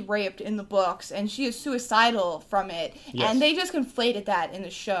continually raped in the books, and she is suicidal from it. Yes. And they just conflated that in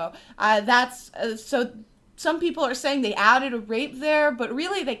the show. some people are saying they added a rape there, but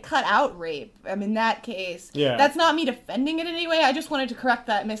really they cut out rape. In that case. Yeah. That's not me defending it in any way. I just wanted to correct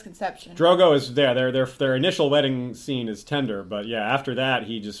that misconception. Drogo is there. Their initial wedding scene is tender, but yeah, after that,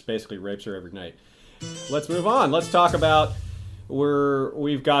 he just basically rapes her every night. Let's move on. Let's talk about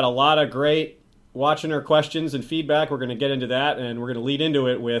we've got a lot of great watchener questions and feedback. We're going to get into that, and we're going to lead into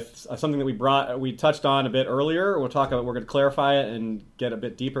it with something that we touched on a bit earlier. We're going to clarify it and get a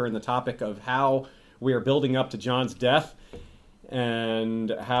bit deeper in the topic of how we are building up to Jon's death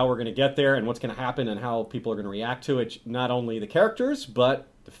and how we're going to get there and what's going to happen and how people are going to react to it. Not only the characters, but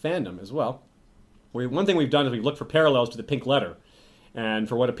the fandom as well. One thing we've done is we've looked for parallels to the Pink Letter and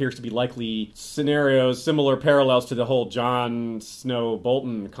for what appears to be likely scenarios, similar parallels to the whole Jon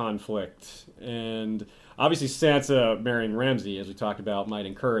Snow-Bolton conflict. And obviously Sansa marrying Ramsay, as we talked about, might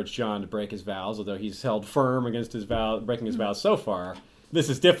encourage Jon to break his vows, although he's held firm against breaking his vows so far. This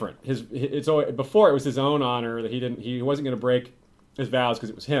is different. Before it was his own honor that he wasn't going to break his vows because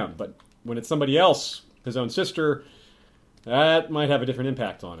it was him. But when it's somebody else, his own sister, that might have a different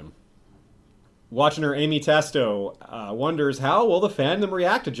impact on him. Watchener Amy Testo wonders, how will the fandom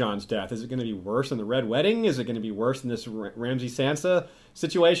react to Jon's death? Is it going to be worse than the Red Wedding? Is it going to be worse than this Ramsay-Sansa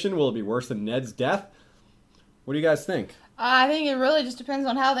situation? Will it be worse than Ned's death? What do you guys think? I think it really just depends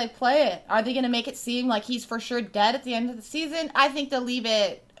on how they play it. Are they going to make it seem like he's for sure dead at the end of the season? I think they'll leave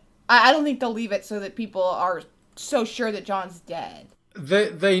it... I don't think they'll leave it so that people are so sure that Jon's dead.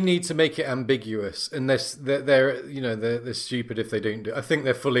 They need to make it ambiguous, unless they're stupid if they don't do it. I think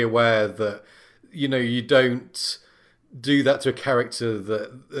they're fully aware that you don't do that to a character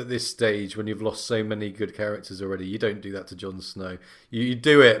that at this stage, when you've lost so many good characters already, you don't do that to Jon Snow. You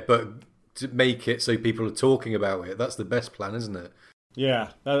do it, but to make it so people are talking about it. That's the best plan, isn't it? Yeah,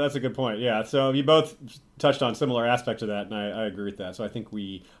 that's a good point. Yeah, so you both touched on similar aspects of that, and I agree with that. So I think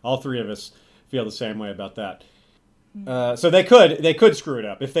all three of us feel the same way about that. So they could screw it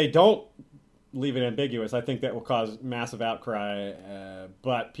up. If they don't leave it ambiguous, I think that will cause massive outcry,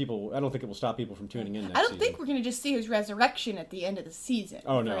 but I don't think it will stop people from tuning in next season. I don't think we're going to just see his resurrection at the end of the season.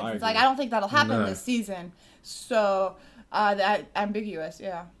 Oh, no, I agree. I don't think that'll happen this season. So, that ambiguous,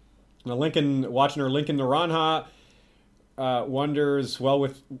 yeah. Now, Watchener Lincoln Naranha wonders,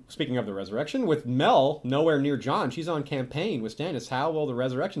 speaking of the resurrection, with Mel nowhere near Jon, she's on campaign with Stannis. How will the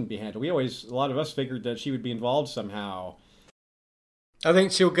resurrection be handled? A lot of us figured that she would be involved somehow. I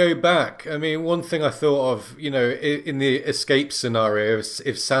think she'll go back. One thing I thought of, in the escape scenario, if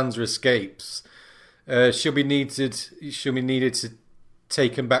Sansa escapes, she'll be needed to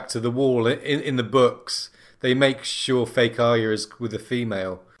take him back to the Wall. In the books, they make sure fake Arya is with a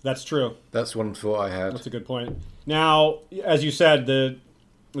female. That's true. That's one thought I had. That's a good point. Now, as you said,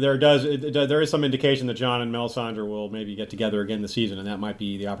 there is some indication that Jon and Melisandre will maybe get together again this season, and that might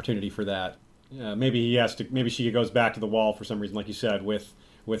be the opportunity for that. Maybe she goes back to the Wall for some reason, like you said, with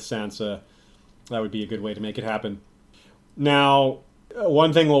Sansa. That would be a good way to make it happen. Now,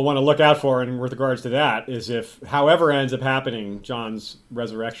 one thing we'll want to look out for in regards to that is if, however ends up happening, Jon's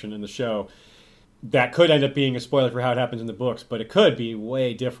resurrection in the show, that could end up being a spoiler for how it happens in the books, but it could be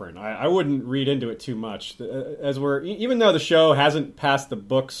way different. I wouldn't read into it too much. Even though the show hasn't passed the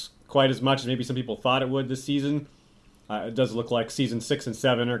books quite as much as maybe some people thought it would this season, it does look like season 6 and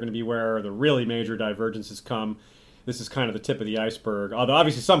 7 are going to be where the really major divergences come. This is kind of the tip of the iceberg, although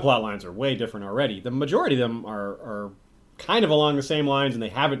obviously some plot lines are way different already. The majority of them are kind of along the same lines, and they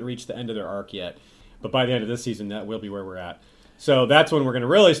haven't reached the end of their arc yet. But by the end of this season, that will be where we're at. So that's when we're going to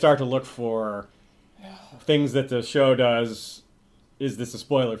really start to look for things that the show does. Is this a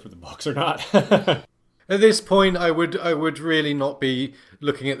spoiler for the books or not? At this point, I would really not be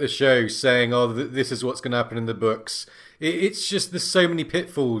looking at the show saying, "Oh, this is what's going to happen in the books." It's just there's so many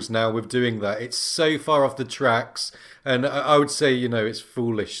pitfalls now with doing that. It's so far off the tracks, and I would say it's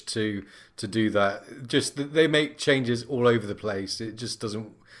foolish to do that. Just they make changes all over the place. It just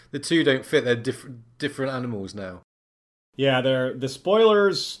doesn't. The two don't fit. They're different animals now. Yeah, they're the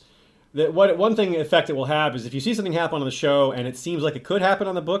spoilers. One thing effect it will have is if you see something happen on the show and it seems like it could happen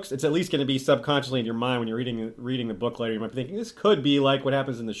on the books, it's at least going to be subconsciously in your mind when you're reading the book later. You might be thinking, this could be like what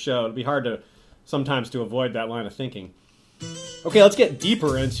happens in the show. It'll be hard sometimes to avoid that line of thinking. Okay, let's get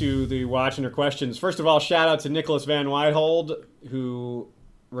deeper into the watchener questions. First of all, shout out to Nicholas Van Whitehold, who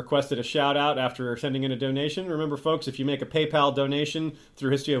requested a shout out after sending in a donation. Remember, folks, if you make a PayPal donation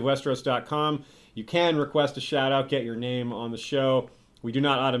through historyofwesteros.com, you can request a shout out, get your name on the show. We do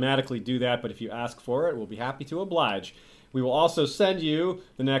not automatically do that, but if you ask for it, we'll be happy to oblige. We will also send you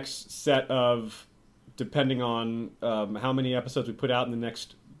the next set of, depending on how many episodes we put out in the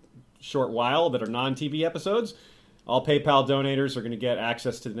next short while that are non-TV episodes. All PayPal donators are going to get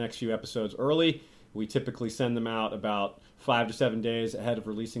access to the next few episodes early. We typically send them out about 5 to 7 days ahead of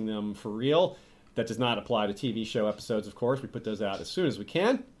releasing them for real. That does not apply to TV show episodes, of course. We put those out as soon as we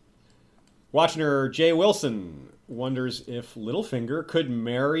can. Watchener Jay Wilson wonders if Littlefinger could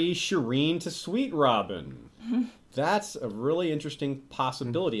marry Shireen to Sweet Robin. That's a really interesting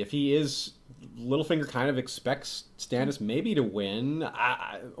possibility. If he is, Littlefinger kind of expects Stannis maybe to win,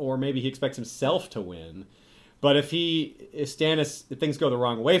 or maybe he expects himself to win. But if things go the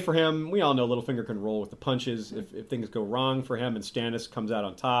wrong way for him, we all know Littlefinger can roll with the punches. If things go wrong for him and Stannis comes out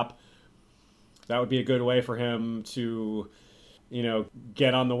on top, that would be a good way for him to,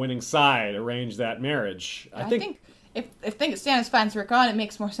 get on the winning side, arrange that marriage. I think if Stannis finds Rickon, it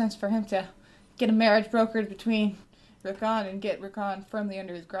makes more sense for him to get a marriage brokered between Rickon and get Rickon firmly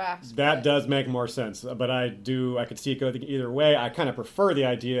under his grasp. That does make more sense, but I could see it going either way. I kind of prefer the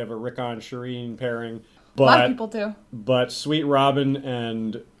idea of a Rickon-Shireen pairing. But, a lot of people do. But Sweet Robin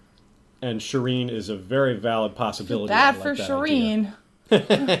and Shireen is a very valid possibility. Bad for Shireen. But,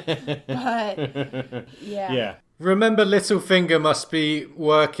 yeah. Yeah. Remember, Littlefinger must be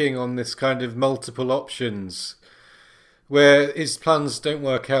working on this kind of multiple options where his plans don't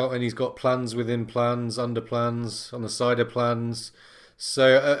work out and he's got plans within plans, under plans, on the side of plans.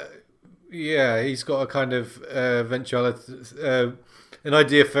 So, he's got a kind of eventuality, an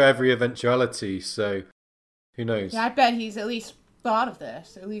idea for every eventuality. So, who knows? Yeah, I bet he's at least thought of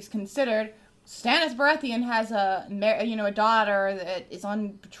this, at least considered. Stannis Baratheon has a daughter that is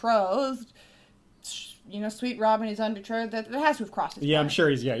unbetrothed. Sweet Robin is unbetrothed. That has to have crossed his mind. I'm sure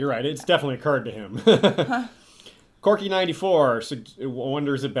you're right. It's definitely occurred to him. Corky94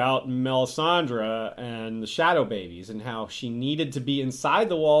 wonders about Melisandre and the Shadow Babies and how she needed to be inside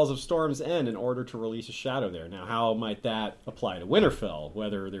the walls of Storm's End in order to release a shadow there. Now, how might that apply to Winterfell?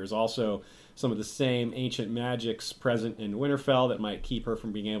 Whether there's also some of the same ancient magics present in Winterfell that might keep her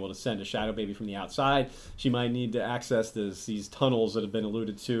from being able to send a Shadow Baby from the outside. She might need to access these tunnels that have been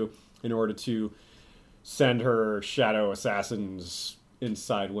alluded to in order to send her shadow assassins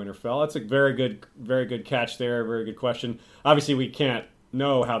inside Winterfell. That's a very good catch there. Very good question. Obviously, we can't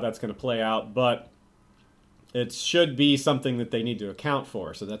know how that's going to play out, but it should be something that they need to account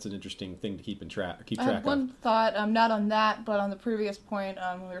for. So that's an interesting thing to keep track of. I have one thought, not on that, but on the previous point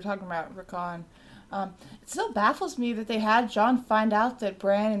when we were talking about Rickon. It still baffles me that they had Jon find out that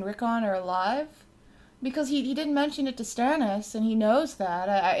Bran and Rickon are alive. Because he didn't mention it to Stannis, and he knows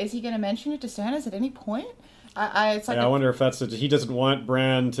that. Is he going to mention it to Stannis at any point? I wonder if he doesn't want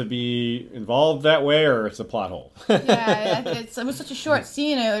Bran to be involved that way, or it's a plot hole. It was such a short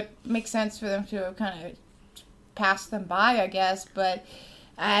scene, it would make sense for them to kind of pass them by, I guess, but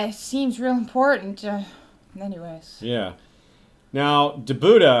it seems real important. Anyways. Yeah. Now,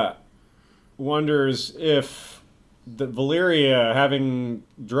 Debuta wonders if the Valyria, having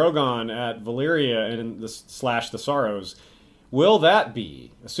Drogon at Valyria and the Sorrows, will that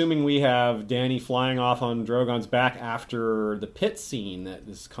be, assuming we have Dany flying off on Drogon's back after the pit scene that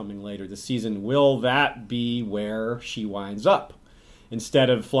is coming later this season, will that be where she winds up instead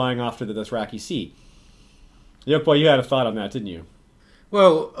of flying off to the Dothraki Sea? Yolkboy, you had a thought on that, didn't you?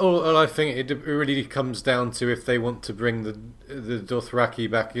 Well, I think it really comes down to if they want to bring the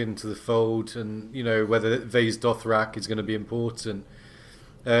Dothraki back into the fold, and whether Vaes Dothrak is going to be important.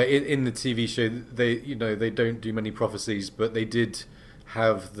 In the TV show, they don't do many prophecies, but they did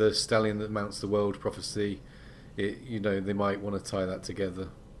have the stallion that mounts the world prophecy. They might want to tie that together.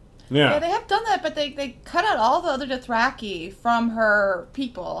 Yeah, they have done that, but they cut out all the other Dothraki from her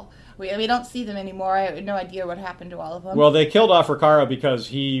people. We don't see them anymore. I have no idea what happened to all of them. Well, they killed off Rickaro because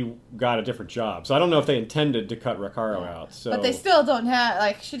he got a different job. So I don't know if they intended to cut Rickaro out. So. But they still don't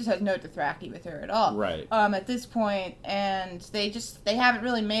have, she just has no Dothraki with her at all. Right. At this point, and they haven't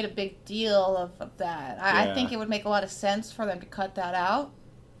really made a big deal of that. I think it would make a lot of sense for them to cut that out.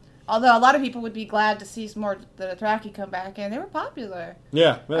 Although a lot of people would be glad to see some more the Dothraki come back, and they were popular.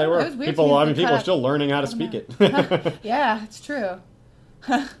 Yeah, they were. It was weird people are still learning how to speak it. Yeah, it's true.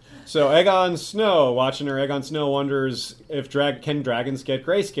 So Aegon Snow, Aegon Snow wonders if can dragons get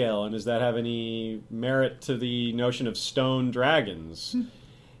grayscale, and does that have any merit to the notion of stone dragons?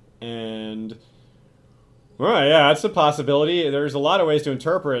 And well, yeah, that's a possibility. There's a lot of ways to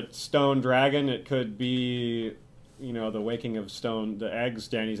interpret stone dragon. It could be, the waking of stone. The eggs,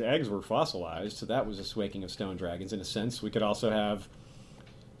 Dany's eggs were fossilized, so that was a waking of stone dragons in a sense. We could also have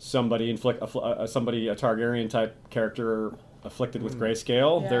somebody a Targaryen type character afflicted with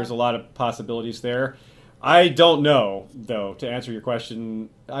grayscale. Yeah. There's a lot of possibilities there. I don't know, though, to answer your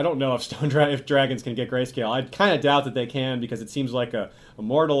question. I don't know if dragons can get grayscale. I kind of doubt that they can, because it seems like a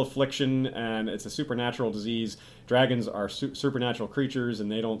mortal affliction, and it's a supernatural disease. Dragons are supernatural creatures,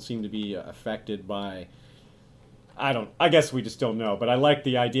 and they don't seem to be affected by... I guess we just don't know, but I like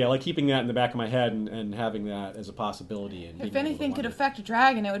the idea. I like keeping that in the back of my head and having that as a possibility. And if anything could affect a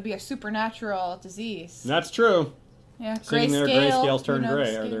dragon, it would be a supernatural disease. That's true. Yeah, Seeing their grayscales turn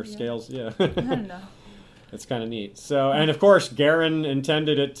gray. Are their scales, yeah. I don't know. It's kind of neat. So, and of course, Garen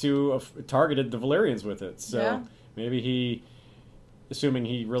intended it to targeted the Valyrians with it. So maybe he, assuming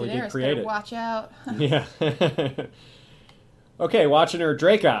he really did create it. Watch out. Yeah. Okay, watchener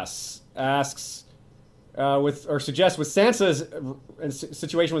Dracos asks, suggests with Sansa's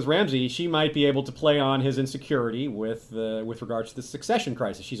situation with Ramsay, she might be able to play on his insecurity with regards to the succession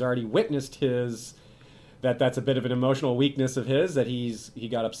crisis. She's already witnessed that's a bit of an emotional weakness of his, that he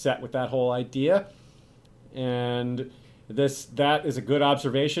got upset with that whole idea. And that is a good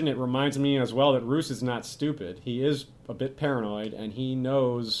observation. It reminds me as well that Roose is not stupid. He is a bit paranoid, and he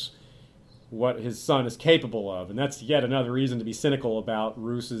knows what his son is capable of. And that's yet another reason to be cynical about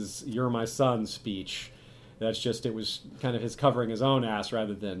Roose's "You're my son" speech. That's just, it was kind of his covering his own ass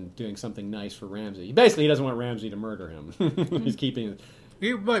rather than doing something nice for Ramsay. Basically, he doesn't want Ramsay to murder him. He's keeping...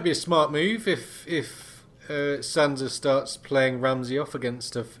 It might be a smart move if Sansa starts playing Ramsay off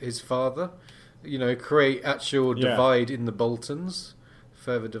against his father. Create actual divide in the Boltons,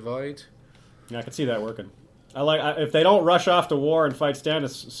 further divide. Yeah, I can see that working. If they don't rush off to war and fight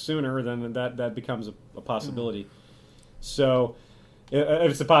Stannis sooner, then that becomes a possibility. So,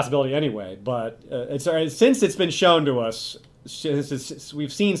 it's a possibility anyway. But since it's been shown to us,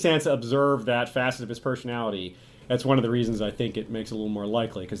 we've seen Sansa observe that facet of his personality. That's one of the reasons I think it makes it a little more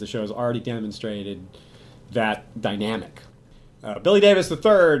likely, because the show has already demonstrated that dynamic. Billy Davis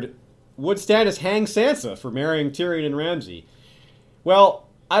III. Would Stannis hang Sansa for marrying Tyrion and Ramsay? Well,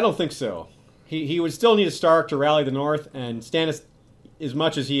 I don't think so. He would still need a Stark to rally the North, and Stannis, as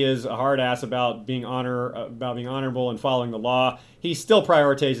much as he is a hard ass about being honorable and following the law, he still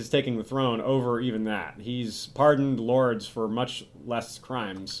prioritizes taking the throne over even that. He's pardoned lords for much less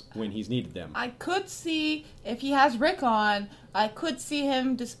crimes when he's needed them. I could see, if he has Rickon, I could see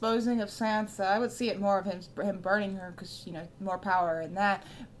him disposing of Sansa. I would see it more of him burning her, because, more power in that.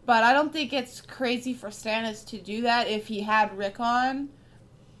 But I don't think it's crazy for Stannis to do that if he had Rickon.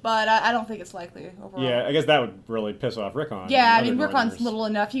 But I don't think it's likely overall. Yeah, I guess that would really piss off Rickon. Yeah, I mean, Rickon's little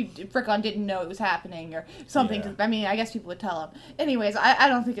enough. If Rickon didn't know it was happening or something. Yeah. I guess people would tell him. Anyways, I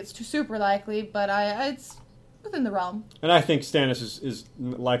don't think it's super likely, but it's within the realm. And I think Stannis is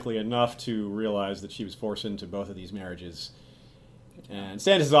likely enough to realize that she was forced into both of these marriages. And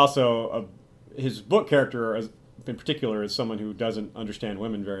Stannis is also his book character, in particular, is someone who doesn't understand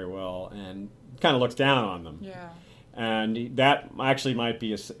women very well and kind of looks down on them. Yeah. And that actually might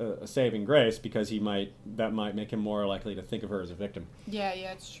be a saving grace, because that might make him more likely to think of her as a victim. Yeah,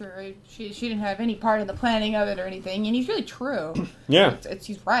 it's true. She didn't have any part in the planning of it or anything, and he's really true. Yeah.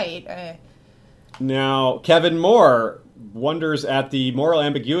 He's right. Now, Kevin Moore wonders at the moral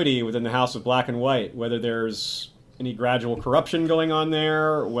ambiguity within the House of Black and White, whether there's any gradual corruption going on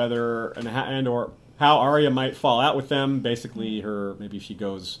there, or how Arya might fall out with them. Basically, maybe she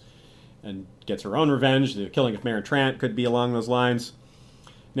goes and gets her own revenge. The killing of Meryn Trant could be along those lines.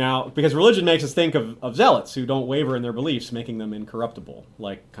 Now, because religion makes us think of zealots who don't waver in their beliefs, making them incorruptible,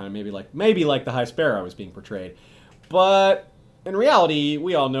 maybe like the High Sparrow is being portrayed. But in reality,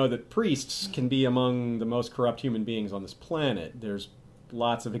 we all know that priests can be among the most corrupt human beings on this planet. There's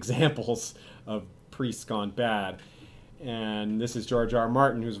lots of examples of priests gone bad. And this is George R. R.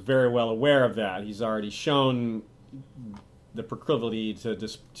 Martin, who's very well aware of that. He's already shown the proclivity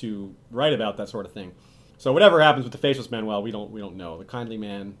to write about that sort of thing. So whatever happens with the Faceless Man, well, we don't know. The kindly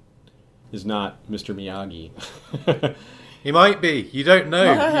man is not Mr. Miyagi. He might be. You don't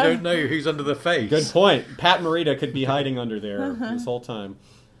know. You don't know who's under the face. Good point. Pat Morita could be hiding under there this whole time.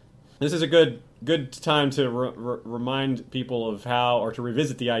 This is a good time to remind people of or to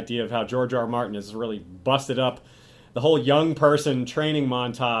revisit the idea of how George R. R. Martin has really busted up the whole young person training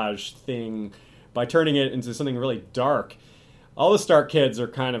montage thing by turning it into something really dark. All the Stark kids are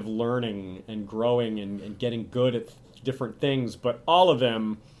kind of learning and growing and getting good at different things, but all of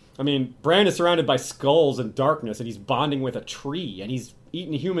them, Bran is surrounded by skulls and darkness, and he's bonding with a tree, and he's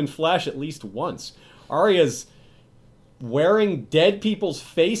eaten human flesh at least once. Arya's wearing dead people's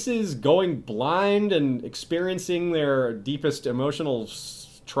faces, going blind, and experiencing their deepest emotional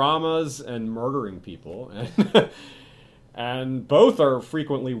traumas and murdering people. And both are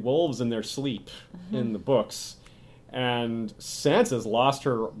frequently wolves in their sleep in the books. And Sansa's lost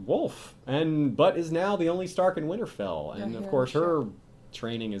her wolf, but is now the only Stark in Winterfell. And, of course, her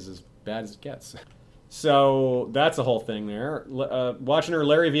training is as bad as it gets. So that's a whole thing there. Watchener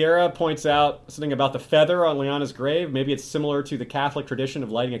Larry Vieira points out something about the feather on Lyanna's grave. Maybe it's similar to the Catholic tradition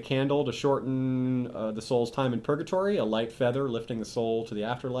of lighting a candle to shorten the soul's time in purgatory. A light feather lifting the soul to the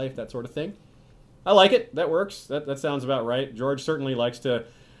afterlife, that sort of thing. I like it. That works. That sounds about right. George certainly likes to...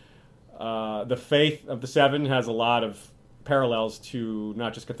 the faith of the Seven has a lot of parallels to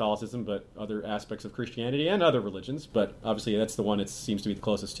not just Catholicism, but other aspects of Christianity and other religions. But obviously that's the one it seems to be the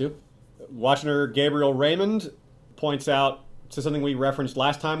closest to. Watchener Gabriel Raymond points out to something we referenced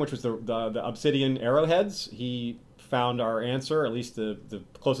last time, which was the obsidian arrowheads. He found our answer, at least the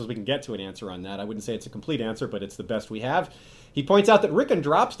closest we can get to an answer on that. I wouldn't say it's a complete answer, but it's the best we have. He points out that Rickon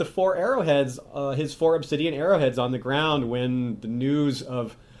drops the 4 arrowheads, his 4 obsidian arrowheads on the ground when the news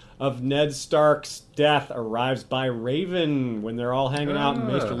of Ned Stark's death arrives by Raven when they're all hanging out in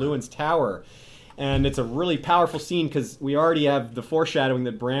Maester Luwin's tower. And it's a really powerful scene because we already have the foreshadowing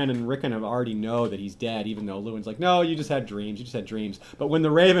that Bran and Rickon have already know that he's dead, even though Luwin's like, no, you just had dreams. But when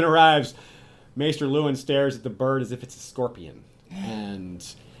the Raven arrives, Maester Luwin stares at the bird as if it's a scorpion. And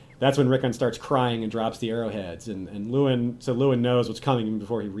that's when Rickon starts crying and drops the arrowheads. And Luwin knows what's coming even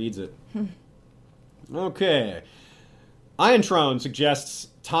before he reads it. Okay. Iron Throne suggests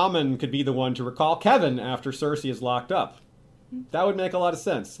Tommen could be the one to recall Kevin after Cersei is locked up. That would make a lot of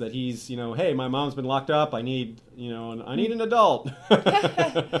sense. That he's, hey, my mom's been locked up. I need an adult.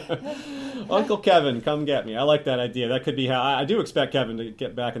 Uncle Kevin, come get me. I like that idea. That could be how I do expect Kevin to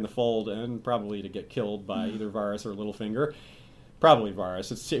get back in the fold and probably to get killed by either Varys or Littlefinger. Probably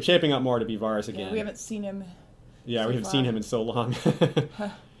Varys. It's shaping up more to be Varys again. Yeah, we haven't seen him. Yeah, we haven't seen him in so long.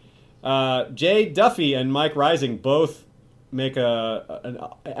 Jay Duffy and Mike Rising both make an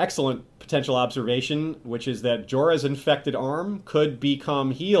excellent potential observation, which is that Jorah's infected arm could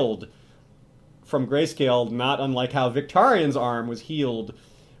become healed from grayscale, not unlike how Victarion's arm was healed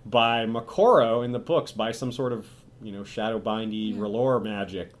by Makoro in the books by some sort of shadow bindy R'hllor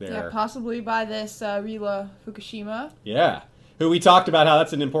magic there. Yeah, possibly by this Rila Fukushima. Yeah, who we talked about how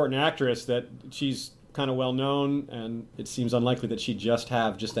that's an important actress, that she's kind of well known, and it seems unlikely that she'd just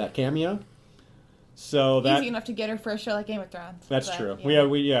have that cameo. So easy enough to get her for a show like Game of Thrones. That's true.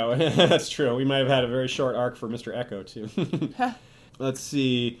 Yeah, that's true. We might have had a very short arc for Mr. Echo too. Let's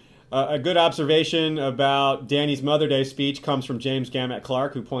see. A good observation about Dany's Mother Day speech comes from James Gamet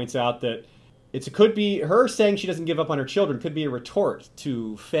Clark, who points out that it could be her saying she doesn't give up on her children could be a retort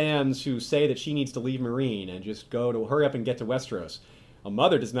to fans who say that she needs to leave Meereen and just hurry up and get to Westeros. A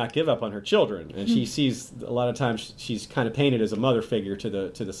mother does not give up on her children, and she sees a lot of times she's kind of painted as a mother figure to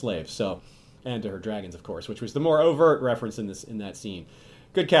the slaves. So. And to her dragons, of course, which was the more overt reference in that scene.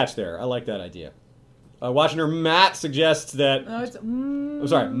 Good catch there. I like that idea. Watchener Matt suggests that... No, it's...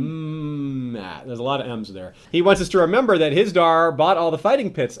 Matt. There's a lot of M's there. He wants us to remember that Hisdar bought all the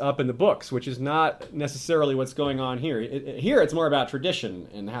fighting pits up in the books, which is not necessarily what's going on here. Here it's more about tradition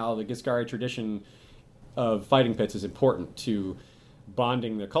and how the Giscari tradition of fighting pits is important to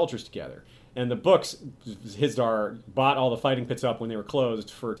bonding the cultures together. And the books, Hisdar bought all the fighting pits up when they were closed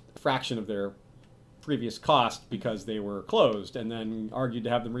for a fraction of their previous cost because they were closed, and then argued to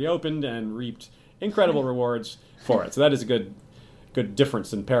have them reopened and reaped incredible rewards for it. So that is a good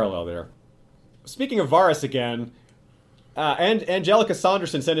difference in parallel there. Speaking of Varys again, and Angelica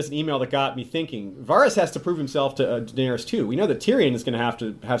Saunderson sent us an email that got me thinking. Varys has to prove himself to Daenerys too. We know that Tyrion is going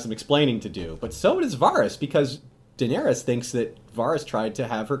to have some explaining to do, but so does Varys, because Daenerys thinks that Varys tried to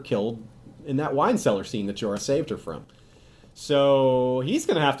have her killed in that wine cellar scene that Jorah saved her from. So he's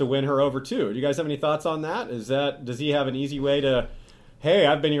going to have to win her over too. Do you guys have any thoughts on that? Does he have an easy way to, hey,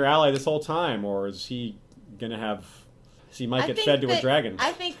 I've been your ally this whole time, or is he going to have? He might get fed to a dragon.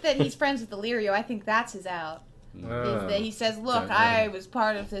 I think that he's friends with Illyrio. I think that's his out. Is that he says, look, I was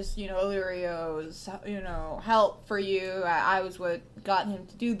part of this, Illyrio's, help for you. I was what got him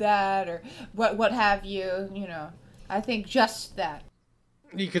to do that, or what have you. I think just that.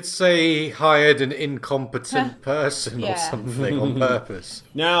 You could say hired an incompetent person or something on purpose.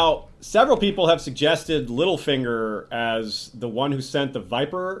 Now, several people have suggested Littlefinger as the one who sent the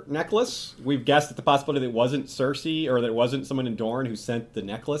Viper necklace. We've guessed at the possibility that it wasn't Cersei, or that it wasn't someone in Dorne who sent the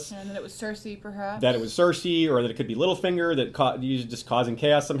necklace. And that it was Cersei, perhaps. That it was Cersei, or that it could be Littlefinger, that just causing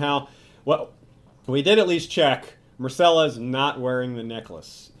chaos somehow. Well, we did at least check. Myrcella's not wearing the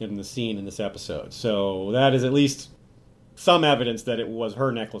necklace in the scene in this episode. So that is at least some evidence that it was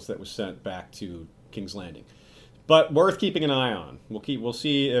her necklace that was sent back to King's Landing. But worth keeping an eye on. We'll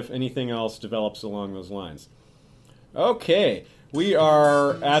see if anything else develops along those lines. Okay. We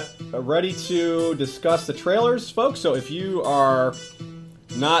are ready to discuss the trailers, folks. So if you are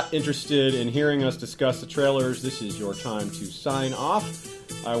not interested in hearing us discuss the trailers, this is your time to sign off.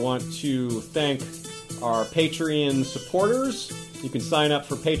 I want to thank our Patreon supporters. You can sign up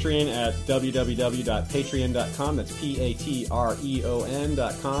for Patreon at www.patreon.com. That's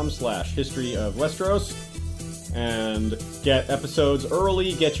patreon.com/History of Westeros. And get episodes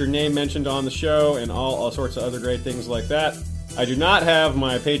early, get your name mentioned on the show, and all sorts of other great things like that. I do not have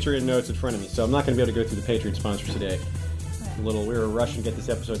my Patreon notes in front of me, so I'm not going to be able to go through the Patreon sponsors today. We were rushing to get this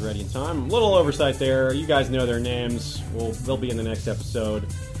episode ready in time. A little oversight there. You guys know their names. They'll be in the next episode.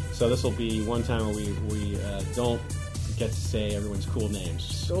 So this will be one time where we don't get to say everyone's cool names.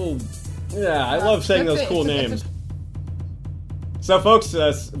 So, yeah, I love saying those cool names. So, folks,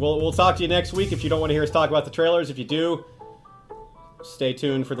 we'll talk to you next week. If you don't want to hear us talk about the trailers, if you do, stay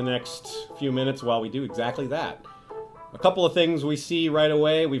tuned for the next few minutes while we do exactly that. A couple of things we see right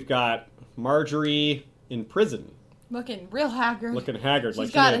away. We've got Marjorie in prison. Looking real haggard.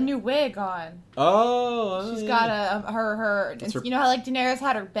 She's got a new wig on. She's got her. You know how like Daenerys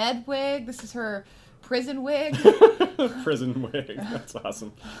had her bed wig? This is her prison wig. Prison wig. That's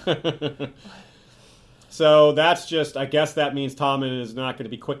awesome. So that's just, I guess that means Tommen is not going to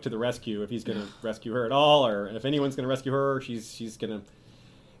be quick to the rescue if he's going to rescue her at all, or if anyone's going to rescue her, she's going to.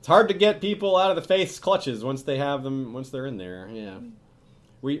 It's hard to get people out of the Faith's clutches once they're in there. Yeah.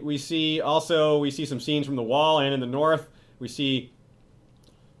 We see some scenes from the Wall and in the North. We see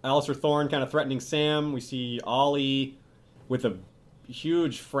Alistair Thorne kind of threatening Sam. We see Ollie with a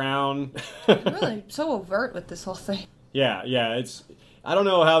huge frown. Really so overt with this whole thing. Yeah. I don't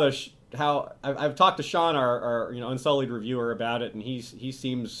know how I've talked to Sean, our Unsullied reviewer, about it, and he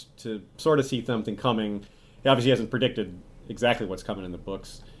seems to sort of see something coming. He obviously hasn't predicted exactly what's coming in the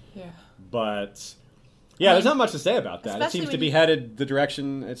books. Yeah. But. Yeah, there's not much to say about that. It seems to be headed the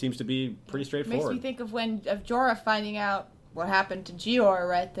direction. It seems to be pretty straightforward. Makes me think of Jorah finding out what happened to Gior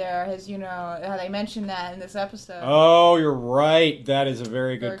right there. How they mentioned that in this episode. Oh, you're right. That is a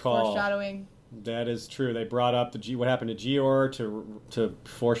very good call. Foreshadowing. That is true. They brought up what happened to Gior to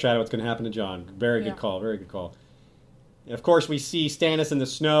foreshadow what's going to happen to Jon. Very good call. Very good call. And of course, we see Stannis in the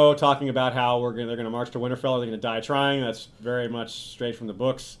snow talking about how they're going to march to Winterfell. They're going to die trying. That's very much straight from the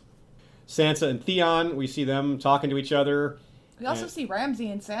books. Sansa and Theon, we see them talking to each other. We also see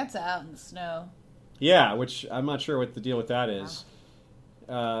Ramsay and Sansa out in the snow. Yeah, which I'm not sure what the deal with that is.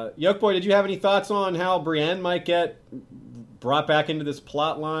 Yolkboy, did you have any thoughts on how Brienne might get brought back into this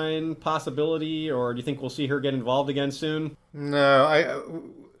plot line possibility, or do you think we'll see her get involved again soon? No,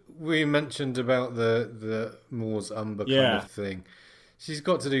 we mentioned about the Moore's Umber kind of thing. She's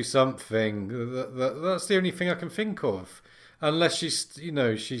got to do something. That's the only thing I can think of. Unless she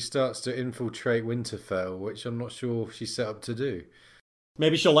starts to infiltrate Winterfell, which I'm not sure she's set up to do.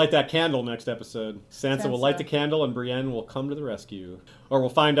 Maybe she'll light that candle next episode. Sansa will light the candle and Brienne will come to the rescue. Or we'll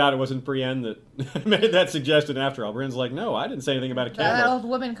find out it wasn't Brienne that made that suggestion after all. Brienne's like, no, I didn't say anything about a candle. That old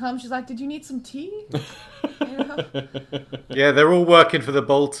woman comes, she's like, did you need some tea? Yeah, they're all working for the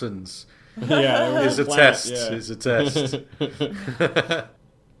Boltons. Yeah, it's a test. Yeah. It's a test.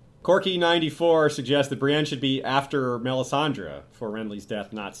 Corky94 suggests that Brienne should be after Melisandre for Renly's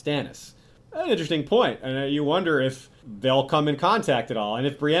death, not Stannis. An interesting point. And you wonder if they'll come in contact at all. And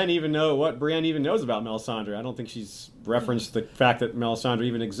if Brienne even knows about Melisandre. I don't think she's referenced the fact that Melisandre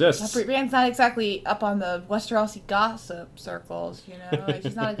even exists. Brienne's not exactly up on the Westerosi gossip circles,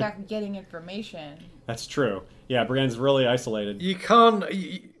 She's not exactly getting information. That's true. Yeah, Brienne's really isolated. You can't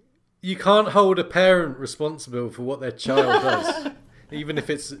hold a parent responsible for what their child does. Even if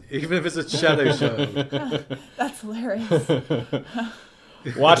it's a shadow show. That's hilarious.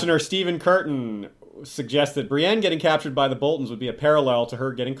 Watchener Stephen Curtin suggests that Brienne getting captured by the Boltons would be a parallel to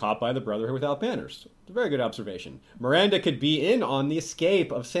her getting caught by the Brotherhood without banners. It's a very good observation. Miranda could be in on the escape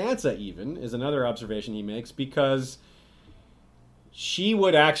of Sansa even, is another observation he makes, because she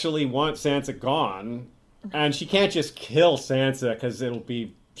would actually want Sansa gone, and she can't just kill Sansa because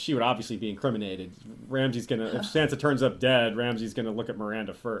she would obviously be incriminated. If Sansa turns up dead, Ramsay's gonna look at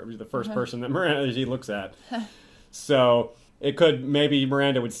Miranda first, the first person that she looks at. So maybe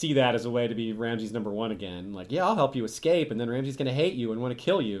Miranda would see that as a way to be Ramsay's number one again. Like, yeah, I'll help you escape, and then Ramsay's gonna hate you and want to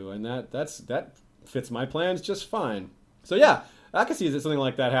kill you, and that fits my plans just fine. So yeah, I can see something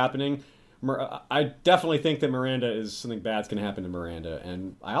like that happening. I definitely think that something bad's gonna happen to Miranda,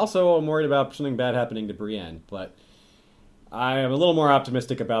 and I also am worried about something bad happening to Brienne, but I am a little more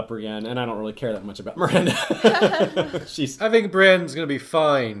optimistic about Brienne, and I don't really care that much about Miranda. I think Brienne's going to be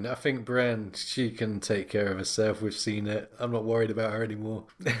fine. I think Brienne, she can take care of herself. We've seen it. I'm not worried about her anymore.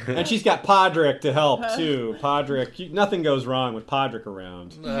 And she's got Podrick to help, too. Podrick, nothing goes wrong with Podrick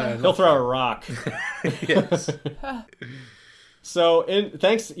around. No, He'll throw a rock. Yes. So,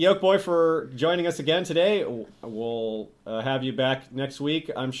 thanks, Yolkboy, for joining us again today. We'll have you back next week,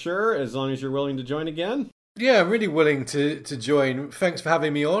 I'm sure, as long as you're willing to join again. Yeah, I'm really willing to join. Thanks for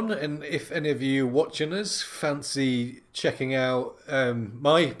having me on. And if any of you watchers fancy checking out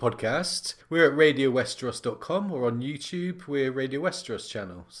my podcast, we're at radiowesteros.com, or on YouTube, we're Radio Westeros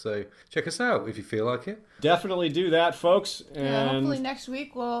channel. So check us out if you feel like it. Definitely do that, folks. And yeah, hopefully next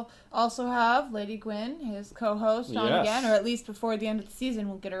week we'll also have Lady Gwyn, his co-host, on again, or at least before the end of the season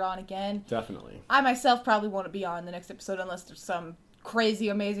we'll get her on again. Definitely. I myself probably won't be on the next episode unless there's some crazy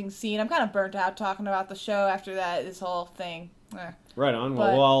amazing scene. I'm kind of burnt out talking about the show after this whole thing. Right on.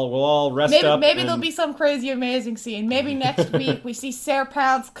 But Well, we'll all rest up. Maybe there'll be some crazy amazing scene. Maybe next week we see Sarah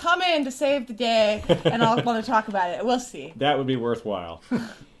Pounce come in to save the day, and I'll want to talk about it. We'll see. That would be worthwhile.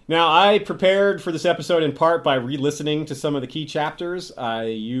 Now, I prepared for this episode in part by re-listening to some of the key chapters. I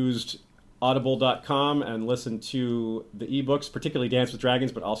used Audible.com and listened to the ebooks, particularly Dance with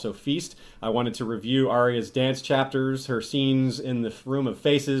Dragons, but also Feast. I wanted to review Arya's dance chapters, her scenes in the Room of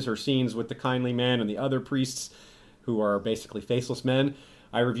Faces, her scenes with the Kindly Man and the other priests, who are basically faceless men.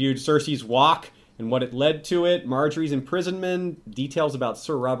 I reviewed Cersei's walk and what it led to it, Marjorie's imprisonment, details about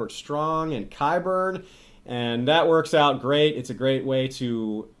Sir Robert Strong and Qyburn, and that works out great. It's a great way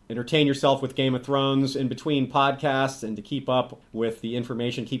to entertain yourself with Game of Thrones in between podcasts and to keep up with the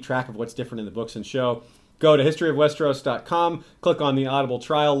information, keep track of what's different in the books and show. Go to historyofwesteros.com, click on the Audible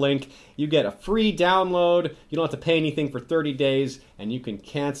trial link. You get a free download. You don't have to pay anything for 30 days, and you can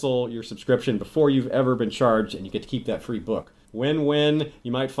cancel your subscription before you've ever been charged, and you get to keep that free book. Win-win.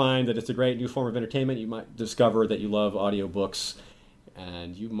 You might find that it's a great new form of entertainment. You might discover that you love audiobooks,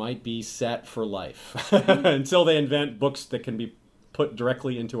 and you might be set for life until they invent books that can be put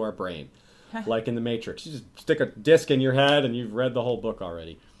directly into our brain, like in The Matrix. You just stick a disc in your head and you've read the whole book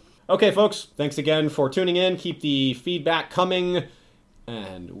already. Okay, folks, thanks again for tuning in. Keep the feedback coming,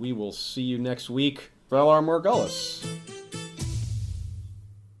 and we will see you next week. Valar Morghulis.